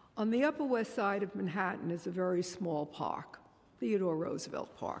 On the Upper West Side of Manhattan is a very small park, Theodore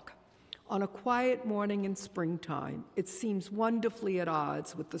Roosevelt Park. On a quiet morning in springtime, it seems wonderfully at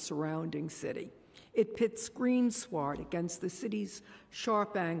odds with the surrounding city. It pits green sward against the city's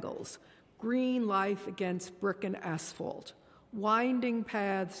sharp angles, green life against brick and asphalt, winding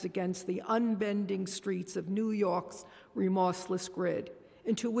paths against the unbending streets of New York's remorseless grid,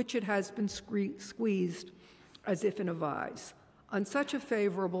 into which it has been squeezed as if in a vise. On such a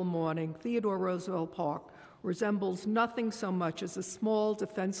favorable morning, Theodore Roosevelt Park resembles nothing so much as a small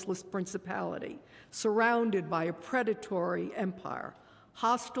defenseless principality surrounded by a predatory empire,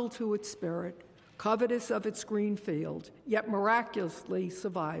 hostile to its spirit, covetous of its green field, yet miraculously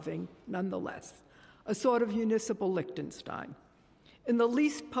surviving nonetheless, a sort of municipal Liechtenstein. In the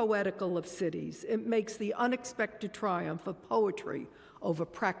least poetical of cities, it makes the unexpected triumph of poetry over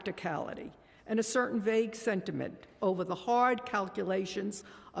practicality and a certain vague sentiment over the hard calculations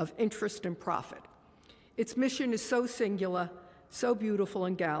of interest and profit. Its mission is so singular, so beautiful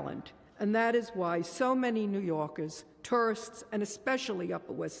and gallant, and that is why so many New Yorkers, tourists, and especially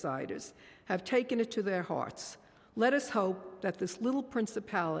Upper West Siders have taken it to their hearts. Let us hope that this little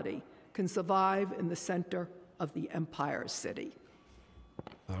principality can survive in the center of the Empire City.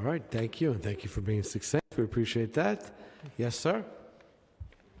 All right, thank you, and thank you for being succinct. We appreciate that. Yes, sir?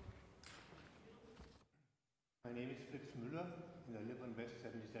 My name is Fritz Müller, and I live on West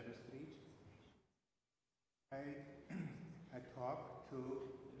 77th Street. I talk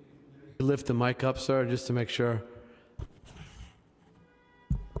to... Lift the mic up, sir, just to make sure.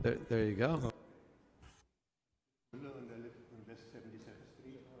 There you go. Müller, and I live on West 77th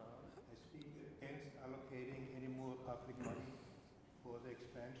Street. I speak against allocating any more public money for the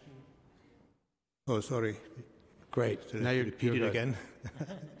expansion. Oh, sorry. Great. Should Now I you're repeat it good. again?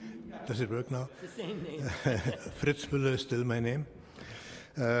 Does it work now? It's the same name. Fritz Müller is still my name.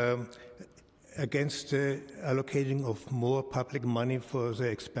 Against allocating of more public money for the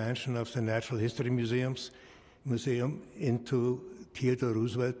expansion of the Natural History Museum into Theodore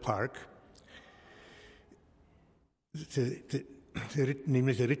Roosevelt Park.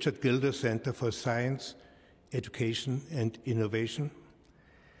 Namely the Richard Gilder Center for Science, Education and Innovation.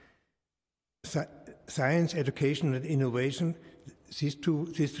 Science, education and innovation, these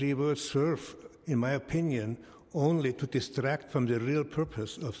three words serve, in my opinion, only to distract from the real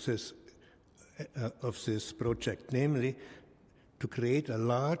purpose of this project, namely to create a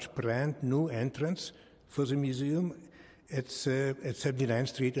large, brand new entrance for the museum at 79th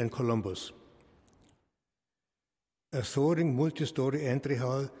Street in Columbus. A soaring multi-story entry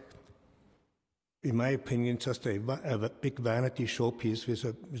hall, in my opinion, just a big vanity showpiece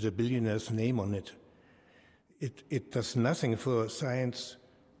with a billionaire's name on it. It does nothing for science,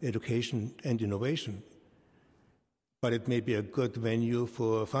 education, and innovation, but it may be a good venue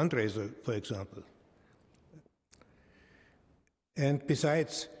for a fundraiser, for example. And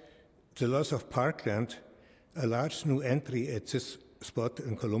besides the loss of parkland, a large new entry at this spot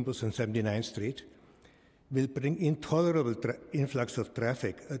in Columbus on 79th Street will bring intolerable influx of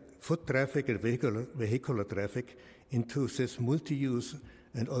traffic, foot traffic and vehicular traffic into this multi-use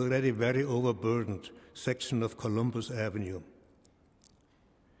and already very overburdened section of Columbus Avenue.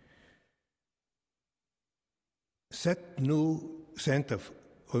 Set new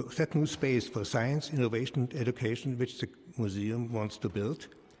space for science, innovation, and education, which the museum wants to build,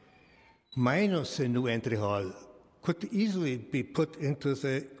 minus a new entry hall, could easily be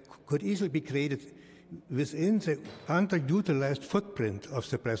created within the underutilized footprint of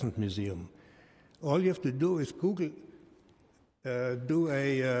the present museum. All you have to do is Google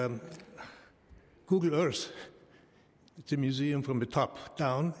Earth, the museum from the top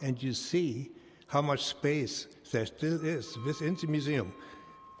down, and you see how much space there still is within the museum,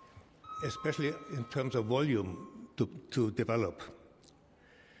 especially in terms of volume to develop.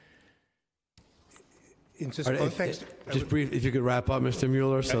 In this context, just brief, if you could wrap up, Mr.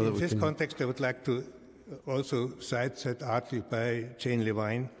 Mueller, so that we can. In this context, I would like to also cite that article by Jane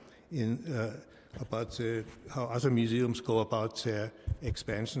Levine about how other museums go about their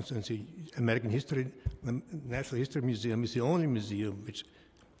expansions, and the Natural History Museum is the only museum which,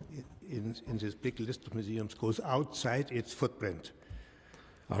 in this big list of museums, goes outside its footprint.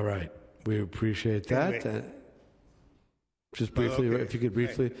 All right, we appreciate that. Anyway. Just briefly, okay. If you could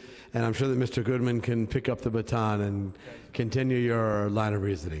briefly, and I'm sure that Mr. Goodman can pick up the baton and continue your line of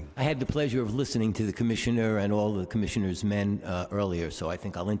reasoning. I had the pleasure of listening to the commissioner and all the commissioner's men earlier, so I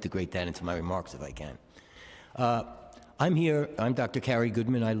think I'll integrate that into my remarks if I can. I'm Dr. Carrie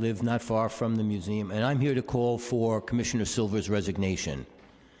Goodman. I live not far from the museum, and I'm here to call for Commissioner Silver's resignation.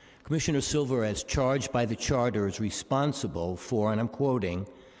 Commissioner Silver, as charged by the charter, is responsible for, and I'm quoting,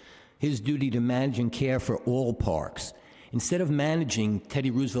 his duty to manage and care for all parks. Instead of managing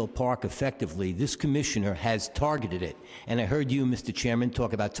Teddy Roosevelt Park effectively, this commissioner has targeted it. And I heard you, Mr. Chairman,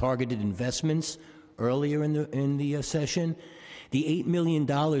 talk about targeted investments earlier in the session. The $8 million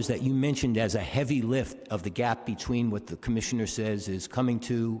that you mentioned as a heavy lift of the gap between what the commissioner says is coming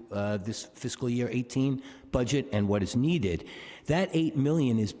to this fiscal year 18 budget and what is needed, that $8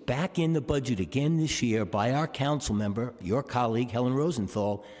 million is back in the budget again this year by our council member, your colleague, Helen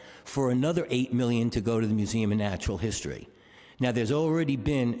Rosenthal, for another $8 million to go to the Museum of Natural History. Now, there's already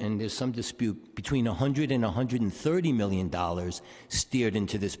been, and there's some dispute, between $100 and $130 million steered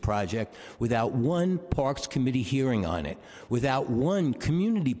into this project without one Parks Committee hearing on it, without one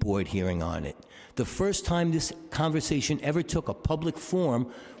Community Board hearing on it. The first time this conversation ever took a public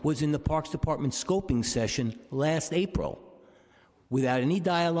forum was in the Parks Department scoping session last April, without any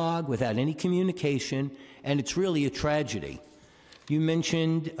dialogue, without any communication, and it's really a tragedy. You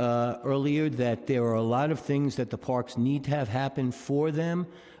mentioned earlier that there are a lot of things that the parks need to have happen for them.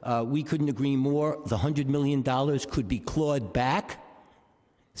 We couldn't agree more. The $100 million could be clawed back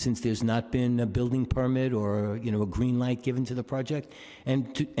since there's not been a building permit or a green light given to the project,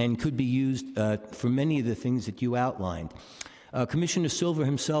 and could be used for many of the things that you outlined. Commissioner Silver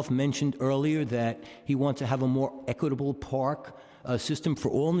himself mentioned earlier that he wants to have a more equitable park system for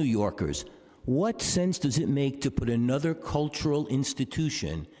all New Yorkers. What sense does it make to put another cultural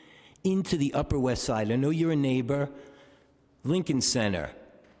institution into the Upper West Side? I know you're a neighbor. Lincoln Center,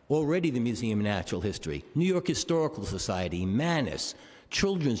 already the Museum of Natural History, New York Historical Society, Manus,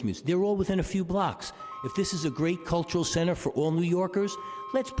 Children's Museum, they're all within a few blocks. If this is a great cultural center for all New Yorkers,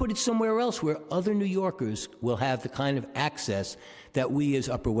 let's put it somewhere else where other New Yorkers will have the kind of access that we as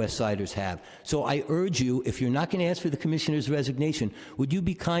Upper West Siders have. So I urge you, if you're not going to ask for the commissioner's resignation, would you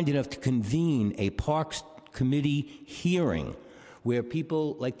be kind enough to convene a Parks Committee hearing where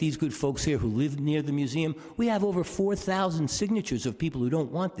people like these good folks here who live near the museum, we have over 4,000 signatures of people who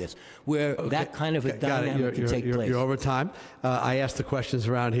don't want this, where that kind of a dynamic can take place. You're over time. I ask the questions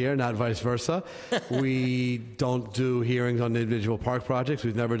around here, not vice versa. We don't do hearings on individual park projects.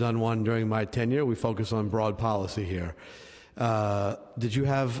 We've never done one during my tenure. We focus on broad policy here. Did you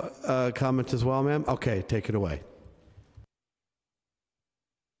have comments as well, ma'am? Okay, take it away.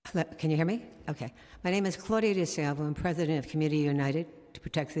 Hello, can you hear me? Okay. My name is Claudia DeSalvo. I'm president of Community United to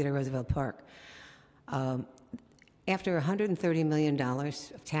Protect Theodore Roosevelt Park. After $130 million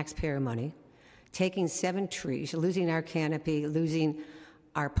of taxpayer money, taking 7 trees, losing our canopy, losing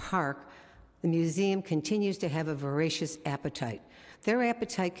our park, the museum continues to have a voracious appetite. Their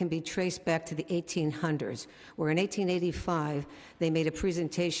appetite can be traced back to the 1800s, where in 1885, they made a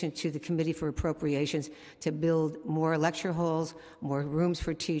presentation to the Committee for Appropriations to build more lecture halls, more rooms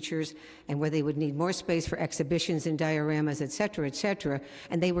for teachers, and where they would need more space for exhibitions and dioramas, et cetera,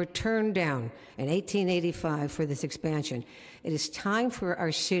 and they were turned down in 1885 for this expansion. It is time for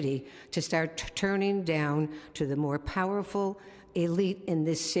our city to start turning down to the more powerful elite in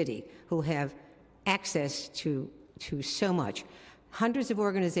this city who have access to so much. Hundreds of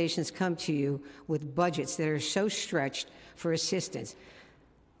organizations come to you with budgets that are so stretched for assistance.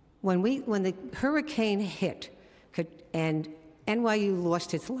 When the hurricane hit and NYU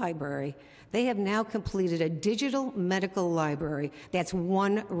lost its library, they have now completed a digital medical library that's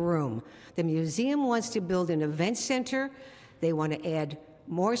 1 room. The museum wants to build an event center. They want to add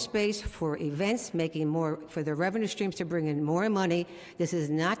more space for events, making more for the revenue streams to bring in more money. This is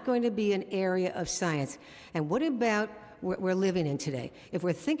not going to be an area of science. And what about what we're living in today? If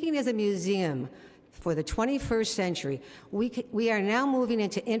we're thinking as a museum for the 21st century, we are now moving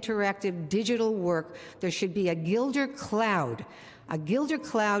into interactive digital work. There should be a Gilder Cloud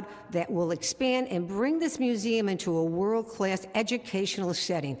that will expand and bring this museum into a world-class educational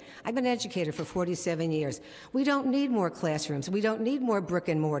setting. I've been an educator for 47 years. We don't need more classrooms. We don't need more brick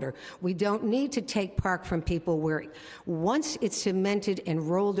and mortar. We don't need to take park from people where once it's cemented and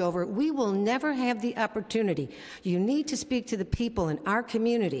rolled over, we will never have the opportunity. You need to speak to the people in our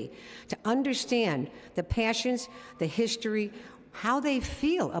community to understand the passions, the history, how they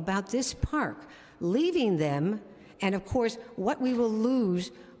feel about this park, leaving them. And of course, what we will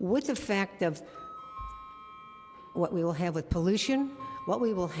lose with the fact of what we will have with pollution, what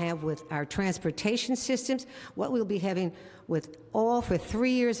we will have with our transportation systems, what we'll be having with all for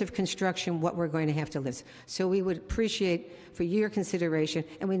 3 years of construction, what we're going to have to live. So we would appreciate for your consideration,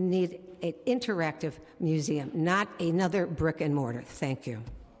 and we need an interactive museum, not another brick and mortar. Thank you.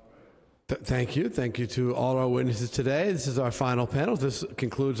 Thank you. Thank you to all our witnesses today. This is our final panel. This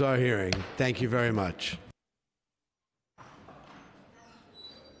concludes our hearing. Thank you very much.